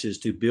matches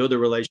to build the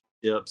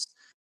relationships,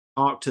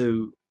 talk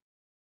to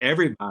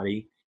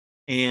everybody,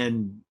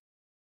 and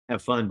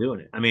have fun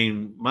doing it. I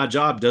mean, my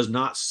job does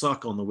not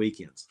suck on the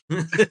weekends.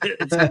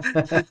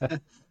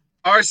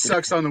 Ours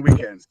sucks on the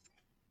weekends.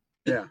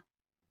 Yeah.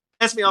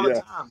 Ask me all the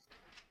Yeah. time.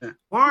 Yeah.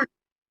 Why aren't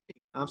you?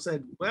 I've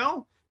said,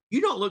 well,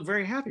 you don't look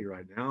very happy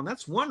right now, and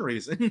that's one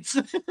reason.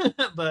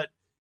 But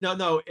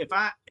no, if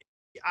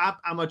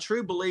I'm a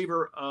true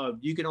believer of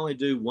you can only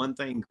do one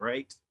thing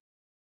great.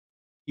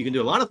 You can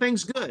do a lot of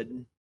things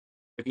good,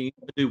 but you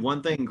can do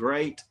one thing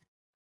great.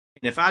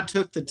 And if I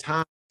took the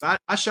time,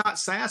 I shot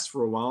SAS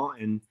for a while,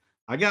 and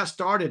I got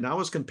started, and I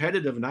was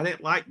competitive, and I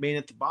didn't like being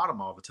at the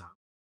bottom all the time.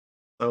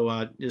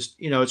 So just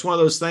it's one of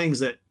those things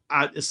that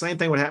the same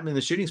thing would happen in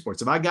the shooting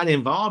sports. If I got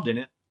involved in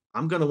it,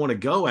 I'm going to want to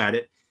go at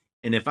it.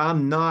 And if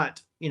I'm not,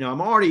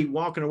 I'm already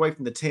walking away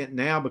from the tent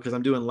now because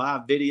I'm doing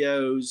live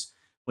videos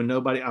when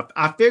nobody.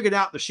 I figured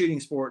out the shooting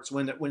sports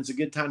when it's a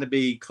good time to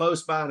be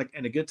close by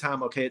and a good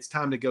time. Okay, it's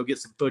time to go get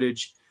some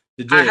footage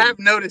to do. I have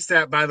noticed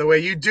that, by the way.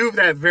 You do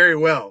that very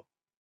well.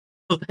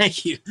 Oh,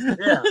 thank you.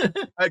 Yeah,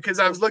 because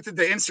I've looked at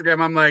the Instagram.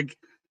 I'm like,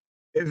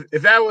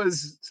 if that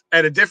was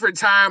at a different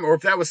time, or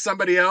if that was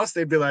somebody else,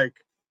 they'd be like,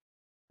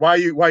 "Why are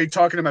you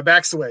talking to my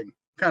backswing?"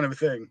 kind of a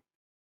thing.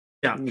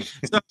 Yeah.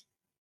 So one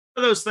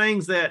of those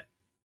things that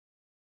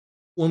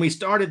when we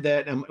started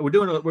that, and we're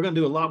going to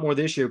do a lot more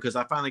this year because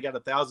I finally got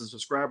 1,000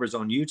 subscribers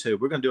on YouTube.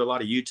 We're going to do a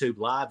lot of YouTube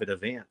live at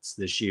events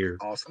this year.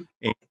 Awesome.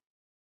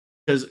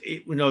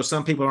 Because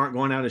some people aren't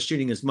going out and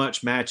shooting as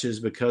much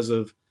matches because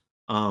of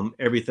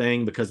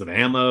everything, because of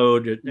ammo.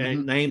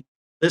 Name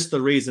list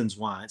the reasons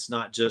why. It's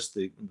not just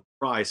the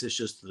price. It's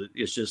just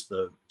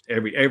the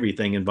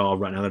everything involved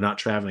right now. They're not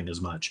traveling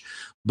as much,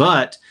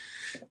 but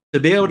to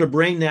be able to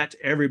bring that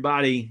to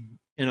everybody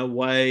in a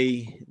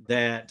way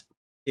that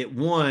it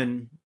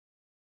won.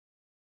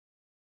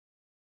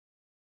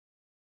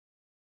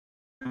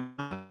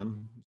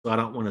 So I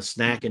don't want to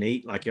snack and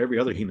eat like every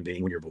other human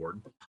being when you're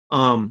bored.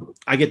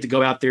 I get to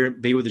go out there,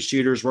 be with the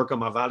shooters, work on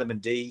my vitamin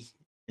D,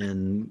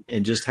 and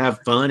just have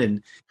fun.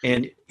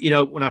 And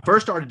when I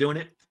first started doing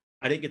it,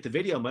 I didn't get the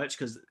video much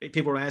because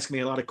people were asking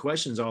me a lot of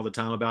questions all the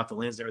time about the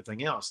lens and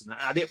everything else. And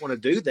I didn't want to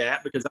do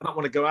that because I don't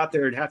want to go out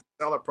there and have to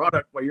sell a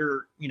product while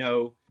you're,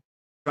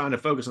 trying to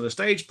focus on the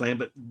stage plan.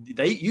 But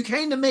you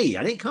came to me.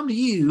 I didn't come to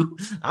you.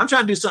 I'm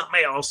trying to do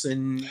something else,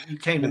 and you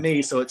came to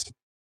me. So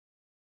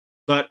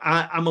but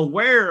I'm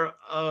aware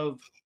of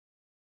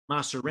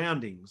my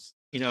surroundings.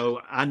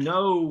 I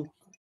know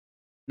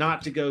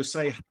not to go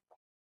say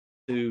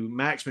to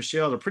Max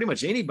Michelle or pretty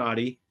much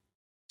anybody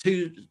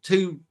two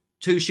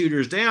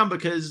shooters down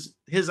because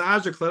his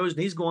eyes are closed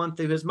and he's going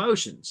through his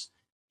motions.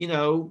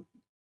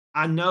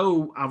 I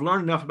know I've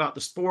learned enough about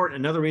the sport.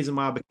 Another reason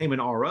why I became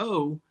an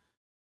RO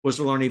was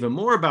to learn even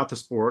more about the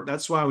sport.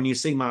 That's why when you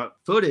see my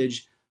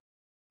footage,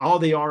 all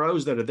the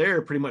ROs that are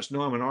there pretty much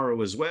know I'm an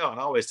RO as well. And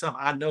I always tell them,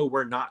 I know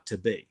where not to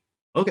be.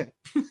 Okay.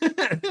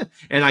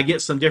 And I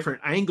get some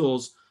different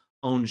angles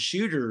on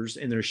shooters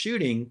in their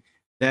shooting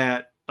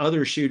that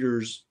other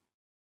shooters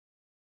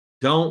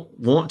don't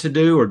want to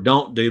do or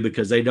don't do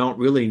because they don't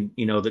really,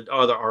 the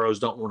other ROs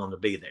don't want them to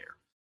be there.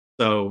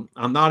 So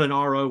I'm not an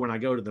RO when I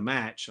go to the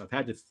match. I've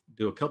had to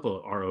do a couple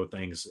of RO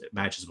things at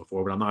matches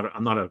before, but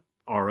I'm not a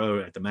RO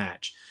at the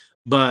match.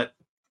 But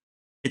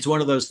it's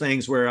one of those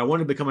things where I want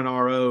to become an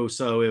RO.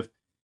 So if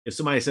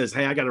somebody says,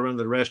 hey, I got to run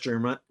to the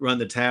restroom, run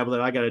the tablet,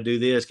 I got to do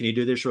this. Can you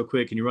do this real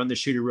quick? Can you run the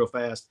shooter real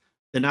fast?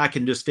 Then I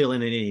can just fill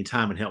in at any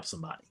time and help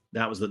somebody.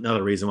 That was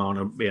another reason why I want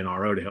to be an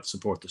RO, to help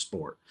support the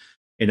sport.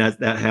 And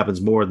that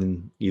happens more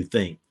than you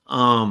think.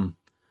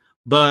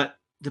 But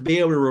to be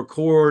able to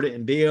record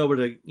and be able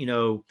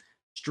to,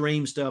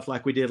 stream stuff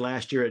like we did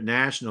last year at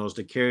Nationals,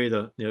 to carry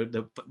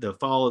the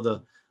fall of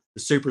the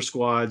super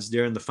squads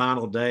during the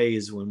final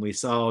days when we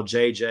saw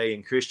JJ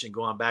and Christian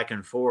going back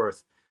and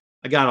forth.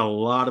 I got a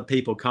lot of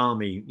people calling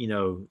me,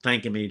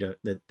 thanking me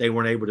that they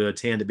weren't able to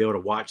attend to be able to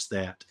watch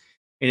that.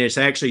 And it's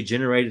actually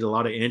generated a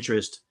lot of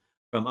interest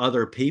from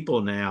other people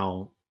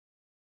now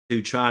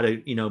to try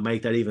to,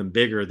 make that even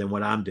bigger than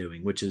what I'm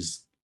doing, which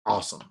is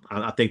awesome.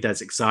 I think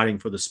that's exciting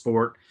for the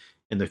sport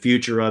and the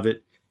future of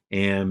it.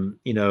 And,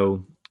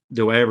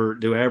 do I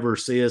ever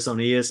see us on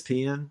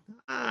ESPN?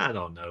 I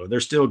don't know.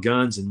 There's still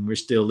guns and we're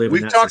still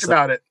living. We've talked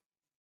about it.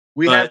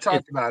 We have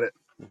talked about it.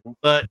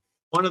 But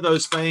one of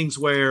those things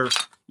where,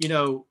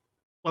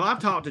 I've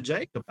talked to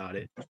Jake about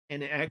it,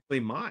 and actually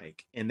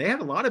Mike, and they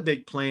had a lot of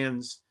big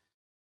plans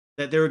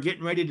that they were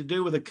getting ready to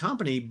do with a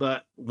company,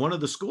 but one of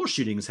the school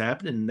shootings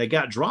happened and they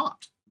got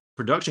dropped.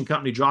 Production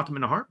company dropped them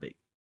in a heartbeat.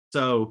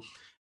 So,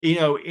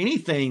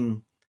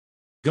 anything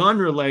gun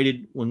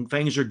related, when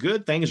things are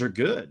good, things are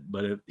good.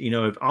 But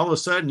if all of a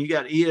sudden you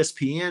got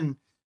ESPN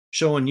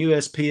showing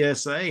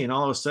USPSA and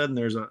all of a sudden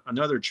there's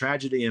another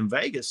tragedy in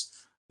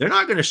Vegas, they're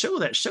not going to show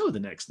that show the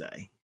next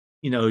day.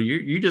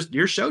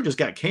 Your show just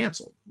got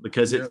canceled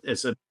because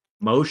it's an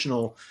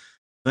emotional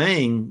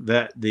thing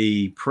that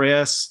the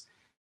press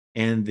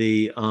and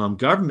the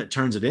government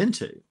turns it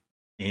into.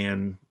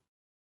 And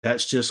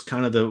that's just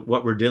kind of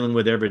what we're dealing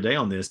with every day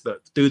on this.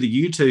 But through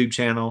the YouTube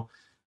channel,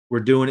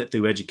 we're doing it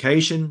through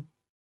education.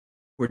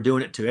 We're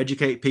doing it to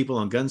educate people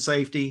on gun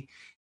safety.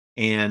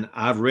 And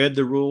I've read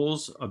the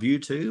rules of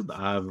YouTube.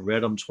 I've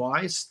read them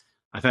twice.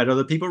 I've had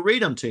other people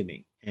read them to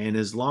me. And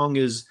as long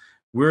as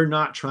we're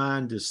not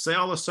trying to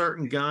sell a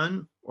certain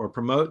gun or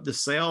promote the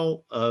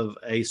sale of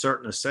a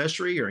certain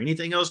accessory or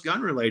anything else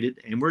gun related,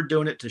 and we're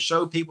doing it to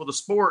show people the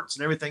sports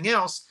and everything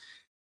else,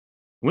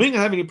 we ain't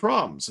gonna have any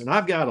problems. And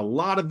I've got a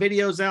lot of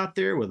videos out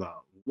there with a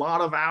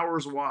lot of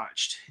hours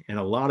watched and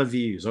a lot of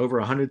views, over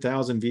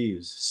 100,000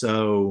 views.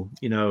 So,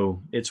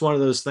 it's one of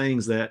those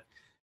things that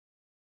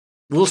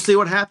we'll see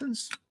what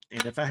happens.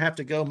 And if I have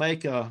to go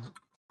make a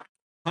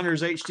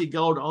Hunters HD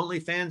Gold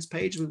OnlyFans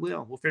page, we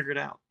will. We'll figure it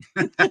out.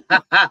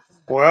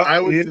 Well, I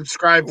would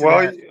subscribe to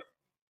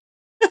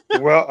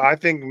that. Well, I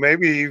think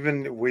maybe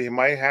even we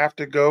might have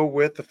to go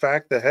with the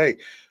fact that, hey,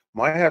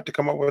 might have to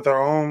come up with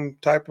our own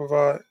type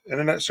of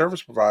internet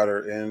service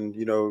provider and,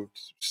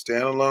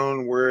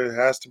 standalone, where it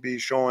has to be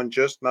showing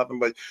just nothing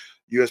but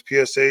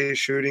USPSA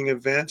shooting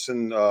events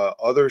and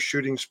other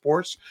shooting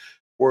sports,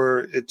 where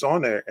it's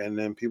on there, and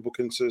then people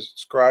can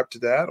subscribe to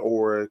that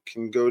or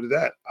can go to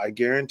that. I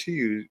guarantee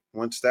you,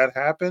 once that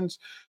happens,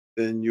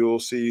 then you'll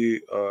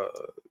see,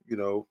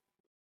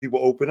 people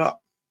open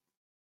up.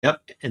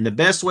 Yep. And the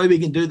best way we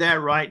can do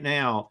that right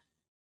now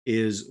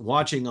is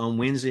watching on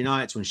Wednesday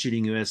nights when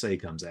Shooting USA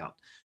comes out,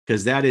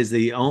 because that is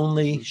the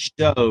only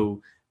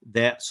show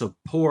that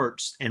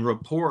supports and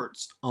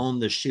reports on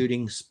the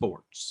shooting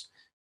sports.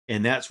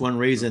 And that's one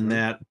reason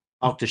that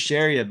I talked to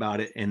Sherry about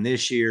it. And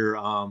this year,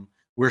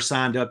 we're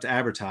signed up to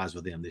advertise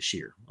with them this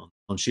year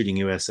on Shooting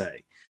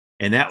USA.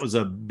 And that was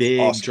a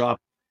big drop.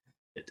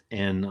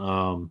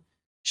 And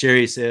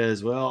Sherry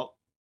says, well,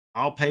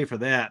 I'll pay for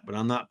that, but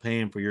I'm not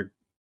paying for your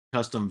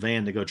custom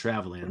van to go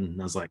travel in. And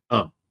I was like,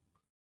 oh,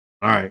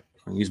 all right,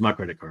 I'll use my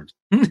credit cards.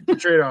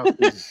 Trade-off.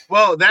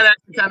 Well, that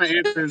actually kind of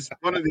answers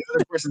one of the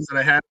other questions that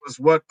I had, was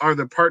what are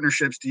the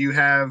partnerships do you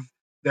have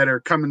that are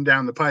coming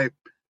down the pipe?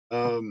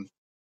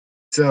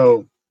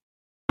 So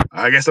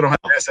I guess I don't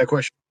have to ask that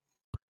question.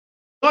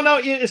 Well,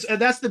 no,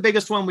 that's the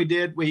biggest one we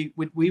did. We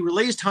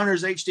released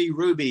Hunters HD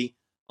Ruby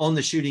on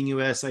the Shooting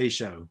USA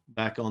show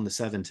back on the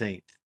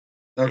 17th.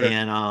 Okay.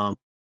 And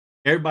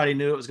everybody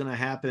knew it was going to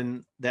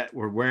happen, that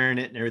we're wearing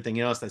it and everything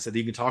else. I said,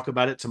 you can talk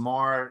about it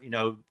tomorrow.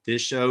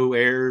 This show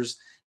airs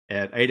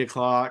at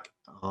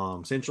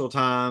 8:00 Central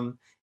Time.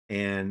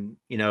 And,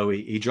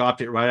 he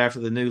dropped it right after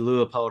the new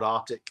Leupold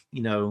optic,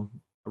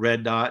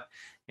 red dot.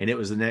 And it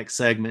was the next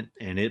segment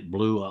and it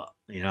blew up.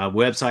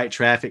 Website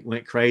traffic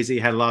went crazy.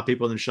 Had a lot of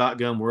people in the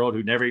shotgun world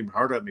who never even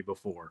heard of me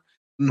before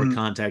were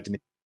contacting me,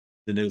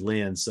 the new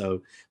lens.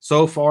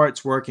 So far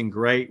it's working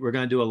great. We're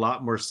going to do a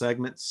lot more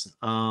segments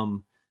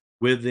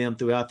with them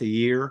throughout the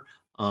year.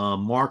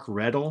 Mark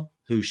Reddle,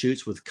 who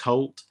shoots with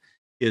Colt,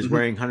 is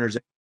wearing Hunters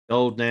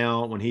Gold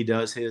now when he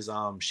does his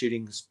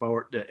shooting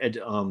sport,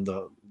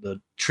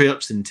 the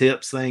trips and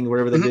tips thing,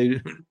 whatever they do.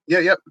 Yeah,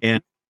 yep.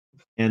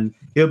 And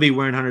he'll be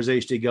wearing Hunters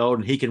HD Gold,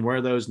 and he can wear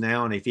those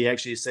now. And if he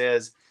actually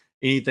says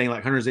anything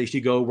like Hunters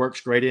HD Gold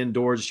works great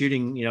indoors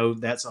shooting,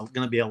 that's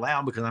going to be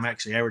allowed because I'm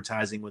actually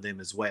advertising with him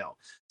as well.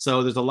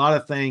 So there's a lot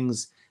of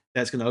things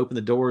that's going to open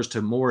the doors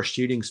to more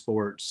shooting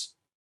sports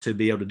to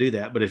be able to do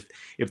that. But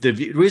if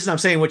the reason I'm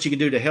saying what you can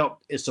do to help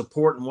is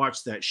support and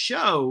watch that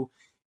show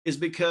is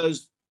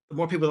because the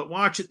more people that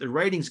watch it, the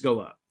ratings go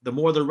up. The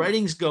more the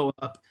ratings go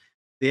up,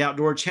 the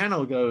Outdoor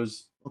Channel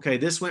goes, okay,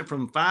 this went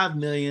from 5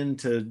 million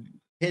to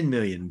 10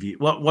 million views.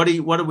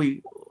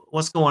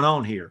 What's going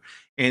on here?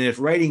 And if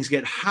ratings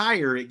get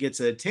higher, it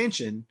gets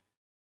attention.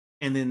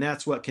 And then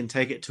that's what can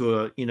take it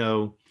to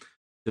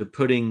to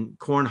putting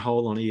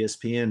cornhole on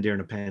ESPN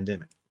during a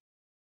pandemic.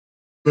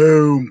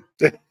 Boom.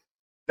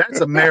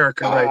 That's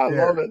America right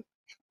there. I love it.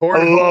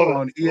 Cornhole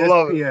on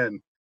ESPN.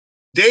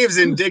 Dave's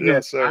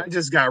indignant. Yes, I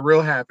just got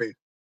real happy.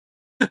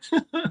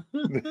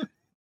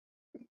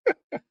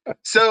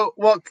 So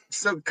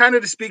kind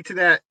of to speak to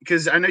that,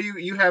 because I know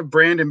you have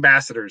brand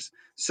ambassadors.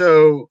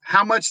 So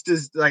how much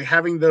does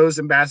having those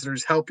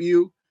ambassadors help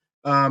you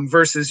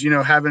versus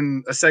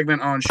having a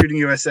segment on Shooting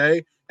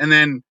USA? And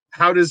then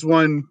how does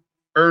one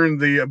earn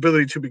the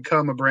ability to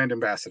become a brand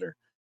ambassador?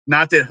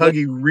 Not that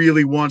Huggy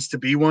really wants to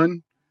be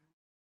one,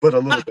 but a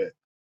little bit.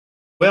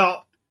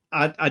 Well,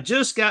 I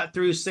just got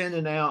through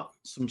sending out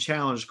some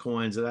challenge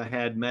coins that I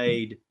had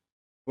made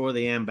for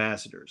the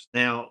ambassadors.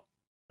 Now,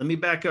 let me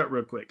back up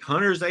real quick.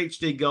 Hunters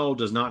HD Gold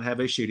does not have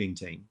a shooting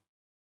team.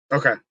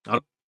 Okay. I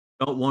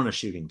don't want a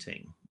shooting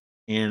team.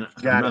 And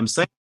I'm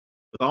saying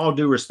with all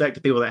due respect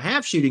to people that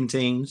have shooting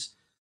teams,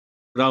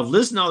 but I've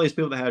listened to all these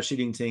people that have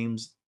shooting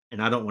teams,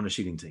 and I don't want a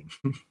shooting team.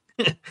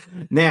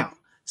 Now,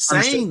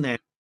 saying that,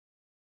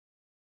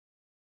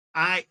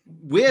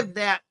 with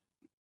that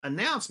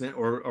announcement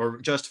or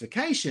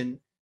justification,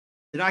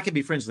 that I can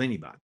be friends with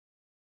anybody.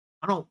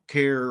 I don't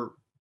care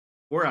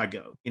where I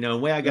go. The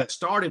way I got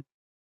started,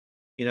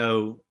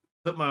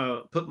 put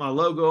my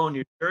logo on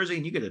your jersey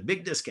and you get a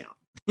big discount.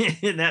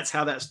 And that's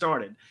how that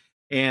started.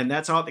 And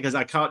that's all because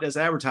I caught this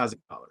advertising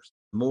dollars.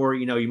 The more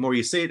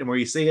you see it, the more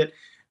you see it,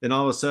 then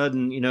all of a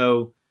sudden,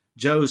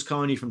 Joe's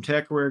calling you from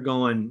TechWare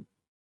going,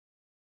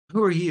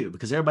 who are you?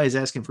 Because everybody's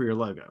asking for your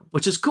logo,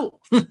 which is cool.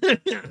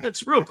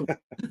 That's real cool.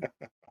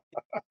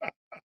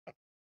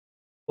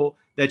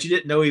 That you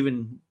didn't know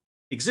even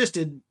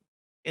existed,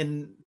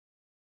 and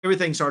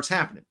everything starts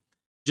happening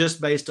just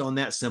based on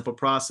that simple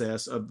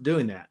process of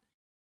doing that.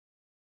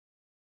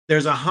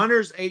 There's a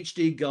Hunters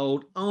HD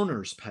Gold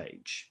owners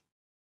page.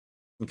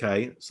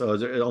 Okay. So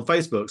on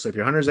Facebook. So if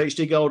you're Hunters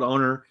HD Gold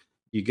owner,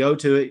 you go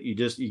to it, you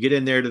get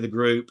in there to the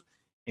group,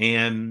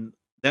 and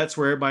that's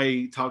where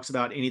everybody talks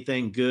about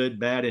anything good,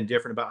 bad, and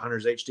different about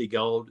Hunters HD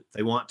Gold. If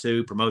they want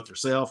to promote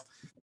themselves,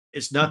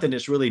 it's nothing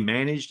that's really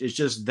managed. It's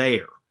just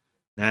there.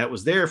 Now, it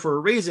was there for a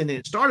reason.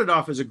 It started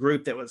off as a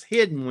group that was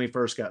hidden when we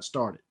first got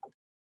started.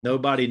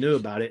 Nobody knew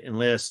about it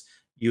unless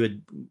you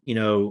had,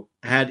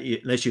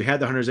 unless you had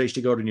the Hunters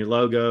HD Gold in your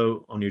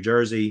logo, on your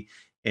jersey,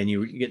 and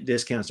you get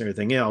discounts and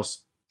everything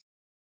else.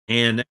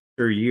 And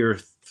after year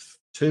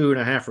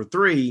 2.5 or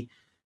 3,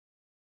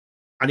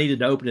 I needed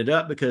to open it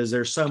up because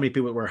there's so many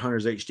people that wear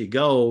Hunters HD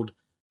Gold.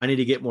 I need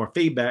to get more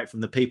feedback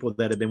from the people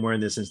that have been wearing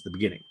this since the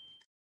beginning.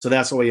 So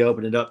that's why we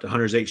opened it up to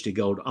Hunters HD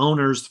Gold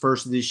owners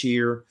first of this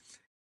year.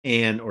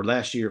 Or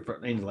last year,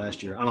 end of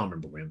last year. I don't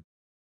remember when.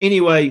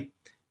 Anyway,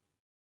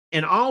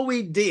 and all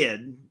we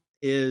did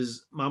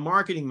is my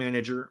marketing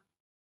manager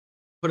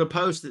put a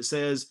post that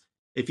says,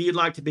 if you'd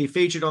like to be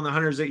featured on the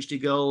Hunters HD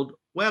Gold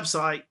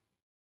website,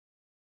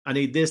 I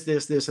need this,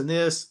 this, this, and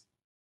this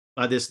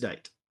by this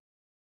date.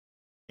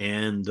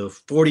 And the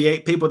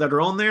 48 people that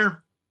are on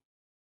there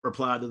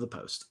replied to the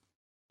post.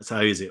 That's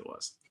how easy it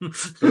was.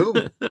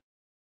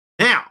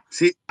 Now,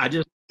 see,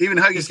 even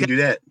Huggy can do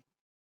that.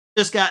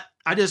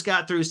 I just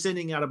got through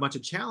sending out a bunch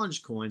of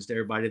challenge coins to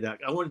everybody that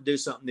I wanted to do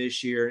something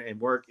this year and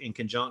work in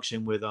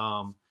conjunction with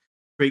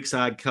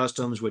Creekside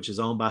Customs, which is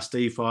owned by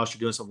Steve Foster,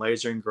 doing some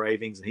laser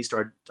engravings. And he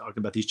started talking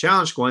about these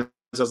challenge coins.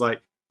 I was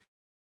like,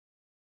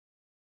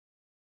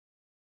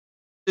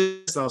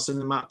 I'll send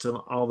them out to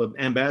all the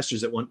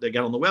ambassadors that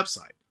got on the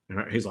website.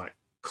 And he's like,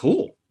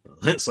 cool.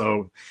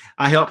 So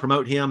I helped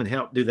promote him and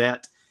help do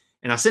that.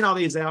 And I sent all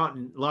these out,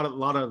 and a lot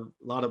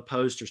of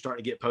posts are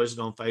starting to get posted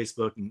on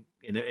Facebook,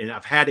 and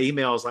I've had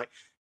emails like,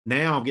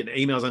 now I'm getting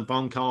emails and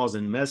phone calls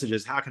and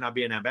messages. How can I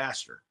be an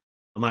ambassador?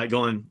 I'm like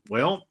going,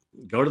 well,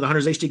 go to the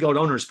Hunters HD Gold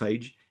owners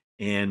page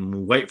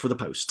and wait for the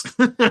post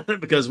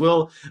because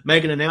we'll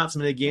make an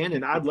announcement again.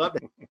 And I'd love to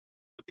be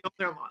up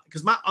there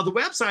because the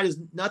website is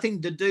nothing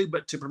to do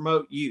but to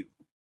promote you.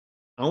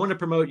 I want to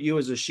promote you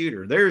as a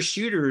shooter. There's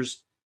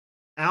shooters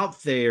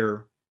out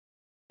there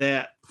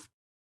that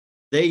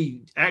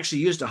they actually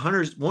used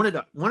wanted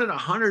a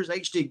Hunters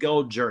HD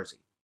Gold jersey.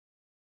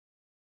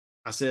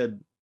 I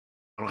said,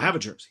 I don't have a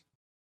jersey.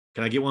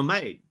 Can I get one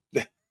made?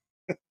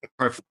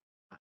 Perfect.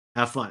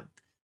 Have fun.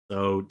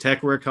 So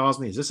TechWare calls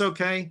me. Is this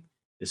okay?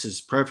 This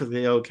is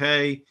perfectly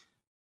okay.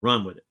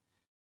 Run with it.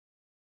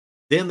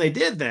 Then they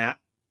did that.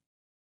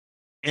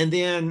 And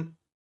then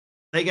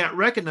they got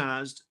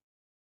recognized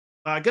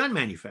by a gun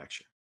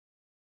manufacturer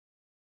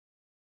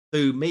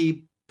through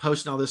me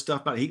posting all this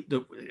stuff about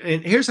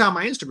and here's how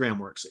my Instagram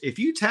works. If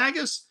you tag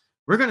us,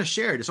 we're going to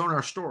share it. It's on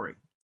our story.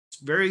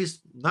 It's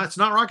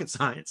not rocket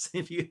science.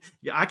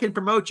 I can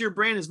promote your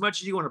brand as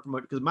much as you want to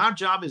promote it, because my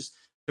job is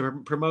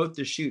to promote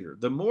the shooter.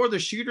 The more the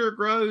shooter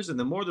grows and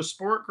the more the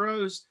sport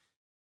grows,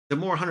 the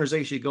more Hunters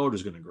HD Gold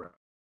is going to grow.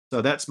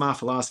 So that's my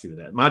philosophy with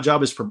that. My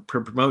job is to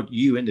promote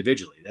you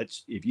individually.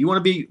 That's, if you want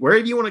to be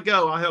wherever you want to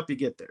go, I'll help you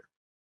get there.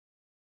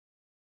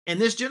 And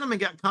this gentleman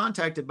got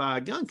contacted by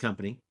a gun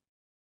company,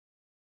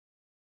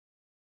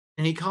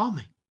 and he called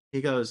me.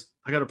 He goes,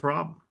 I got a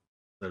problem.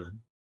 I said,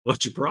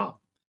 what's your problem?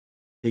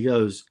 He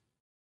goes,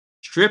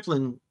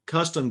 Stripling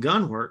Custom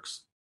Gun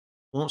Works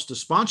wants to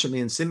sponsor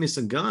me and send me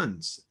some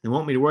guns and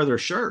want me to wear their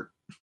shirt.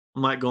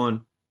 I'm like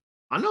going,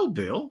 I know,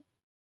 Bill.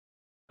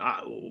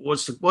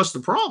 What's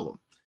the problem?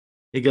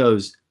 He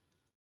goes,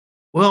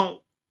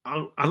 well, I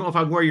don't know if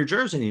I can wear your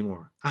jersey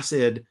anymore. I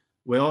said,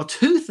 well,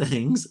 two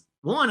things.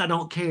 One, I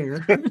don't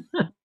care.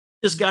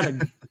 Just got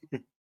to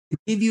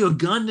give you a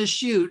gun to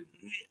shoot.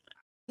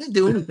 I didn't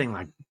do anything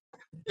like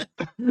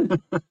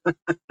that.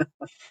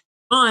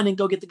 Fun, and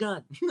go get the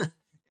gun.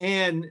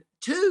 And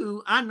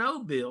two, I know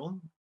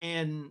Bill,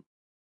 and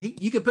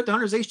you could put the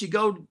Hunters HD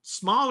Gold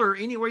smaller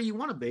anywhere you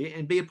want to be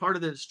and be a part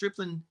of the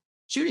Stripling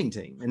shooting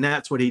team. And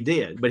that's what he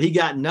did. But he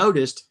got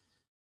noticed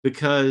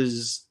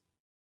because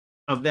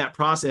of that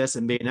process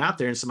and being out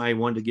there, and somebody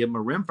wanted to give him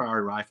a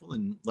rimfire rifle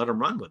and let him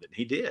run with it.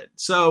 He did.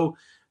 So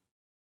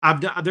I've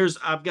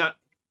got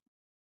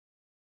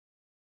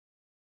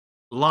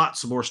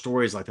lots more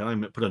stories like that. I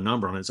didn't put a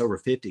number on it. It's over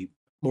 50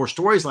 more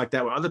stories like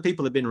that where other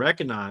people have been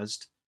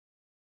recognized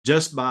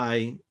just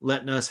by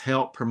letting us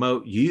help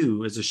promote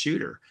you as a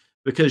shooter,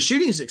 because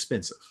shooting is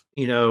expensive,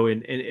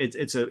 and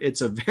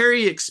it's a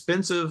very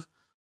expensive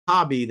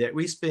hobby that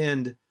we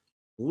spend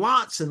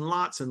lots and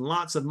lots and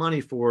lots of money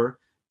for,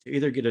 to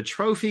either get a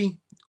trophy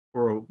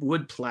or a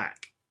wood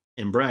plaque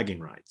and bragging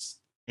rights.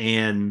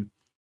 And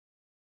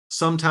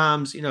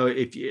sometimes,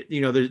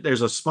 if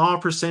there's a small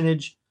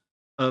percentage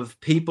of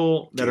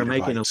people that are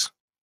making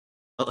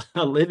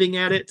a living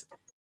at it.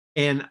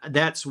 And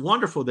that's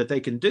wonderful that they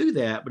can do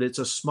that, but it's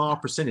a small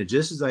percentage.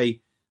 This is a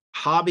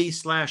hobby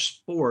 /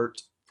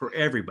 sport for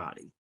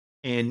everybody.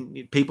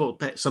 And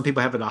some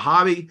people have it a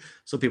hobby,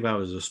 some people have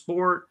it as a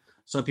sport,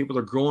 some people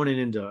are growing it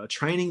into a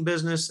training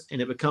business,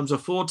 and it becomes a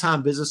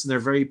full-time business, and they're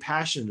very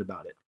passionate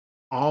about it.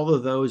 All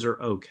of those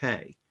are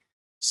okay.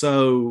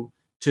 So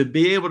to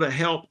be able to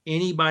help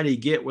anybody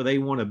get where they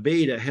want to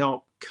be, to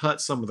help cut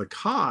some of the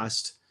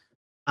cost,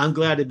 I'm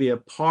glad to be a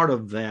part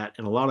of that.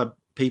 And a lot of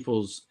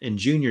people's and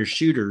junior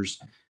shooters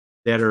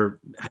that have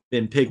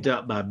been picked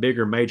up by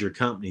bigger major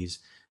companies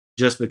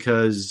just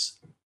because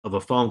of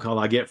a phone call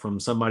I get from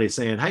somebody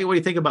saying, hey, what do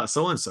you think about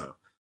so-and-so?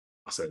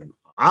 I said,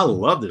 I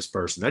love this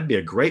person. That'd be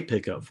a great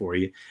pickup for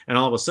you. And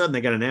all of a sudden they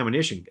got an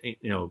ammunition,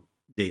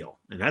 deal.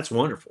 And that's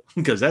wonderful,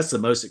 because that's the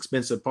most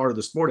expensive part of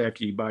the sport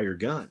after you buy your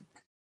gun.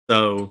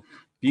 So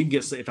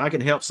if I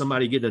can help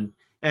somebody get an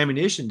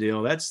ammunition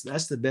deal, that's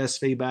the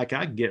best feedback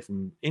I can get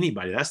from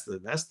anybody. That's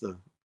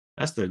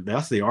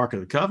the Ark of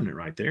the Covenant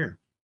right there.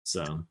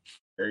 So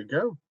there you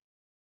go.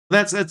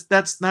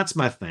 That's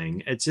my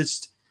thing. It's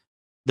just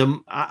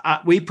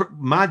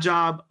my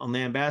job on the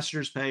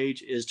ambassadors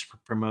page is to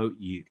promote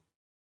you.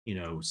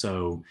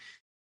 So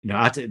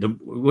what do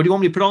you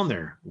want me to put on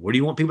there? What do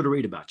you want people to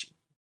read about you?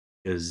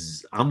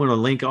 Because I'm going to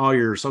link all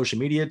your social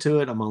media to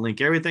it. I'm going to link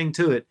everything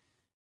to it.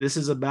 This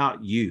is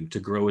about you to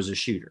grow as a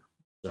shooter.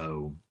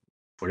 So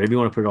whatever you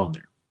want to put on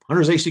there.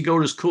 Hunters HD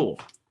Gold is cool.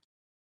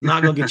 I'm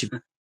not going to get you.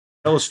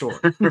 Tell a story.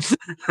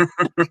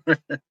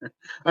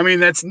 I mean,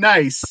 that's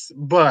nice,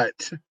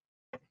 but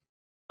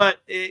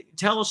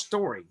tell a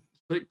story.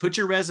 Put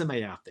your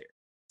resume out there.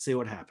 See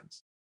what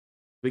happens.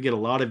 We get a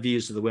lot of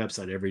views to the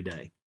website every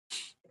day.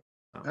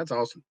 That's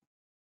awesome.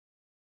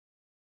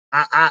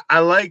 I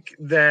like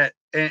that,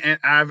 and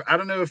I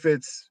don't know if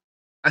it's.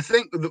 I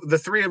think the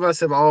three of us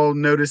have all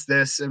noticed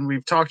this, and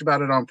we've talked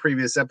about it on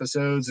previous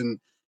episodes and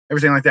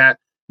everything like that.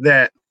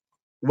 That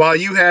while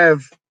you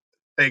have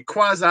a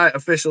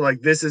quasi-official,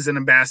 like this is an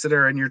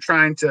ambassador, and you're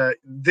trying to,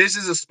 this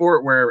is a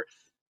sport where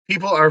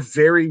people are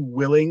very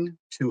willing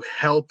to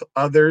help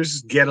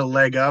others get a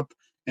leg up,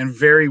 and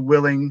very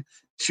willing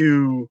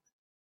to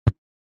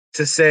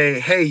say,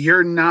 hey,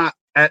 you're not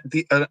at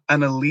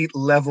an elite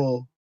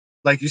level.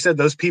 Like you said,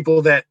 those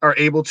people that are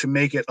able to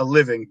make it a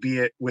living, be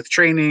it with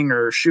training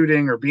or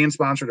shooting or being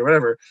sponsored or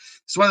whatever.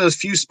 It's one of those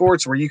few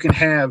sports where you can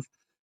have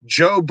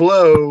Joe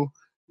Blow,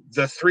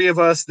 the three of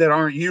us that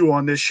aren't you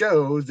on this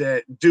show,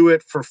 that do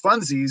it for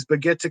funsies, but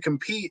get to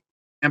compete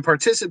and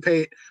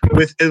participate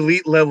with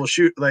elite level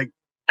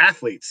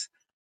athletes.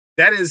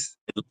 That is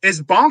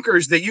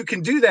bonkers that you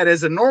can do that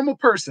as a normal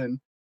person,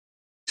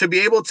 to be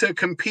able to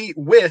compete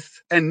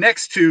with and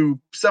next to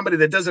somebody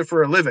that does it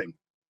for a living.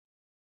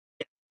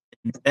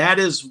 That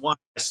is why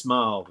I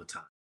smile all the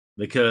time.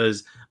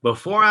 because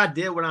before I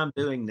did what I'm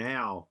doing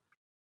now,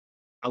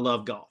 I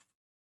love golf.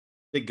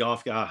 Big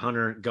golf guy,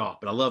 hunter, golf,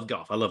 but I love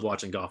golf. I love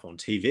watching golf on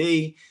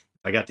TV.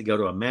 I got to go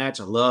to a match.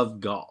 I love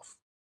golf.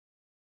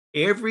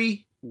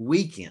 Every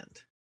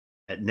weekend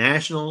at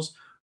nationals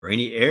or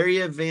any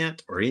area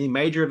event or any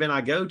major event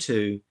I go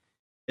to,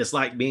 it's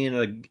like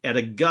being at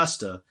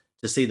Augusta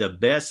to see the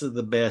best of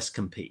the best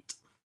compete.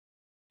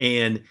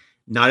 And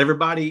not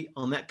everybody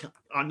on that,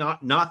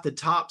 not the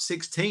top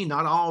 16,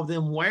 not all of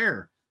them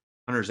wear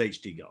Hunters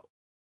HD Gold,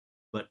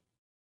 but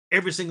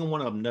every single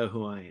one of them know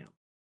who I am.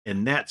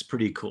 And that's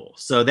pretty cool.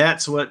 So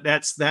that's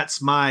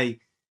my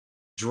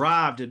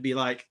drive to be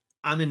like,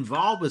 I'm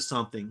involved with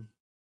something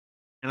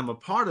and I'm a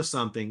part of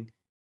something.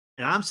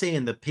 And I'm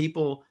seeing the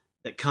people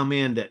that come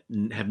in that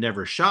have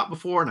never shot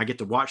before, and I get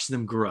to watch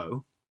them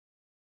grow.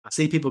 I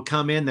see people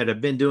come in that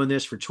have been doing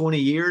this for 20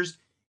 years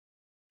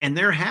and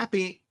they're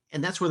happy,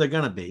 and that's where they're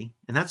going to be.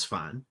 And that's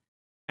fine.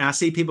 And I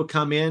see people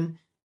come in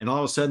and all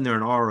of a sudden they're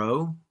an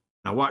RO.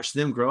 I watch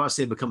them grow. I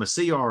see them become a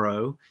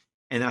CRO,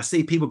 and I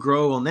see people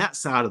grow on that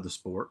side of the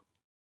sport.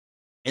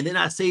 And then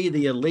I see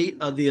the elite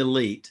of the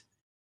elite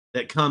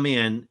that come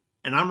in,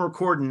 and I'm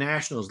recording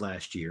nationals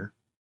last year,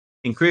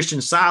 and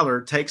Christian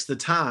Seiler takes the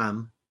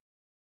time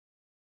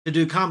to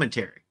do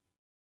commentary.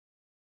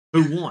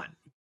 Who won?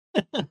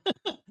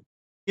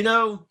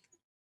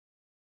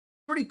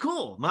 Pretty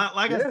cool.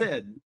 I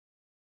said,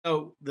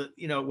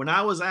 when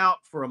I was out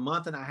for a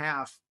month and a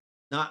half,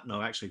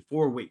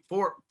 4 weeks,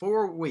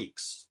 4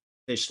 weeks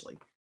officially,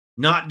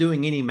 not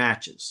doing any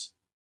matches.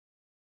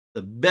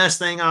 The best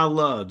thing I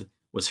loved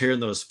was hearing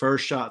those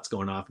first shots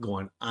going off,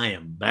 going, I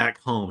am back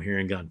home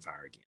hearing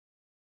gunfire again.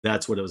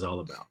 That's what it was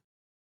all about.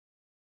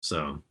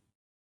 So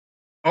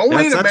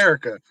only in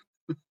America.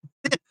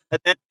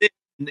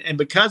 And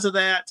because of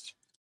that,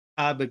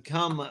 I've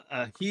become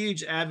a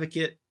huge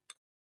advocate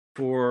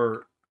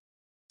for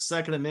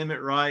Second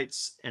Amendment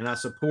rights, and I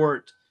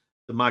support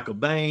the Michael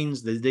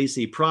Baines, the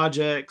DC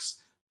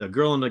Projects, the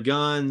Girl and the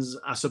Guns.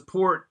 I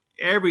support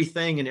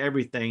everything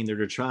that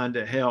are trying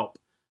to help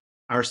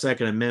our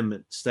Second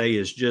Amendment stay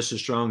is just as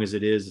strong as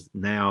it is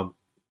now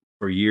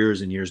for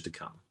years and years to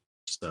come.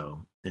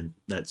 So, and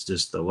that's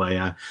just the way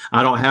I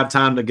don't have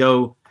time to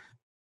go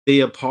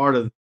be a part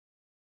of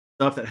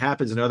stuff that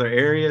happens in other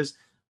areas,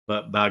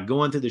 but by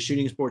going to the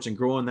shooting sports and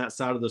growing that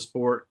side of the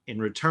sport in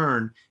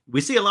return,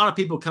 we see a lot of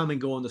people come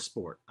and go in the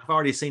sport. I've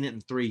already seen it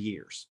in 3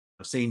 years.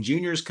 I've seen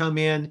juniors come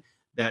in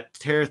that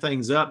tear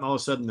things up, and all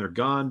of a sudden they're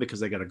gone because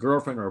they got a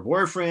girlfriend or a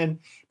boyfriend,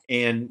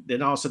 and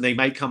then all of a sudden they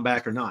may come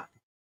back or not.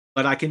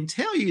 But I can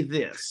tell you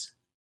this,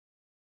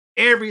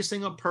 every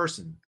single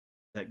person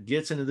that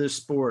gets into this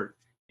sport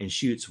and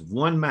shoots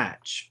one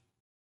match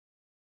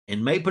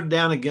and may put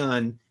down a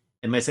gun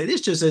and may say,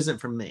 this just isn't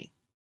for me,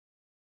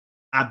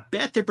 I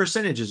bet the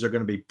percentages are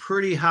going to be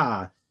pretty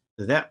high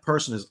that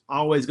person is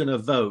always going to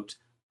vote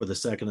for the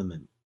Second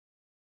Amendment.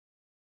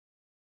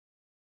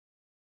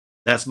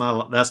 That's my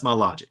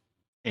logic.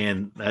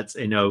 And that's,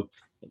 and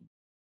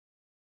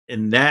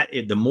that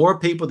the more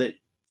people that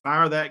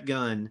fire that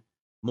gun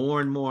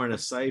more and more in a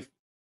safe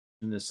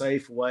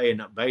way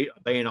and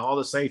obeying all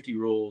the safety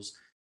rules,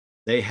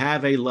 they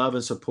have a love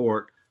and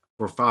support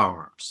for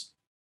firearms.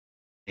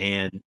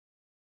 And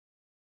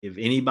if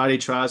anybody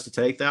tries to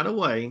take that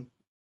away,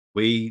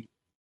 we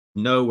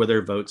know where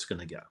their vote's going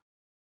to go.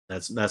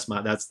 That's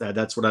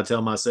what I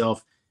tell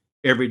myself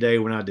every day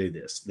when I do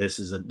this. This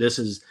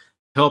is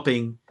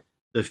helping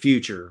the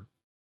future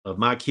of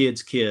my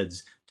kids'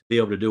 kids to be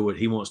able to do what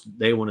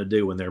they want to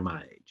do when they're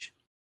my age.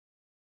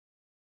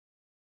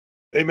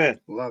 Amen.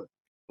 Love it.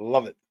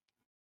 Love it.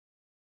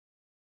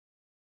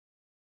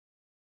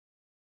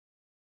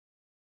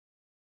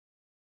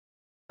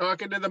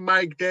 Talking to the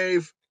mic,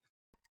 Dave.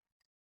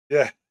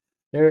 Yeah.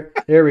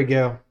 There we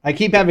go. I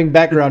keep having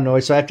background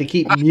noise, so I have to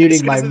keep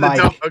muting my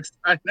mic.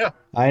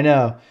 I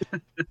know.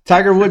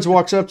 Tiger Woods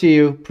walks up to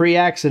you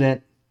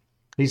pre-accident.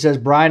 He says,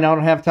 Brian, I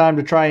don't have time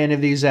to try any of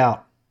these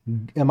out.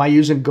 Am I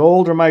using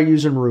gold or am I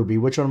using ruby?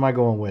 Which one am I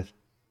going with?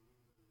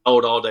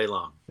 Gold all day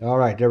long. All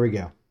right, there we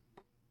go.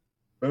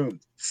 Boom.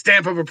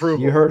 Stamp of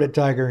approval. You heard it,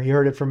 Tiger. You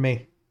heard it from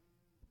me.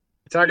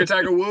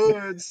 Tiger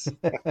Woods.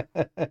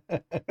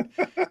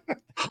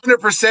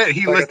 100%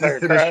 he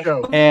listened to the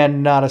show.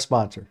 And not a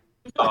sponsor.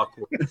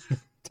 Awkward.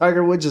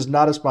 Tiger Woods is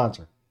not a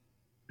sponsor.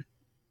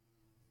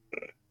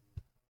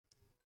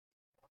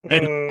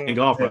 And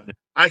golf right now.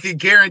 I can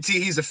guarantee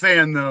he's a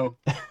fan, though.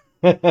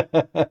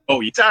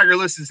 Oh, yeah. Tiger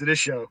listens to this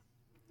show.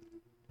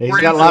 He's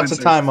got lots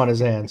of time on his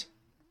hands.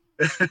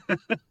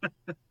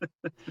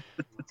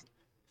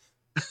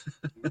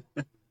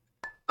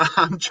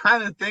 I'm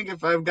trying to think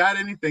if I've got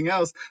anything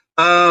else.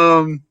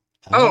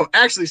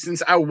 Actually,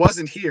 since I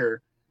wasn't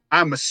here,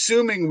 I'm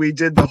assuming we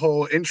did the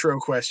whole intro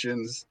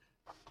questions.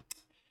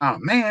 Oh,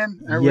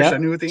 man. I wish I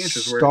knew what the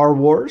answers were. Star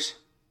Wars?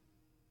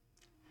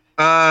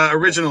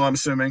 Original, I'm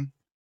assuming.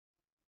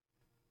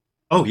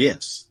 Oh,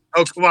 yes.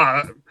 Oh, come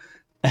on.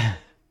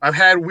 I've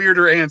had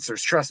weirder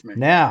answers. Trust me.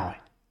 Now.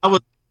 I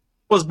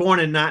was born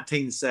in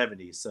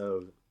 1970,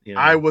 so.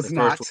 I was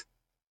not.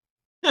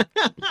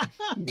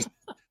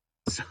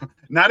 So,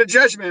 not a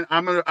judgment.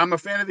 I'm a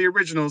fan of the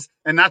originals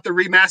and not the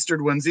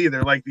remastered ones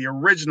either, like the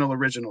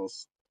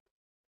originals.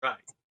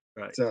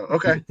 Right. So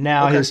okay.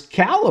 Now okay. his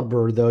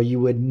caliber, though, you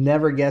would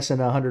never guess in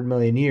 100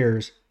 million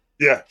years.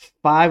 Yeah.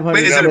 500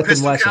 Wait, is it a Smith and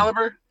pistol Wesson.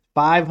 caliber?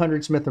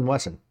 500 Smith and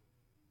Wesson.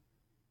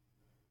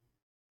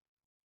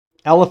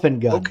 Elephant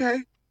gun. Okay.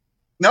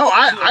 No,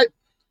 I.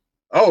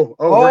 Oh,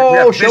 Oh, we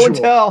have show and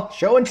visual. tell.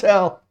 Show and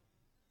tell.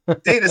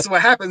 See, this is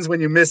what happens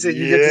when you miss it.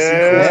 You get to see cool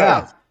Yeah.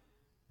 stuff.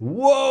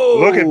 Whoa.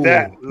 Look at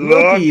that.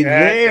 Looky Look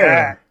at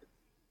there.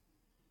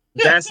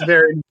 That's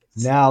very.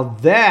 Now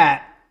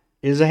that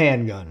is a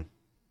handgun.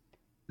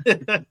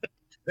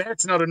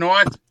 That's not a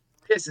knife.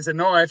 This is a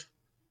knife.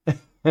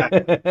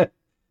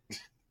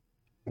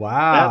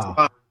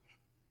 Wow.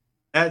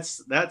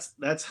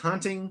 That's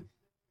hunting.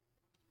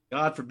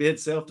 God forbid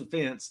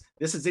self-defense.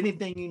 This is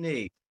anything you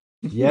need.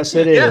 Yes,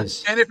 it Yeah,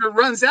 is. and if it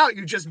runs out,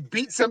 you just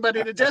beat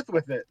somebody to death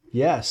with it.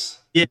 Yes.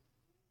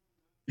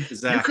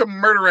 Exactly. You could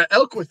murder an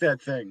elk with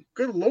that thing.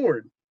 Good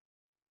Lord.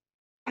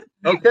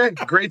 Okay,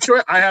 great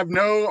choice. I have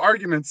no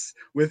arguments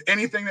with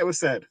anything that was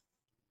said.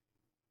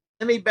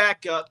 Let me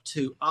back up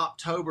to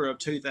October of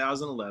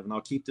 2011.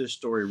 I'll keep this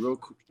story real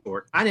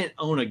short. I didn't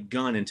own a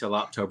gun until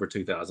October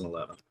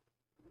 2011.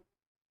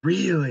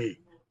 Really?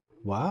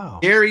 Wow.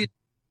 Gary's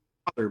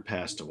father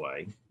passed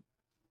away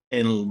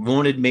and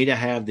wanted me to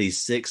have these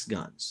 6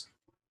 guns.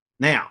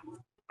 Now,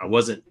 I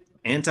wasn't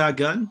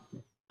anti-gun.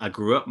 I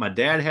grew up, my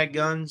dad had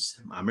guns.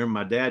 I remember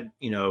my dad,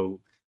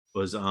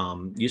 was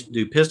used to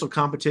do pistol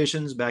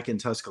competitions back in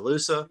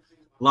Tuscaloosa,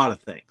 a lot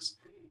of things.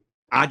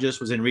 I just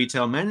was in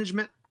retail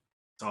management.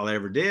 That's all I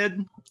ever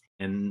did,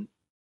 and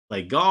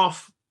played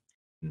golf.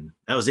 And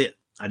that was it.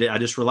 I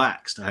just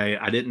relaxed. I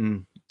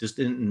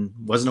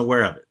wasn't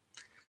aware of it.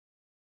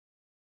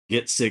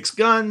 Get 6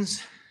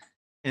 guns,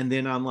 and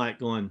then I'm like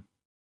going,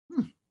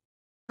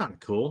 kind of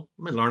cool.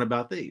 Let me learn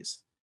about these.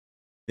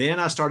 Then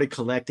I started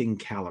collecting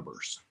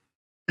calibers.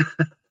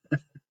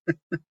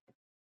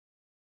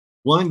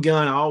 One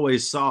gun I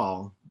always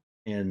saw,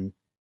 and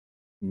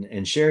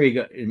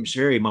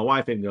Sherry, my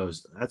wife, even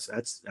goes, that's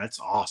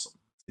awesome.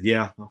 I said,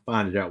 yeah, I'll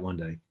find it out one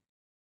day.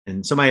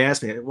 And somebody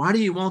asked me, why do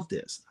you want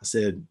this? I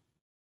said,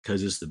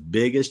 because it's the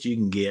biggest you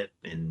can get,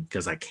 and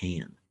because I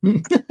can.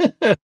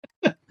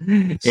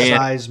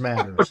 Size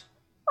matters.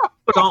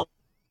 Don't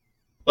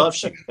love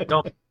shooting.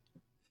 Don't.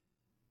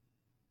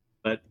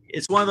 But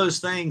it's one of those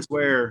things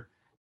where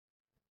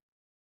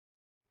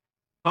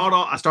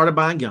I started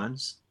buying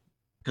guns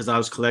because I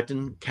was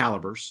collecting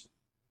calibers,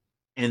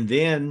 and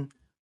then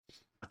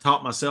I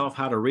taught myself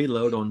how to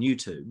reload on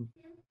YouTube.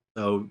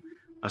 So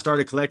I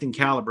started collecting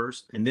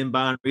calibers and then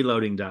buying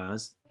reloading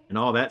dies and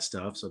all that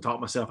stuff. So I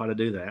taught myself how to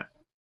do that.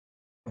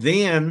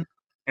 Then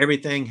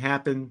everything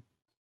happened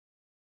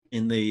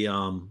in the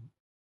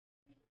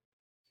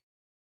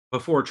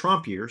before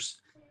Trump years,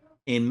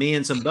 and me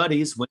and some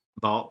buddies went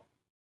and bought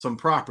some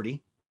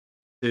property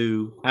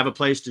to have a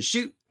place to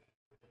shoot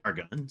our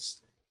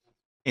guns.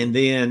 And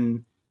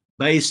then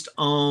based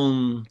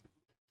on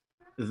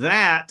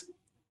that,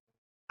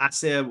 I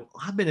said, well,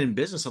 I've been in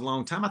business a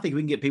long time. I think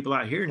we can get people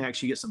out here and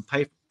actually get some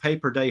pay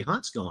per day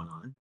hunts going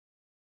on.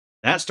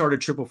 That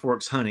started Triple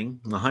Forks Hunting,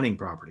 the hunting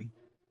property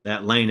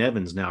that Lane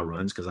Evans now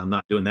runs, because I'm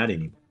not doing that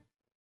anymore.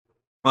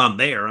 I'm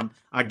there.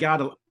 I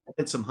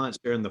did some hunts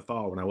during the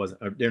fall when I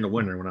wasn't, during the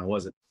winter when I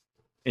wasn't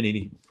in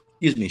any,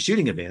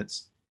 shooting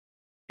events,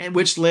 and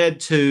which led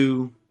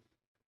to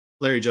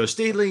Larry Joe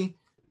Steedley,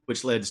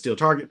 which led to Steel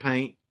Target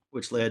Paint,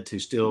 which led to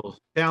Steel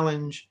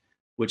Challenge,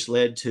 which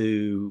led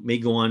to me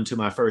going to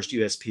my first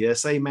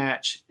USPSA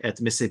match at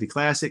the Mississippi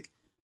Classic,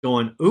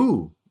 going,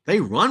 ooh, they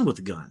run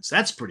with guns.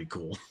 That's pretty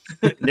cool.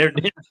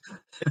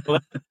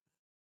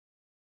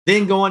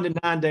 Then going to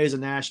 9 days of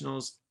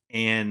nationals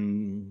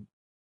and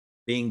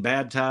being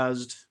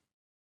baptized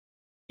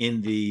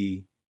in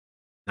the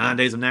 9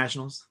 days of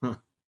nationals.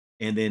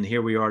 And then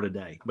here we are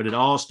today. But it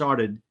all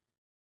started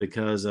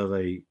because of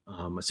a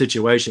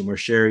situation where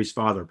Sherry's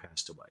father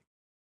passed away.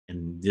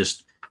 And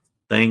just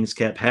things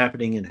kept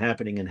happening and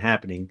happening and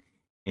happening.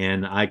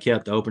 And I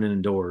kept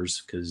opening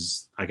doors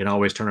because I can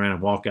always turn around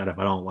and walk out if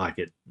I don't like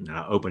it. And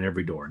I open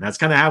every door. And that's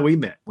kind of how we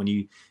met. When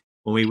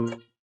we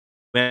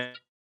met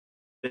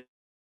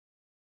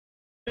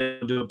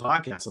to do a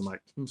podcast, I'm like,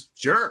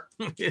 sure,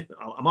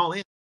 I'm all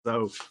in.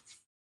 So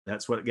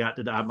that's what it got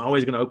to do. I'm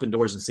always going to open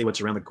doors and see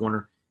what's around the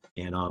corner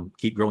and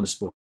keep growing the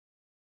sport.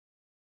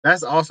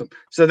 That's awesome.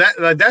 So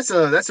that's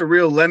a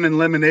real lemon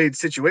lemonade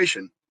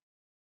situation.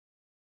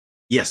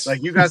 Yes.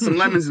 Like you got some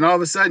lemons and all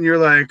of a sudden you're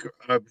like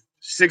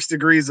 6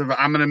 degrees of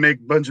I'm going to make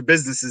a bunch of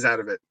businesses out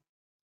of it.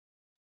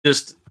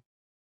 Just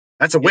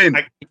that's a win.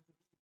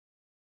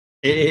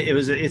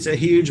 It's a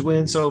huge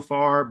win so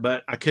far,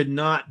 but I could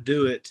not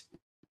do it.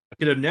 I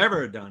could have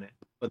never done it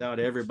without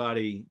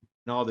everybody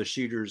and all the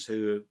shooters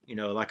who,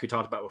 like we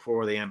talked about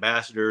before, the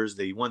ambassadors,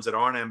 the ones that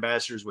aren't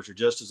ambassadors, which are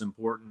just as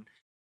important,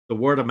 the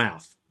word of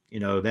mouth.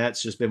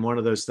 That's just been one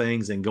of those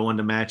things, and going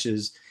to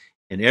matches,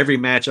 and every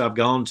match I've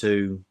gone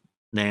to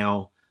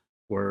now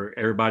where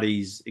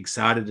everybody's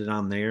excited that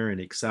I'm there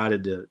and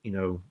excited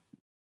to,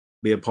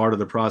 be a part of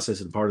the process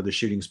and part of the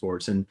shooting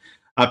sports. And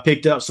I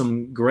picked up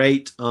some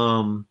great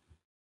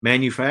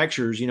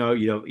manufacturers.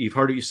 You've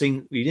heard it,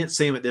 you didn't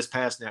see them at this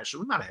past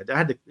national. We might have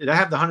had. Did I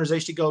have the Hunters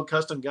HD Gold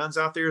custom guns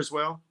out there as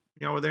well?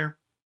 Y'all were there?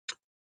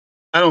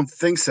 I don't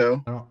think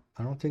so.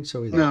 I don't think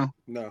so either.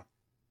 No.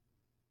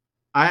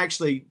 I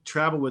actually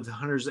traveled with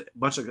Hunters, a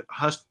bunch of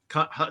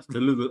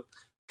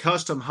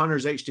custom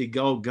Hunters HD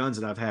Gold guns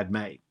that I've had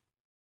made.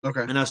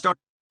 Okay. And I started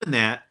doing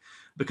that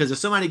because if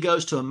somebody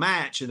goes to a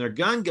match and their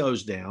gun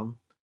goes down,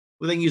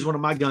 well, they can use one of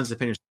my guns to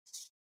finish.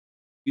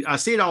 I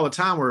see it all the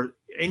time where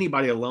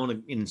anybody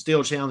alone in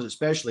steel challenge,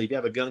 especially if you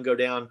have a gun go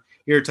down,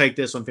 here, take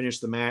this one, finish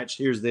the match.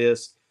 Here's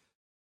this.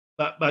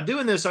 But by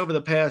doing this over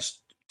the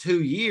past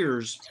 2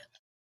 years,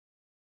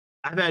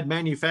 I've had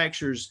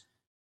manufacturers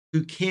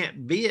who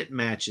can't be at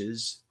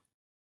matches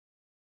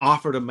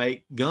offer to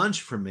make guns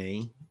for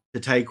me to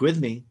take with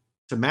me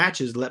to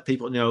matches, let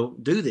people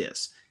do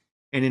this.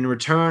 And in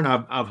return,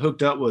 I've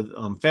hooked up with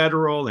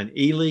Federal and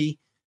Ely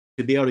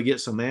to be able to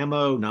get some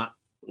ammo, not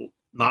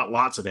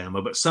lots of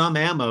ammo, but some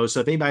ammo.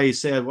 So if anybody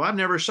said, well, I've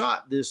never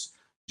shot this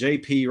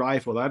JP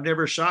rifle, I've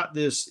never shot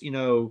this,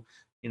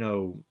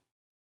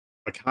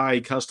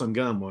 Akai custom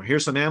gun. Well,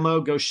 here's some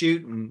ammo, go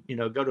shoot and,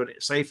 go to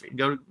it safe,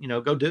 go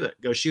do it,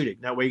 go shoot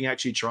it. That way you can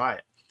actually try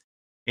it.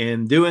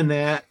 And doing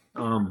that,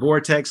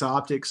 Vortex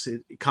Optics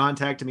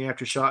contacted me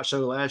after SHOT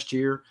Show last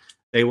year.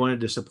 They wanted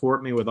to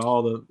support me with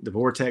all the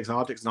Vortex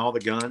Optics and all the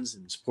guns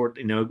and support,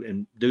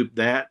 and do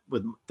that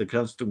with the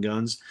custom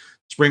guns.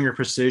 Springer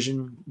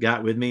Precision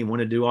got with me and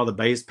wanted to do all the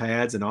base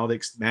pads and all the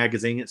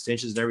magazine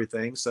extensions and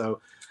everything.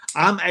 So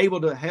I'm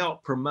able to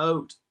help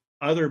promote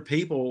other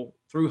people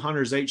through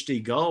Hunters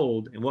HD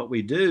Gold and what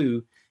we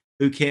do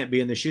who can't be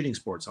in the shooting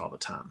sports all the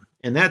time.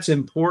 And that's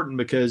important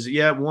because,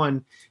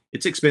 one,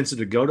 it's expensive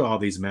to go to all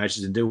these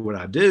matches and do what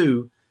I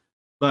do.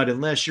 But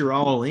unless you're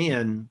all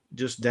in,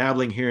 just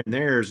dabbling here and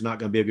there is not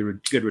going to be a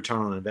good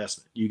return on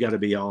investment. You got to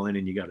be all in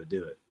and you got to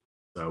do it.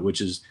 So, which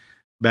is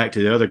back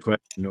to the other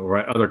question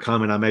or other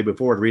comment I made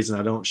before, the reason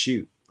I don't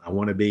shoot. I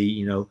want to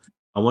be,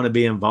 I want to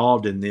be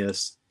involved in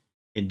this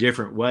in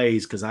different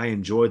ways because I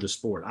enjoy the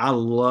sport. I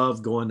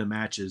love going to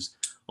matches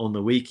on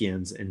the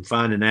weekends and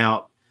finding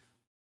out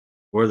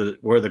where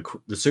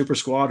the super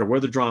squad or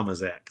where the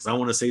drama's at, because I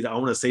want to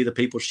see the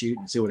people shoot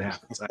and see what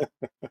happens.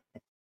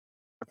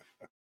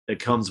 It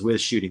comes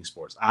with shooting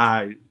sports.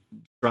 I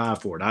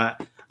strive for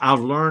it. I've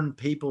learned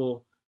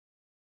people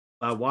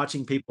by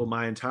watching people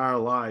my entire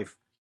life.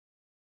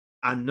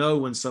 I know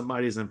when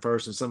somebody's in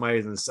first and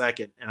somebody's in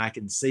second, and I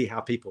can see how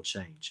people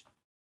change.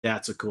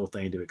 That's a cool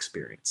thing to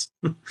experience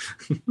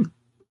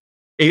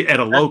at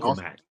a local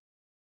match.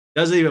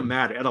 Doesn't even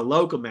matter. At a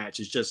local match,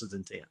 it's just as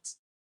intense.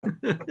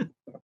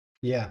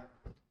 Yeah.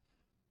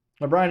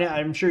 Now, Brian,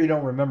 I'm sure you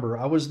don't remember.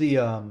 I was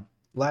the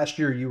last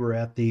year you were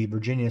at the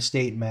Virginia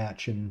State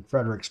match in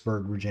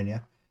Fredericksburg,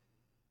 Virginia.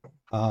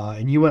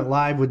 And you went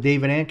live with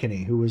David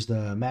Ankeny, who was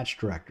the match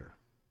director.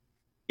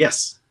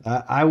 Yes.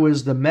 I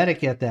was the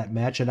medic at that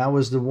match, and I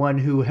was the one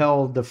who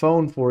held the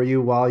phone for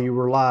you while you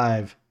were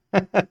live.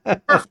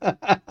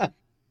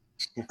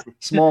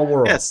 Small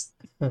world. Yes.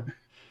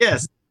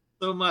 Yes.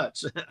 So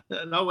much.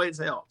 It always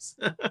helps.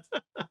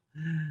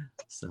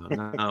 So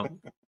no,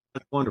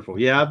 that's wonderful.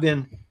 Yeah, I've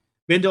been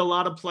to a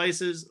lot of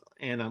places,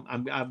 and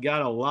I've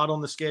got a lot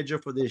on the schedule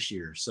for this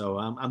year. So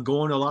I'm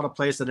going to a lot of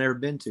places I've never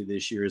been to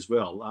this year as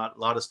well. A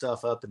lot of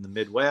stuff up in the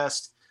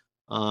Midwest.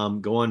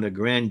 Going to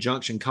Grand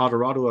Junction,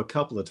 Colorado a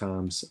couple of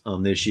times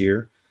this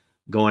year.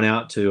 Going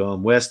out to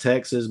West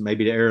Texas,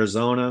 maybe to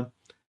Arizona,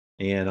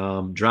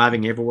 and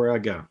driving everywhere I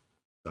go.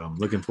 So I'm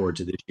looking forward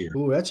to this year.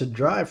 Ooh, that's a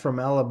drive from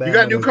Alabama. You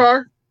got a new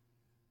car?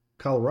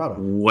 Colorado.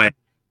 Well,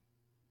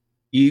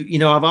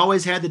 I've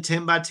always had the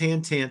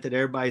 10x10 tent that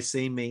everybody's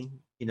seen me,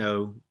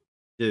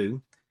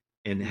 do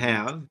and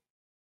have.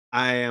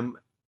 I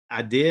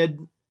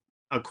did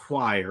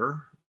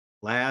acquire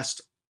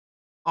last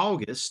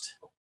August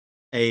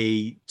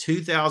a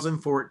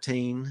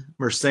 2014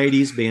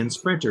 Mercedes-Benz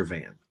Sprinter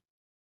van,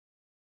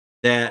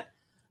 that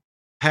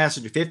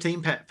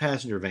 15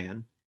 passenger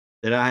van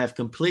that I have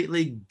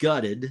completely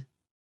gutted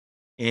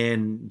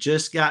and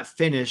just got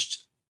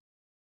finished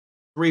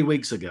 3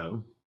 weeks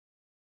ago.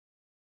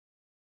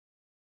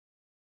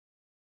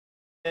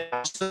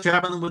 I'm still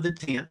traveling with the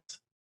tent,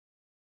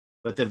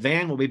 but the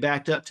van will be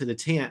backed up to the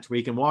tent where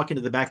you can walk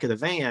into the back of the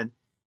van, and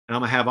I'm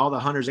going to have all the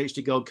Hunters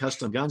HD Gold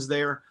custom guns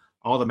there,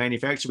 all the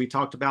manufacturers we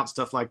talked about,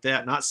 stuff like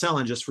that, not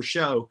selling, just for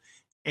show.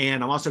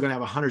 And I'm also going to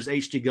have a Hunters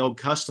HD Gold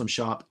custom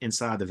shop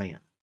inside the van.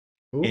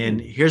 Ooh.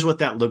 And here's what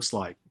that looks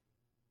like.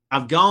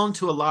 I've gone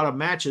to a lot of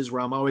matches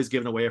where I'm always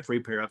giving away a free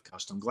pair of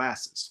custom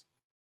glasses.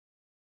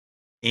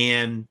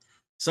 And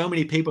so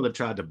many people have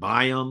tried to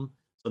buy them.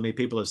 So many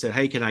people have said,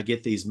 hey, can I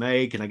get these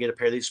made? Can I get a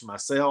pair of these for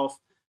myself?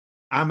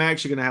 I'm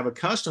actually going to have a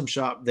custom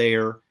shop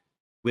there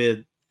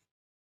with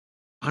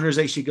Hunters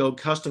HD Gold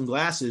custom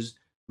glasses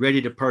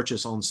ready to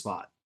purchase on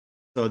spot.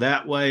 So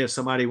that way, if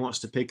somebody wants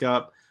to pick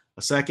up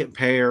a second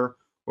pair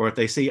or if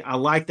they see I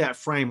like that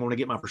frame, I want to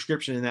get my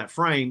prescription in that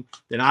frame,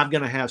 then I'm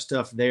going to have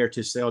stuff there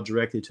to sell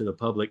directly to the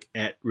public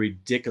at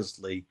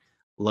ridiculously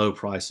low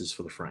prices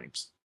for the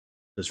frames.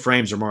 Those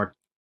frames are marked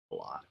a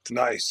lot.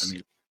 Nice. I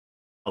mean,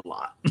 a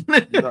lot.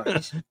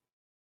 Nice.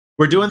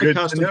 We're doing the Good to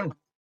custom. know.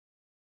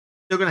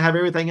 Still going to have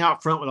everything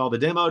out front with all the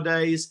demo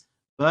days,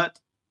 but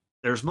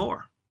there's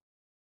more.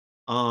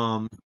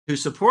 To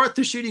support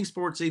the shooting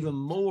sports even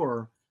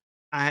more,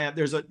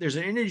 there's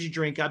an energy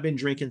drink I've been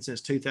drinking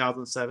since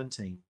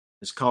 2017.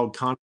 It's called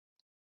Conley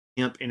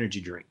Hemp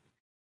Energy Drink,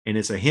 and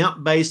it's a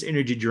hemp-based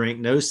energy drink,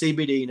 no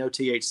CBD, no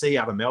THC,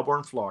 out of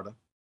Melbourne, Florida.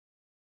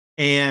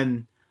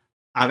 And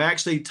I've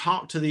actually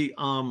talked to the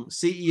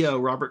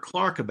CEO Robert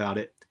Clark about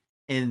it.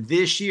 And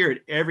this year,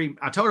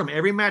 I told him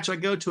every match I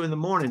go to in the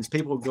mornings,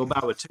 people will go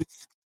by with 2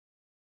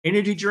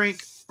 energy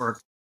drink or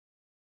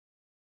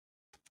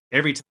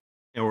every time.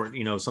 Or,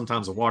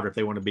 sometimes a water if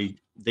they want to be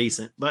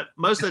decent, but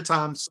most of the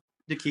time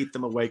to keep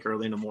them awake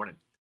early in the morning.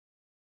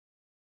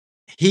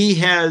 He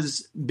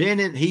has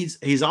been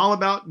he's all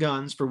about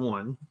guns for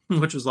one,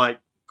 which was like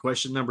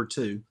question number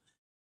 2.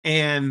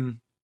 And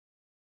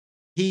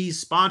he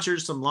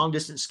sponsors some long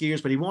distance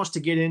skiers, but he wants to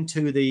get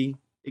into the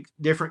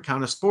different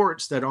kind of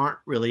sports that aren't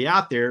really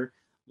out there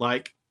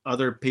like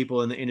other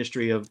people in the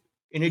industry of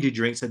energy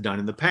drinks have done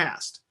in the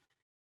past.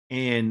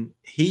 And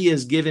he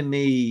has given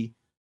me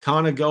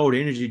Conley Gold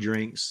energy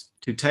drinks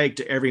to take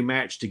to every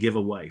match to give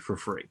away for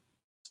free.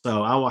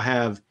 So I will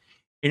have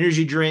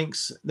energy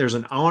drinks. There's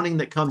an awning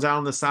that comes out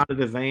on the side of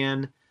the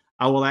van.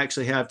 I will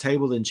actually have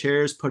tables and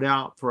chairs put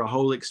out for a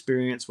whole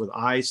experience with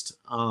iced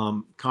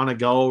Conley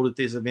Gold at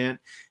this event.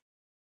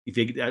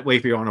 That way,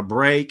 if you're on a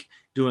break,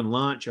 doing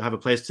lunch, you'll have a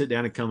place to sit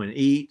down and come and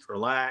eat,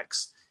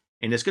 relax.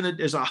 And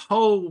there's a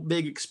whole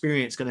big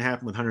experience going to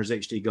happen with Hunters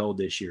HD Gold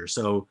this year.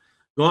 So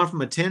going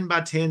from a 10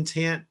 by 10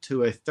 tent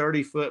to a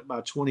 30-foot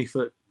by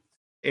 20-foot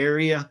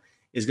area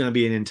is going to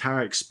be an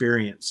entire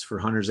experience for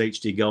Hunters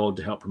HD Gold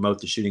to help promote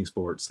the shooting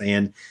sports.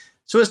 And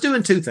so it's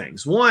doing 2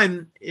 things.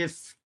 One,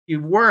 if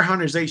you wear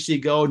Hunters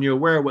HD Gold and you're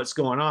aware of what's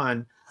going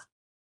on,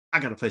 I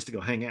got a place to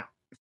go hang out.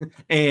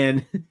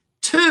 And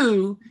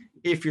 2,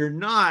 if you're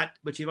not,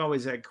 but you've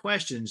always had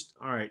questions,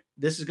 all right,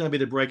 this is going to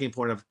be the breaking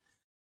point of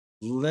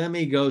let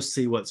me go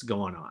see what's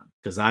going on,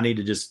 because I need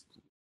to just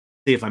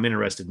see if I'm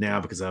interested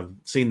now, because I've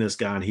seen this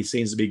guy and he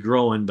seems to be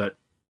growing, but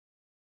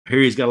here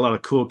he's got a lot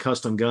of cool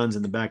custom guns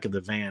in the back of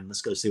the van.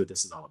 Let's go see what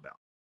this is all about.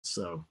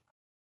 So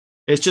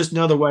it's just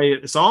another way.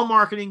 It's all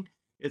marketing.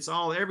 It's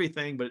all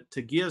everything, but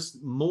to give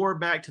more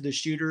back to the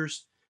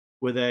shooters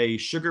with a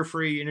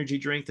sugar-free energy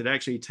drink that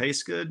actually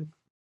tastes good,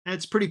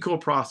 it's pretty cool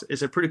process.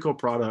 It's a pretty cool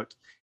product,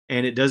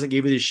 and it doesn't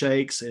give you the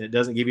shakes, and it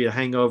doesn't give you a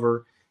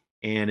hangover.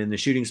 And in the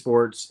shooting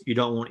sports, you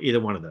don't want either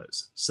one of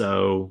those.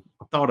 So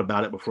I thought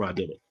about it before I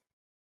did it.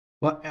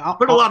 Well,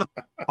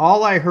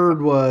 All I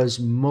heard was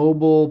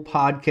mobile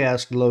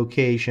podcast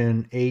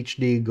location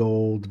HD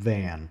Gold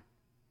van.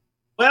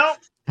 Well,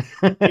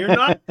 you're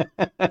not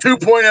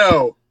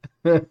 2.0.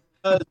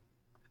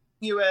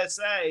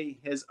 USA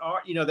has,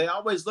 they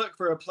always look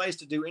for a place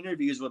to do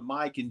interviews with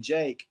Mike and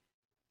Jake,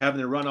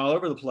 having to run all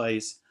over the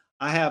place.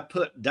 I have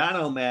put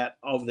Dynomat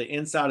over the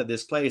inside of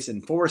this place,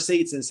 and 4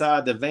 seats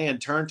inside the van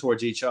turn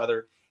towards each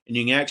other, and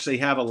you can actually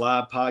have a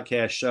live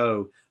podcast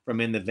show from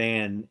in the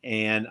van.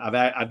 And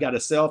I've got a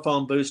cell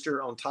phone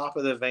booster on top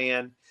of the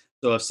van,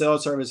 so if cell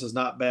service is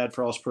not bad,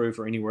 frostproof,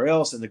 or anywhere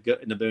else in the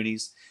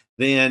boonies,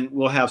 then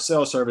we'll have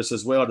cell service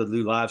as well to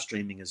do live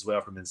streaming as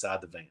well from inside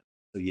the van.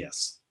 So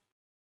yes.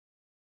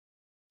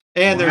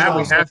 And we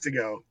have to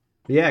go.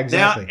 Yeah,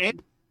 exactly. Now,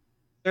 and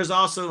there's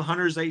also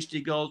Hunters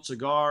HD Gold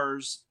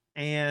cigars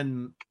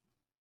and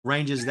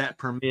ranges that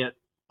permit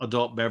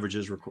adult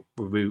beverages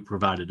will be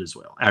provided as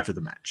well after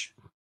the match.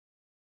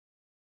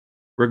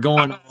 We're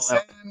going.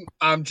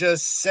 I'm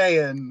just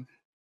saying.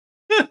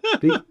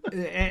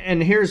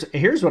 And here's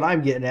what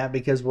I'm getting at,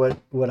 because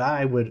what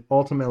I would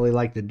ultimately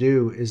like to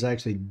do is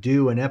actually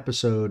do an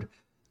episode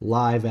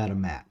live at a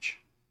match.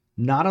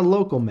 Not a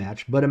local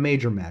match, but a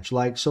major match,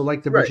 like the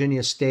Right.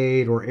 Virginia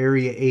State or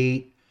Area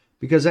 8,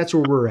 because that's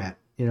where we're at.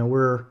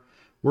 We're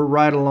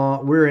right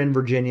along. We're in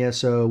Virginia,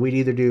 so we'd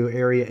either do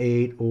Area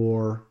 8,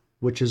 or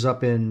which is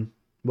up in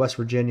West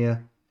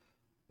Virginia,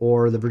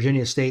 or the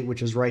Virginia State,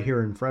 which is right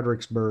here in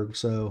Fredericksburg.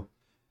 So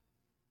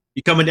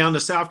You coming down to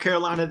South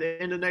Carolina at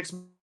the end of next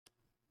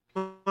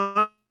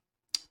month?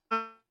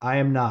 I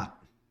am not.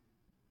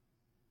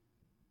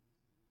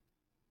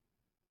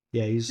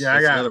 Yeah, I That's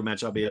got another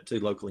match I'll be at too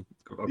locally.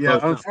 Yeah,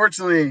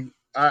 unfortunately,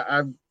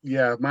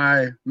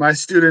 my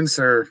students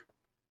are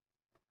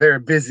very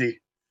busy,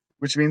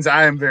 which means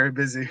I am very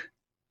busy.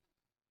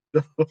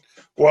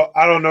 Well,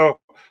 I don't know.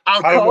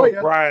 I'll I don't know call if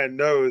you. Brian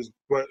knows,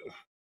 but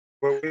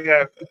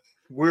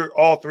we're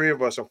all 3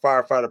 of us are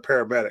firefighter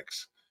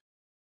paramedics.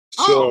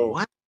 So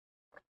wow.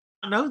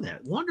 I know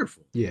that.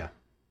 Wonderful. Yeah,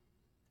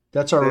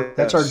 that's our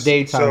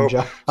daytime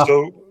job.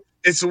 So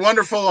It's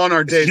wonderful on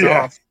our days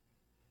Yeah. off.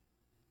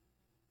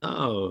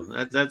 Oh,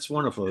 that's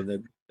wonderful.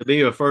 To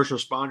be a first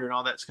responder and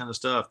all that kind of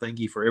stuff. Thank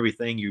you for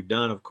everything you've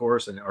done, of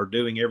course, and are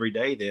doing every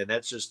day. Then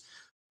that's just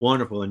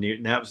wonderful.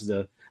 And that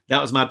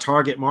was my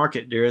target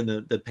market during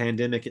the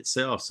pandemic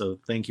itself. So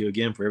thank you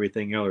again for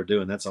everything y'all are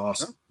doing. That's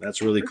awesome.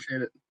 That's really cool.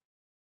 Appreciate it.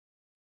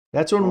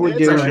 That's when we're it's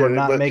doing. all right, We're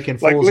not but making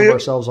like fools of Leo-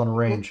 ourselves on a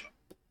range.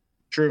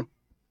 True.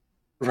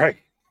 Right.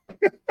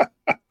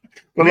 But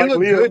We like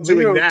look good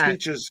doing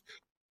that.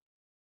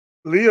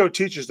 Leo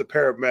teaches the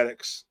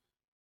paramedics.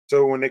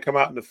 So when they come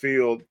out in the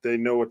field, they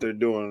know what they're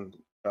doing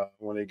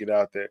when they get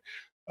out there.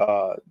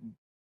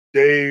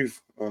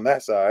 Dave on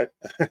that side,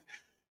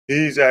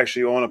 he's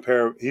actually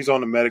he's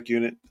on the medic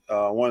unit,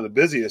 one of the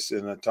busiest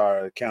in the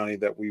entire county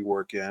that we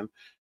work in.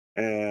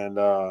 And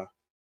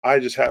I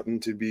just happen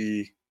to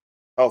be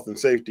health and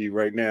safety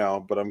right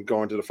now, but I'm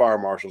going to the fire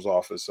marshal's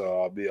office,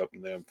 so I'll be up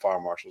in the fire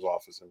marshal's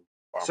office. And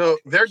So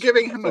they're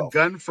giving him a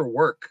gun for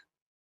work.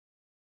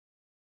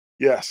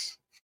 Yes.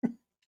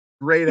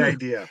 Great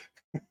idea.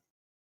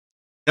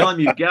 Tell him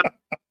you got.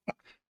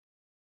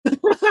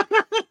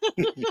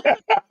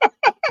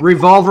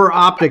 Revolver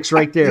optics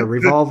right there.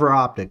 Revolver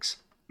optics.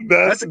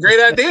 That's a great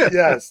idea.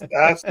 Yes.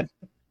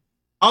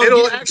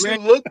 It'll actually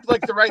look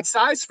like the right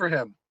size for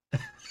him.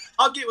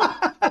 I'll get with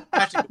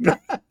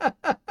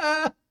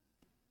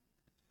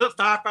put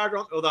firefighter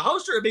on. Well, the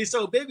holster would be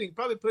so big, we can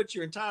probably put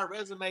your entire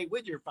resume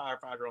with your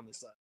firefighter on the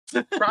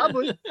side.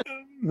 Probably.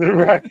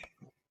 Right.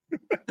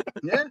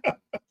 Yeah.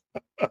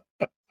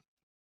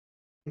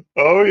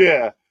 Oh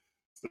yeah.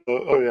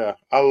 Oh yeah.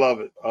 I love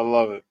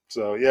it.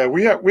 So yeah,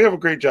 we have a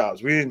great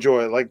jobs. We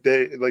enjoy it. Like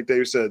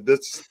Dave said,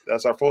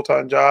 that's our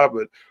full-time job,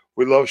 but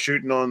we love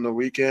shooting on the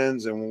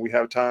weekends, and when we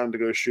have time to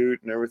go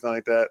shoot and everything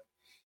like that,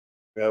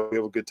 we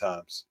have good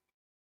times.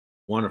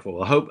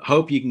 Wonderful. I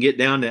hope you can get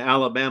down to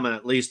Alabama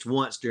at least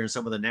once during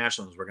some of the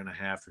nationals we're going to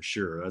have for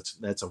sure.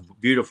 That's a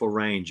beautiful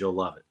range. You'll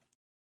love it.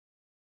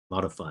 A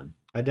lot of fun.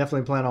 I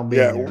definitely plan on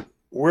being there.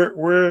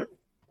 We're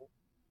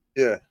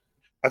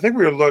I think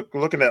we were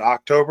looking at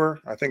October.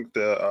 I think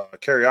the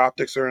carry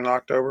optics are in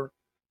October.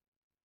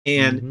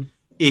 And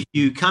if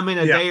you come in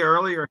a day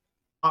earlier,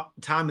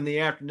 time in the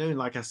afternoon,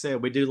 like I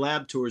said, we do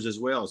lab tours as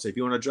well. So if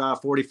you want to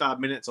drive 45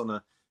 minutes on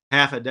a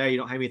half a day, you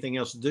don't have anything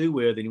else to do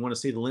with, and you want to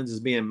see the lenses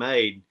being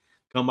made,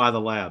 come by the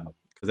lab,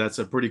 because that's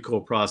a pretty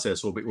cool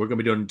process. We're going to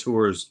be doing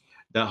tours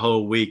that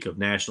whole week of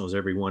nationals,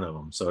 every one of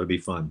them. So it'll be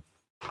fun.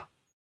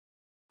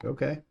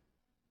 Okay.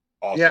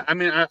 Awesome. Yeah, I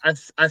mean,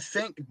 I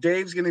think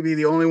Dave's going to be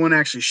the only one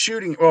actually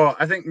shooting. Well,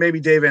 I think maybe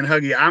Dave and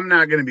Huggy. I'm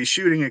not going to be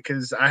shooting it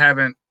because I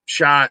haven't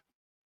shot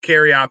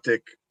carry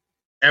optic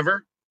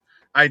ever.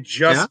 I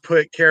just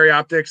put carry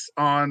optics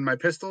on my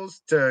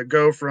pistols to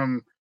go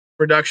from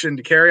production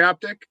to carry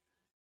optic.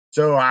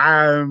 So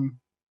I'm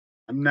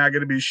not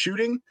going to be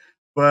shooting,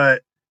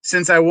 but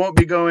since I won't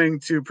be going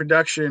to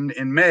production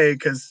in May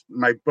because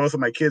both of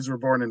my kids were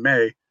born in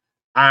May,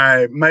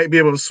 I might be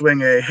able to swing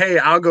hey,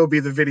 I'll go be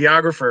the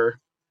videographer.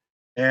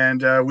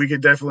 And we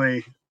could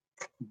definitely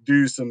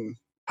do some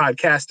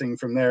podcasting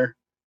from there.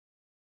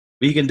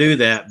 We can do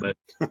that, but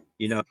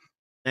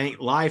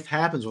life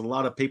happens with a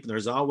lot of people.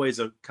 There's always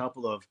a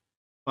couple of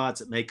spots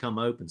that may come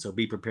open, so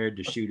be prepared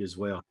to shoot as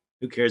well.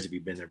 Who cares if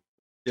you've been there?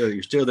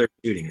 You're still there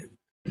shooting it.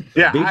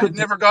 Yeah, I had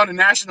never gone to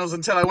nationals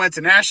until I went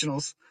to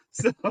nationals.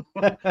 So,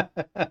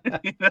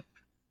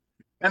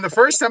 And the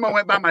first time I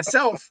went by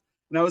myself,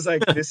 and I was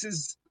like, "This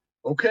is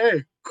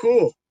okay,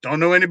 cool. Don't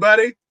know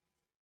anybody."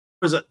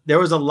 There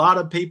was a lot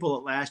of people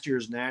at last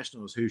year's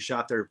nationals who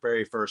shot their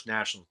very first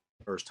nationals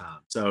the first time.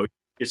 So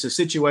it's a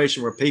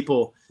situation where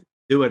people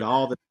do it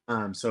all the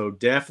time. So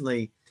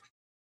definitely,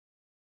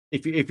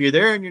 if you're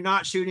there and you're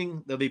not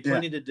shooting, there'll be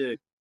plenty to do.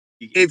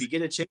 If you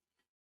get a chance,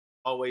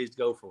 always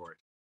go for it.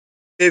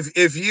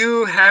 If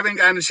you haven't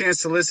gotten a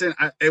chance to listen,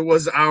 it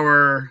was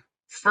our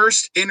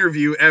first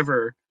interview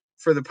ever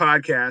for the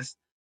podcast.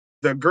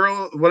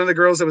 One of the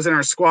girls that was in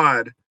our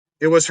squad,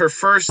 it was her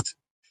first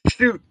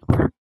shoot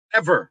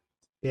ever.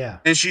 Yeah.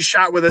 And she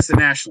shot with us at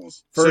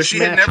nationals. So she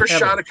had never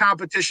shot a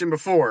competition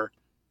before,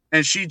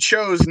 and she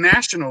chose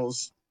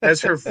nationals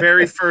as her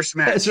very first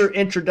match. As her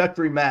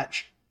introductory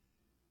match.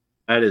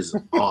 That is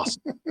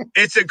awesome.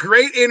 It's a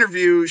great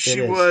interview.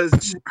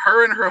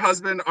 Her and her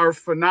husband are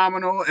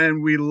phenomenal,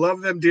 and we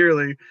love them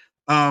dearly.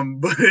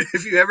 But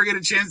if you ever get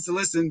a chance to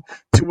listen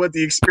to what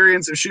the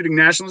experience of shooting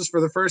nationals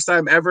for the first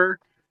time ever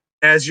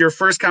as your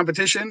first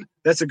competition,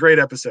 that's a great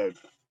episode.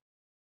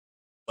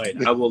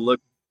 Wait, I will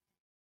look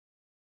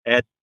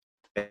at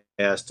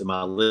to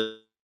my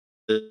list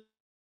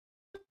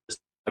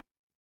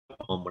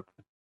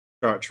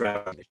start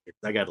traveling.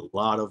 I got a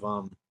lot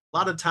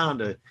of time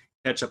to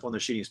catch up on the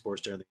shooting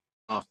sports during the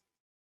off.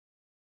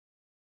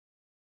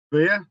 But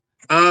yeah,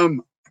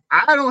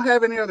 I don't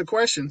have any other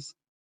questions.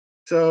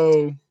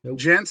 So,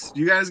 gents,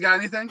 you guys got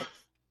anything?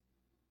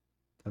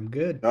 I'm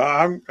good.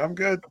 I'm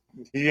good.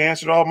 He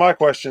answered all my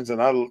questions, and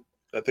I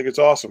think it's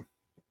awesome.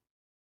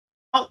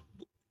 Oh,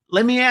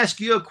 let me ask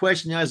you a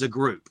question as a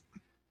group,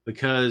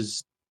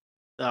 because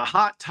the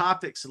hot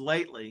topics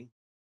lately,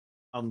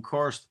 of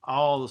course,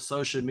 all the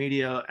social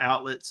media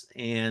outlets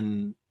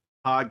and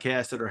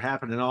podcasts that are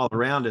happening all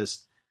around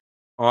us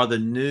are the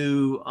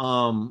new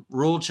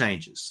rule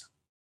changes.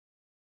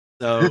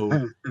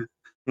 So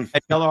And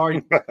y'all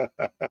already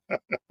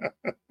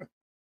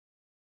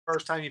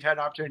first time you've had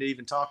an opportunity to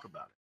even talk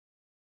about it.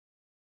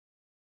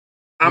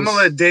 I'm gonna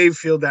let Dave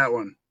field that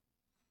one.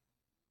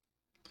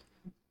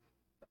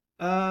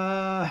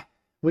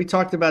 We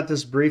talked about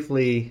this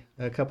briefly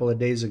a couple of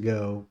days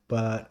ago,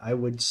 but I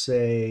would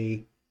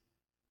say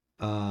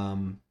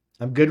I'm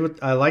good with.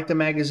 I like the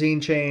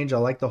magazine change. I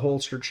like the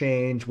holster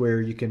change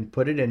where you can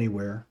put it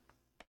anywhere.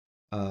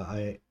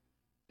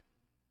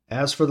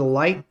 As for the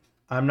light,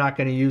 I'm not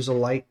going to use a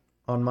light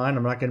on mine.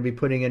 I'm not going to be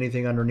putting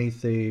anything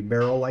underneath the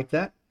barrel like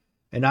that,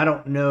 and I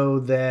don't know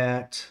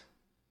that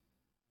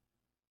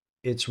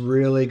it's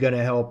really going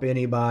to help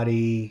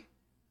anybody.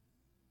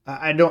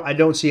 I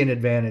don't see an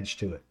advantage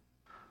to it.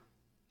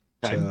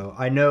 Okay. So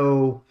I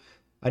know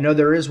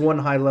there is one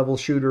high level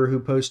shooter who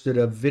posted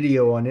a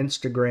video on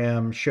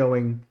Instagram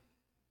showing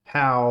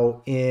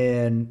how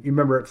you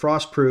remember at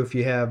Frostproof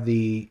you have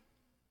the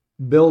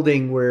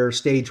building where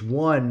stage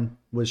 1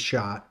 was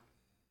shot,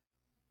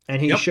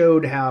 and he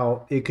showed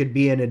how it could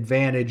be an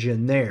advantage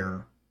in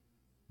there,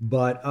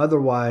 but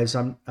otherwise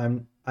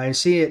I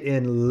see it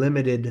in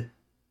limited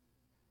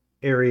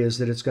areas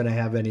that it's going to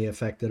have any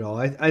effect at all.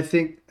 I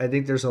think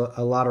there's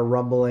a lot of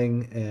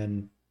rumbling,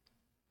 and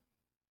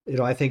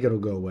I think it'll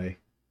go away.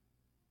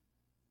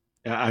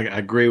 I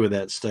agree with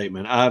that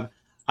statement. I've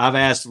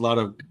asked a lot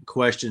of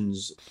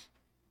questions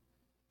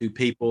to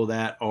people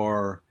that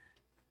are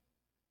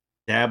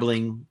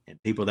dabbling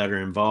and people that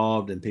are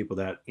involved and people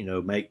that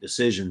make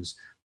decisions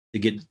to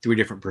get 3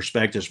 different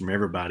perspectives from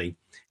everybody.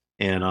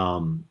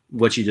 And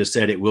what you just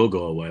said, it will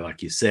go away,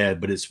 like you said,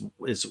 but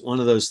it's one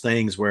of those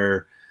things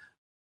where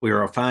we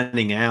are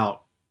finding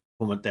out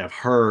from what I've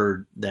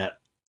heard that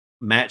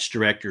match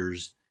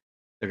directors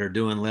that are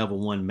doing level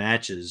 1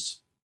 matches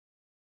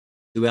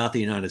throughout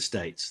the United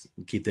States,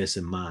 keep this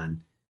in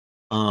mind,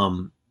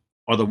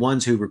 are the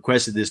ones who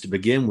requested this to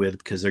begin with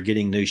because they're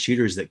getting new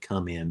shooters that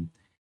come in.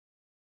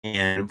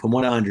 And from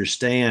what I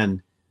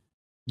understand,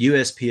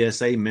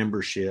 USPSA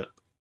membership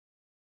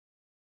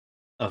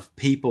of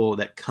people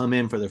that come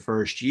in for the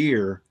first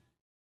year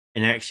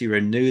and actually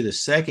renew the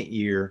second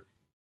year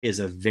is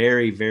a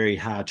very, very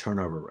high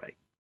turnover rate.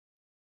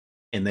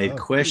 And they've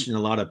questioned a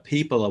lot of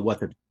people of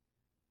what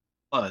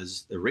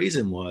the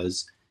reason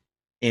was.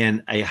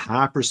 And a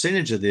high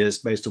percentage of this,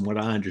 based on what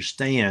I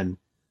understand,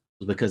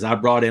 was because I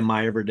brought in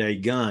my everyday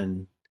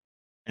gun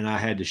and I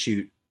had to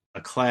shoot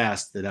a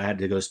class that I had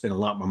to go spend a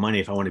lot more money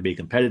if I want to be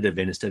competitive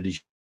in instead of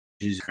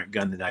using a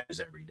gun that I use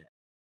every day.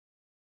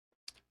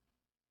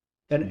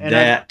 And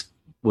that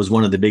was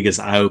one of the biggest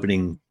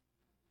eye-opening,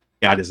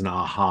 got as an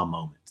aha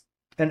moment.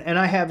 And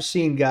I have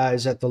seen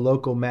guys at the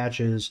local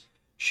matches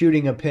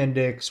shooting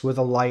appendix with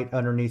a light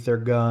underneath their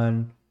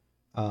gun.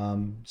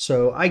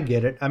 So I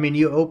get it. I mean,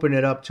 you open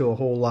it up to a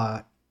whole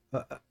lot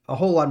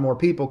more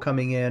people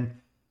coming in.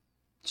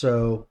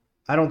 So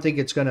I don't think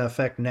it's going to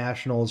affect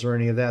nationals or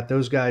any of that.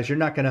 Those guys, you're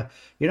not going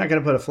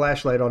to put a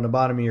flashlight on the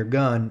bottom of your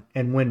gun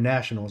and win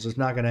nationals. It's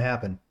not going to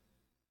happen.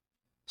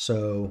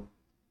 So,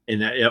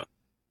 and that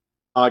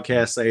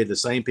podcasts say the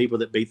same people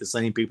that beat the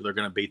same people are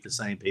going to beat the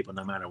same people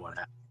no matter what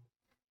happens,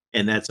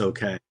 and that's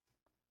okay.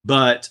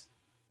 But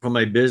from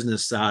a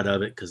business side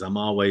of it, because I'm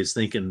always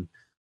thinking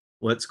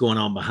what's going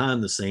on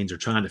behind the scenes or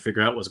trying to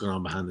figure out what's going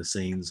on behind the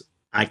scenes,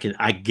 I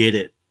get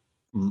it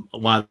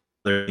why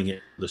they're doing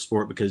it for the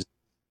sport, because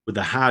with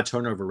the high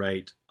turnover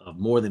rate of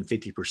more than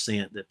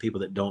 50% that people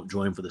that don't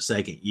join for the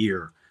second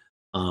year,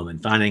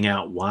 and finding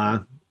out why,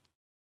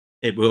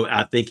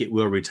 I think it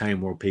will retain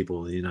more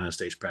people in the United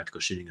States Practical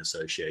Shooting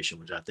Association,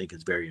 which I think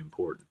is very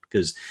important,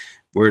 because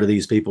where do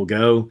these people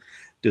go?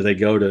 Do they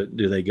go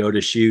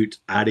to shoot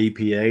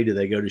IDPA? Do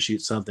they go to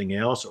shoot something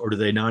else? Or do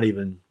they not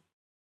even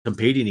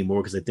compete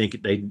anymore because they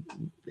think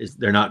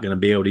they're not going to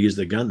be able to use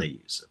the gun they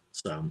use?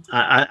 So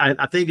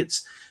I think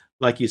it's,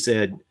 like you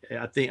said,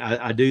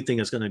 I do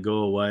think it's going to go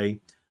away,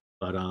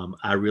 but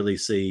I really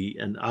see,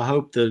 and I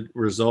hope the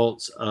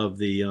results of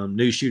the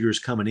new shooters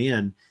coming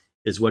in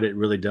is what it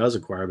really does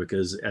acquire,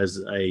 because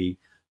as a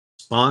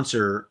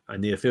sponsor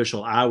and the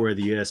official eyewear of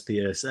the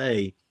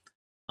USPSA,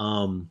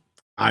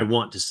 I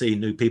want to see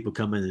new people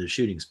come into the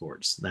shooting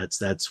sports.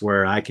 That's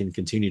where I can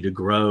continue to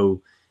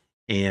grow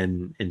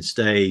and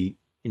stay,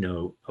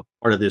 a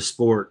part of this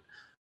sport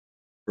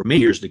for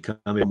many years to come.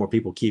 And more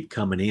people keep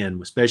coming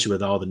in, especially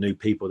with all the new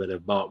people that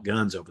have bought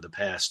guns over the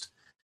past,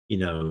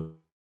 6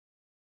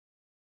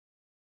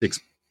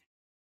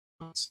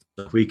 months.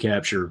 So if we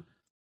capture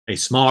a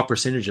small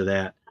percentage of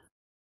that,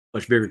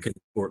 much bigger can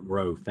the sport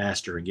grow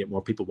faster and get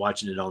more people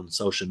watching it on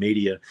social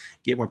media,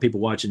 get more people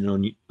watching it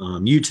on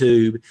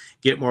YouTube,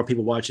 get more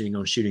people watching it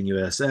on Shooting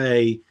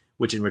USA,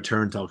 which in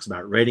return talks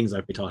about ratings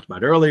like we talked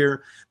about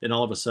earlier. Then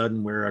all of a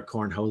sudden we're a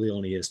cornhole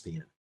on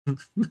ESPN.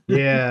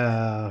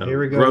 Yeah, So here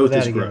we go. Growth with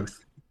that is again.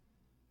 growth.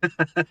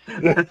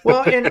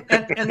 Well, and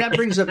that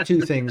brings up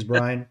 2 things,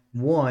 Brian.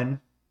 One,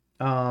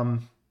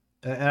 and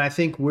I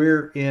think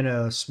we're in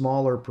a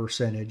smaller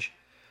percentage.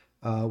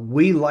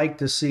 We like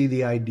to see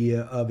the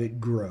idea of it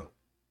grow,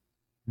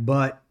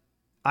 but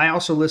I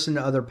also listen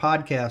to other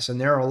podcasts, and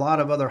there are a lot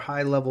of other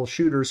high-level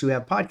shooters who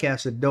have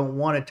podcasts that don't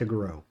want it to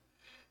grow.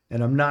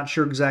 And I'm not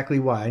sure exactly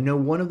why. I know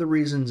one of the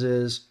reasons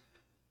is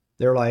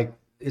they're like,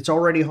 it's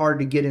already hard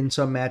to get in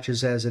some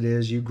matches as it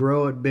is. You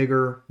grow it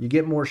bigger, you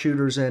get more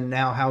shooters in.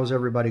 Now, how's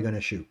everybody going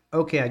to shoot?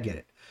 Okay, I get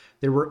it.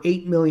 There were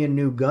 8 million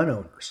new gun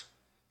owners.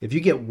 If you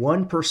get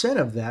 1%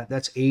 of that,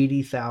 that's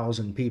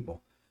 80,000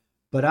 people.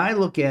 But I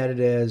look at it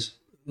as,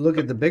 look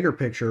at the bigger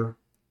picture.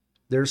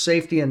 There's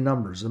safety in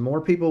numbers. The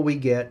more people we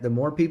get, the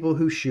more people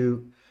who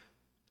shoot,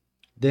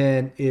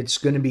 then it's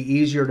going to be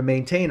easier to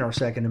maintain our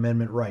Second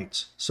Amendment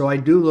rights. So I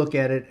do look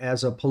at it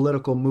as a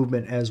political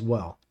movement as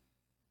well.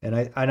 And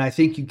I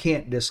think you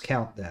can't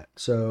discount that.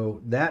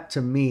 So that,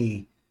 to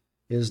me,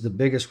 is the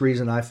biggest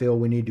reason I feel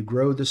we need to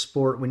grow the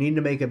sport. We need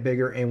to make it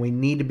bigger, and we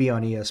need to be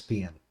on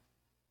ESPN.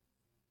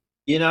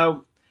 You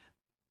know,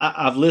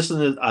 I've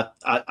listened to,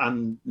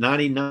 I'm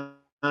 99%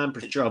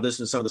 sure I've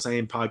listened to some of the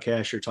same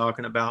podcasts you're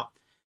talking about.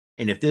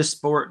 And if this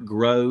sport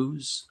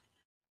grows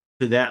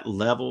to that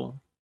level,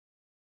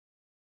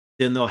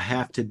 then there'll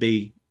have to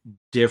be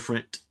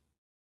different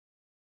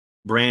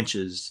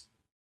branches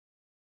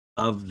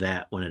of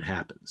that when it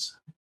happens.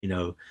 You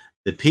know,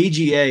 the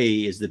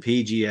PGA is the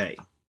PGA.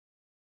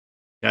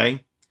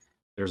 Okay.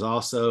 There's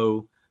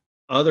also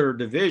other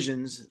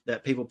divisions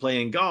that people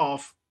play in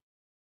golf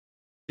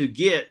to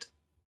get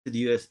to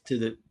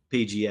the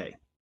PGA.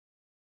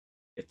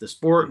 If the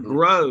sport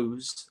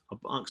grows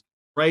amongst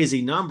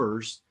crazy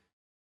numbers,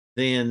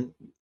 then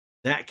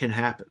that can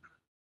happen.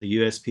 The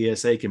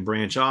USPSA can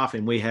branch off,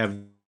 and we have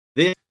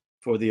this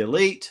for the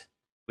elite.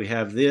 We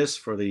have this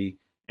for the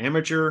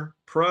amateur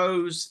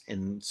pros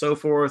and so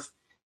forth.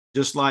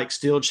 Just like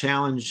Steel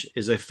Challenge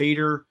is a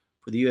feeder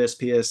for the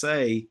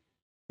USPSA,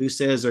 who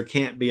says there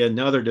can't be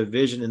another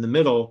division in the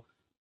middle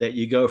that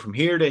you go from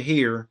here to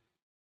here,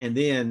 and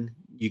then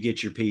you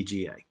get your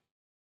PGA.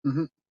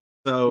 Mm-hmm.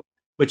 So,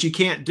 but you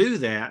can't do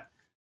that,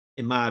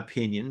 in my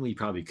opinion. We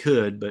probably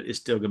could, but it's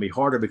still going to be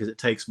harder because it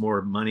takes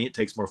more money, it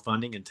takes more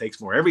funding, and takes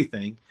more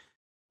everything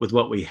with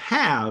what we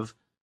have,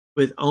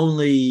 with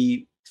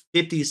only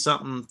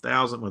 50-something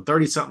thousand,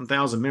 30-something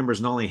thousand members,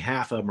 and only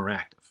half of them are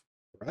active.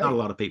 Right. Not a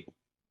lot of people.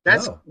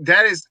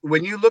 That is,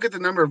 when you look at the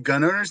number of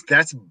gun owners,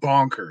 that's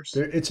bonkers.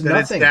 It's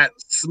nothing. It's that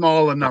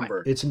small a number.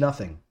 Right. It's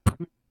nothing.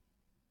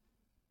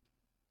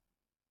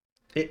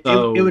 It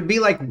would be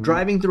like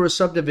driving through a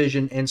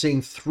subdivision and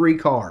seeing 3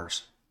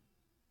 cars.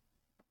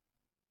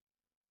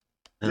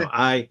 No,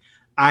 I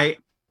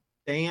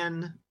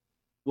understand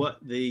what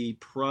the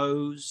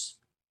pros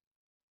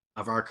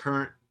of our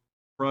current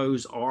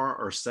pros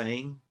are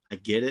saying. I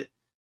get it.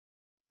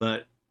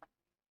 But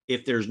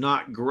if there's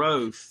not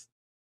growth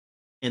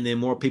and then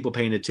more people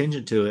paying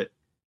attention to it,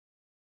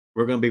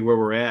 we're going to be where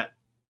we're at,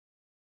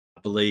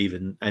 I believe,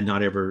 and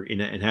not ever,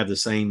 and have the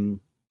same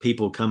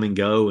people come and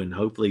go, and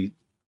hopefully,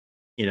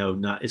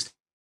 it's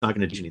not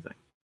going to do anything.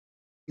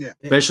 Yeah.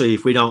 Especially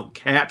if we don't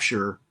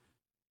capture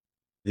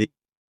the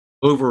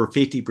over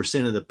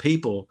 50% of the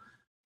people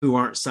who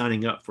aren't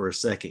signing up for a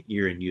second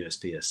year in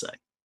USPSA.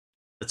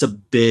 That's a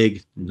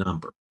big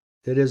number.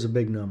 It is a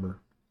big number.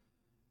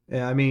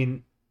 Yeah, I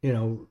mean,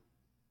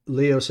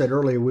 Leo said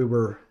earlier we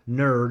were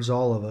nerds,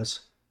 all of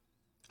us.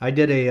 I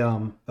did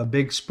a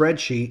big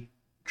spreadsheet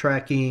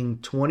tracking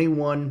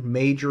 21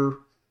 major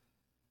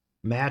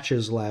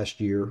matches last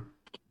year.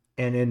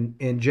 And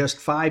in just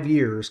 5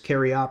 years,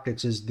 Carry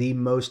Optics is the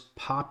most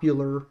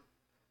popular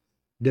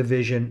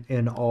division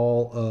in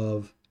all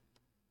of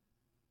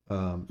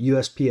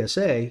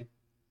USPSA.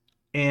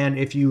 And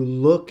if you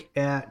look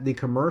at the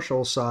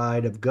commercial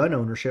side of gun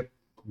ownership,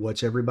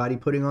 what's everybody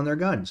putting on their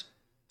guns?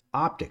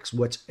 Optics.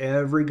 What's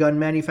every gun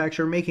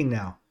manufacturer making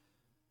now?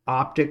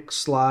 Optic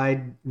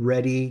slide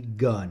ready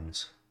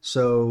guns.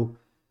 So,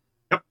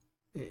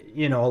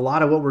 a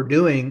lot of what we're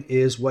doing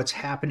is what's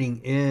happening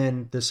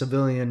in the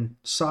civilian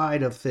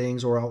side of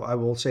things, or I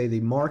will say the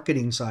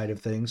marketing side of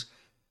things.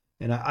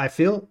 And I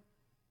feel,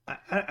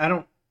 I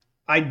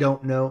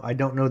don't know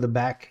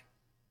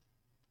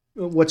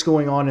what's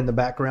going on in the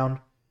background,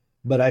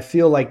 but I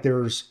feel like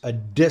there's a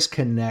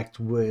disconnect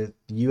with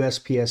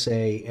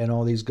USPSA and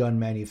all these gun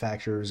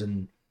manufacturers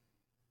and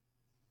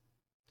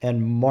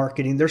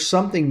marketing. There's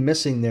something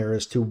missing there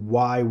as to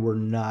why we're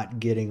not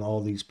getting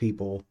all these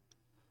people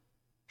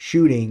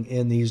shooting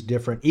in these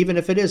different, even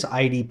if it is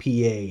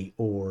IDPA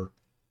or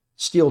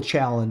Steel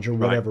Challenge or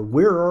whatever. Right.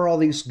 Where are all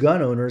these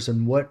gun owners,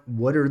 and what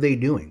are they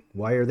doing?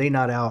 Why are they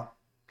not out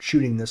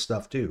shooting this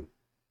stuff too?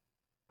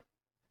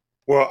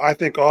 Well, I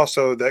think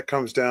also that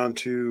comes down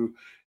to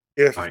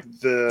if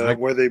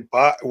where they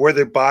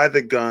buy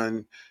the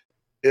gun,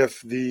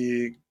 if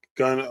the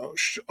gun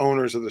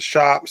owners of the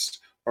shops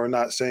are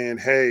not saying,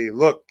 "Hey,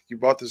 look, you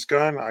bought this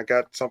gun. I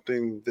got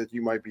something that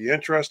you might be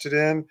interested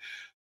in.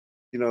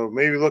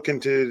 Maybe look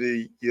into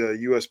the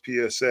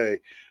USPSA,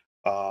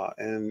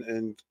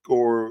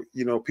 or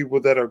people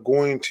that are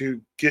going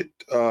to get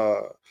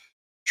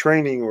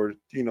training or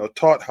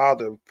taught how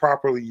to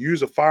properly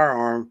use a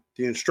firearm.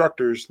 The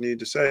instructors need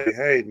to say,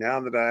 hey, now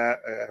that I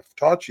have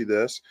taught you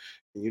this,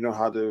 and you know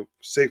how to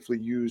safely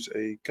use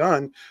a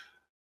gun,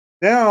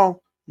 now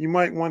you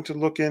might want to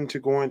look into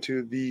going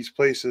to these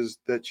places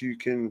that you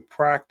can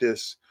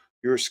practice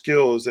your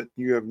skills that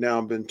you have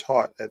now been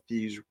taught at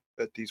these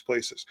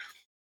places.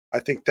 I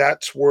think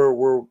that's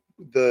where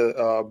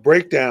the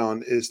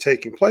breakdown is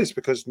taking place,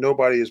 because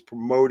nobody is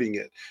promoting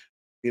it,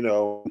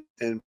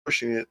 and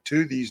pushing it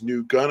to these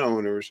new gun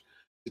owners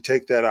to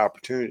take that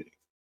opportunity.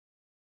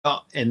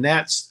 And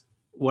that's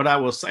what I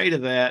will say to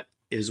that,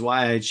 is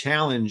why I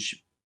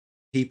challenge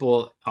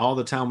people all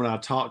the time when I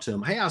talk to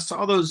them. Hey, I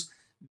saw those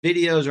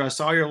videos, or I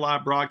saw your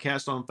live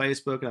broadcast on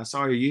Facebook, and I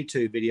saw your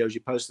YouTube videos you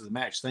posted the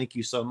match. Thank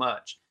you so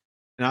much.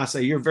 And I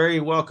say, you're very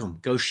welcome.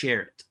 Go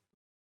share it.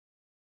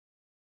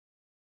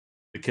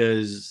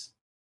 Because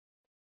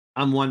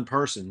I'm one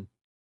person,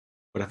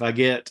 but if I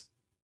get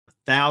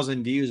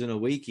 1,000 views in a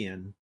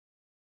weekend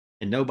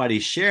and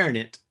nobody's sharing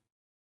it,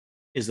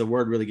 is the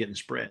word really getting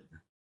spread?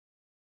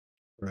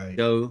 Right.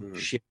 Go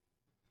share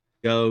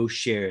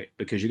it,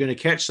 because you're going to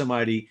catch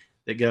somebody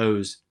that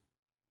goes,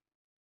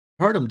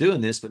 heard him doing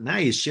this, but now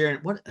he's sharing.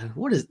 What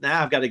is,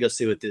 now I've got to go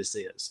see what this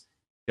is.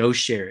 Go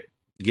share it.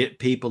 Get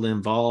people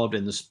involved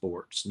in the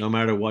sports, no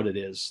matter what it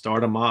is. Start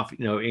them off,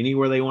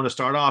 anywhere they want to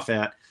start off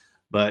at.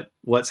 But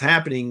what's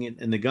happening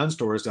in the gun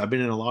stores, I've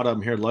been in a lot of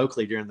them here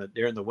locally during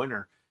the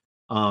winter.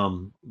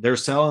 They're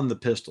selling the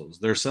pistols,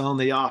 they're selling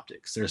the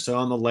optics, they're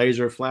selling the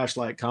laser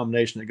flashlight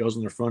combination that goes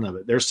in the front of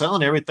it. They're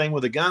selling everything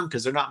with a gun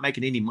because they're not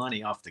making any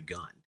money off the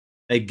gun.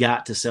 They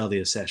got to sell the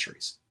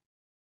accessories.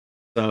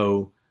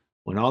 So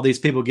when all these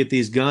people get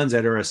these guns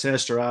that are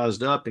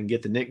accessorized up and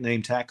get the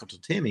nickname Tackle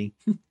to Timmy,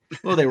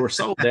 well, they were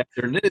sold that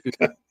they're new.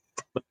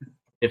 But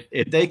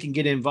if they can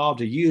get involved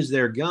to use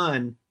their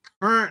gun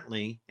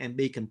currently and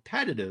be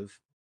competitive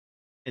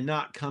and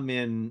not come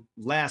in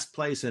last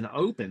place in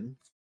open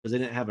because they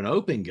didn't have an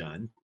open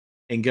gun,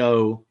 and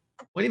go,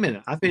 wait a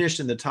minute, I finished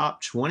in the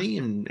top 20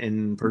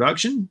 in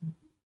production,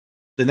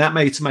 then that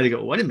made somebody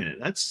go, wait a minute,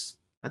 that's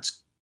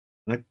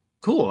like,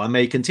 cool. I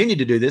may continue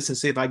to do this and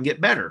see if I can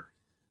get better.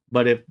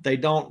 But if they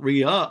don't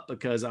re-up,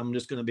 because I'm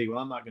just going to be, well,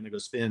 I'm not going to go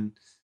spend,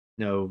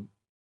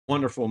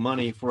 wonderful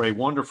money for a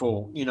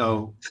wonderful,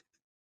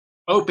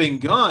 open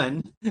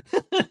gun,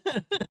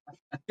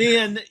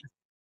 then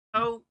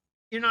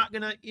you're not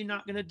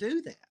gonna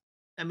do that.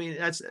 I mean,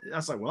 that's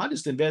like, well, I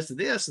just invested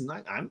this, and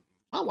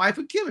my wife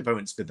would kill me if I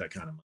wouldn't spend that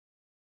kind of money.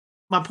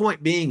 My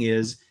point being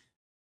is,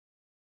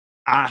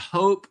 I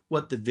hope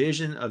what the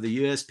vision of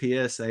the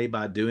USPSA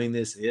by doing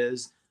this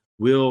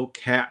will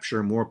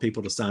capture more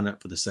people to sign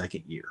up for the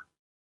second year.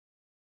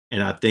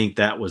 And I think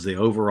that was the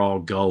overall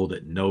goal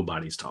that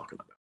nobody's talking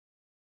about.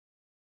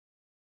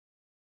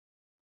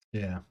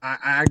 Yeah.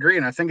 I agree,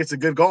 and I think it's a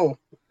good goal.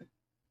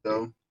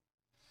 So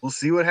we'll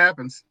see what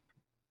happens.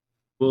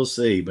 We'll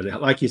see. But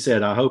like you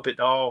said, I hope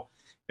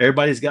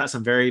everybody's got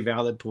some very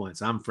valid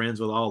points. I'm friends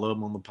with all of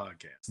them on the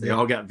podcast. They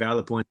all got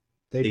valid points.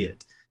 They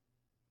did.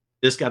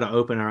 Just got to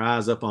open our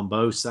eyes up on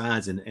both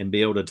sides and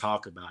be able to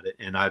talk about it.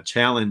 And I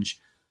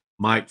challenge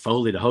Mike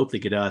Foley to hopefully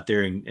get out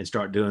there and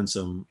start doing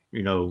some,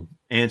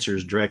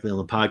 answers directly on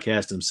the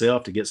podcast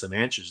himself to get some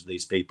answers to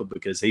these people,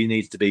 because he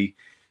needs to be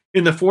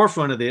in the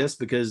forefront of this,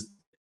 because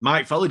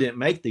Mike Foley didn't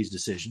make these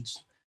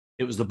decisions.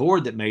 It was the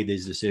board that made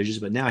these decisions,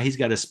 but now he's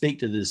got to speak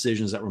to the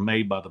decisions that were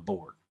made by the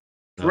board.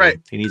 So right.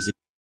 He needs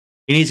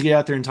to get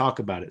out there and talk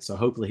about it. So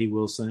hopefully he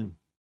will soon.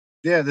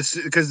 Yeah,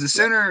 because the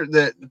sooner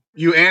that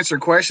you answer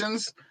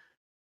questions,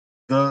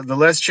 the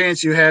less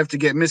chance you have to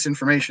get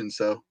misinformation.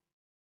 So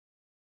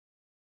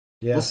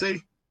yeah, we'll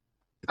see.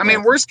 I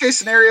mean, worst case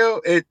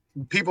scenario,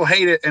 people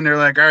hate it and they're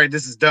like, all right,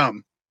 this is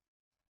dumb.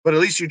 But at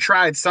least you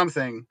tried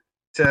something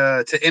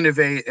to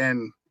innovate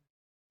and,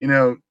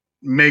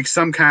 make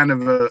some kind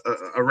of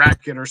a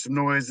racket or some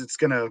noise that's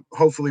going to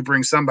hopefully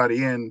bring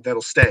somebody in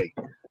that'll stay,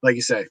 like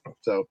you say.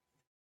 So,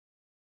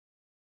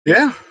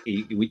 yeah.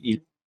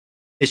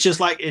 It's just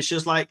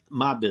like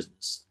my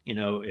business.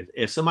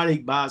 If somebody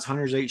buys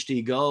Hunters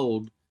HD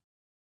Gold,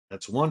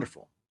 that's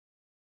wonderful.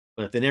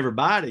 But if they never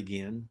buy it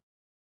again,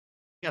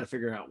 you got to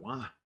figure out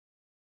why.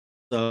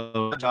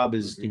 So my job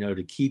is,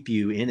 to keep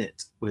you in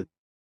it with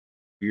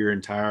your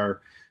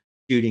entire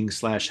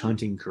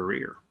shooting/hunting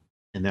career.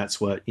 And that's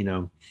what,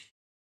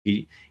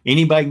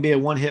 anybody can be a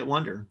one-hit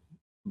wonder,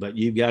 but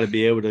you've got to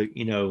be able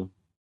to,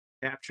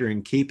 capture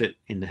and keep it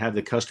and have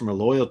the customer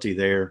loyalty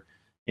there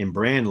and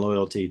brand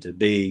loyalty to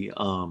be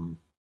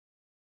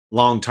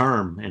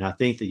long-term. And I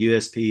think the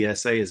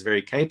USPSA is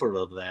very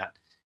capable of that.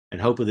 And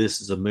hopefully this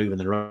is a move in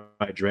the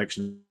right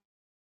direction.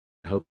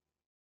 I hope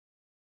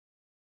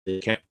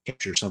they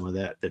capture some of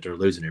that they're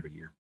losing every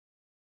year.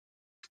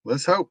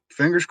 Let's hope.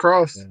 Fingers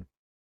crossed. Yeah.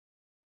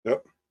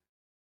 Yep.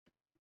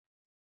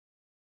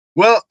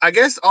 Well, I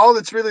guess all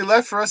that's really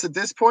left for us at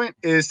this point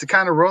is to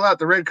kind of roll out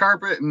the red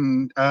carpet.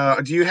 And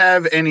do you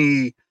have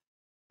anything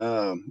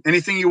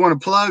you want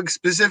to plug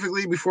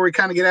specifically before we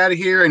kind of get out of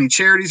here? Any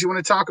charities you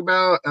want to talk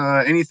about?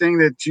 Anything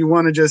that you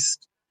want to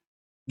just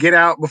get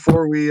out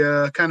before we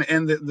kind of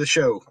end the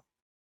show?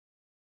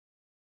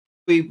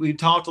 we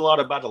talked a lot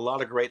about a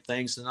lot of great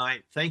things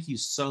tonight. Thank you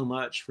so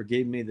much for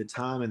giving me the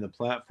time and the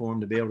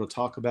platform to be able to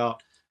talk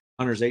about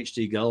Hunters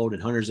HD Gold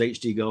and Hunters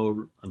HD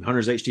Gold and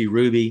Hunters HD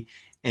Ruby,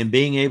 and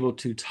being able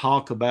to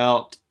talk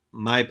about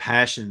my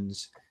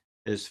passions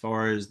as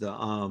far as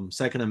the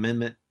Second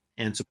Amendment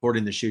and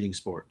supporting the shooting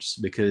sports.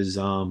 Because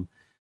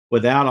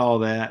without all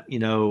that,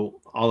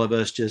 all of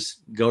us just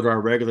go to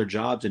our regular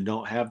jobs and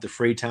don't have the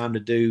free time to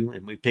do,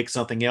 and we pick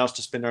something else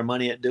to spend our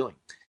money at doing.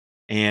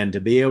 And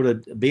to be able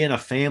to be in a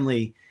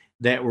family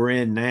that we're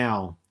in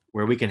now,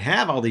 where we can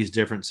have all these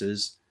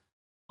differences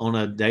on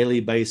a daily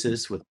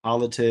basis with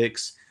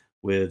politics,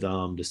 with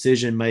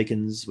decision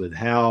makings, with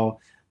how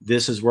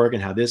this is working,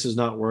 how this is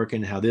not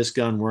working, how this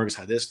gun works,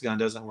 how this gun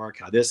doesn't work,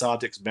 how this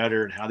optic's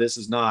better and how this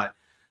is not.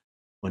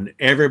 When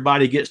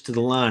everybody gets to the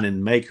line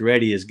and make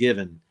ready is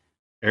given,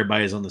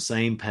 everybody's on the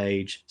same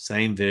page,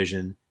 same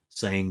vision,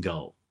 same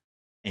goal.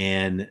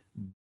 And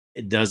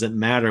it doesn't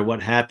matter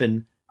what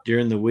happened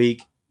during the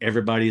week.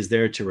 Everybody's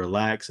there to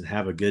relax and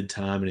have a good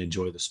time and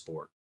enjoy the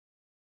sport.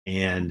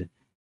 And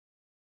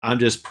I'm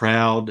just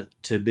proud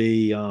to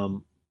be a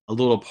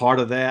little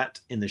part of that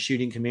in the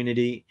shooting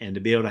community and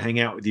to be able to hang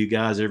out with you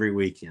guys every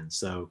weekend.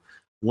 So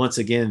once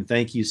again,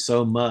 thank you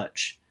so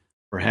much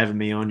for having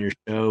me on your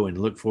show, and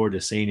look forward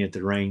to seeing you at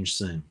the range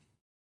soon.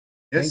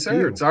 Yes, Thank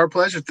sir. you. It's our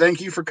pleasure.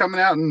 Thank you for coming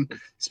out and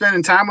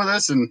spending time with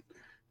us and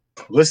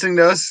listening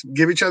to us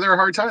give each other a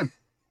hard time.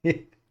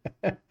 It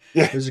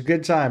was a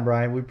good time,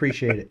 Brian. We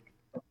appreciate it.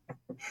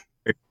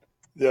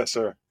 Yes,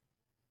 sir.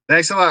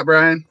 Thanks a lot,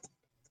 Brian.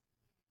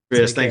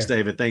 Chris, Take thanks, care.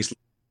 David. Thanks.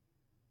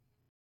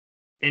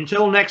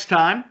 Until next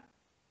time.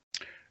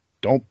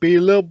 Don't be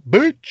a little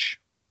bitch.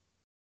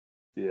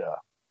 Yeah.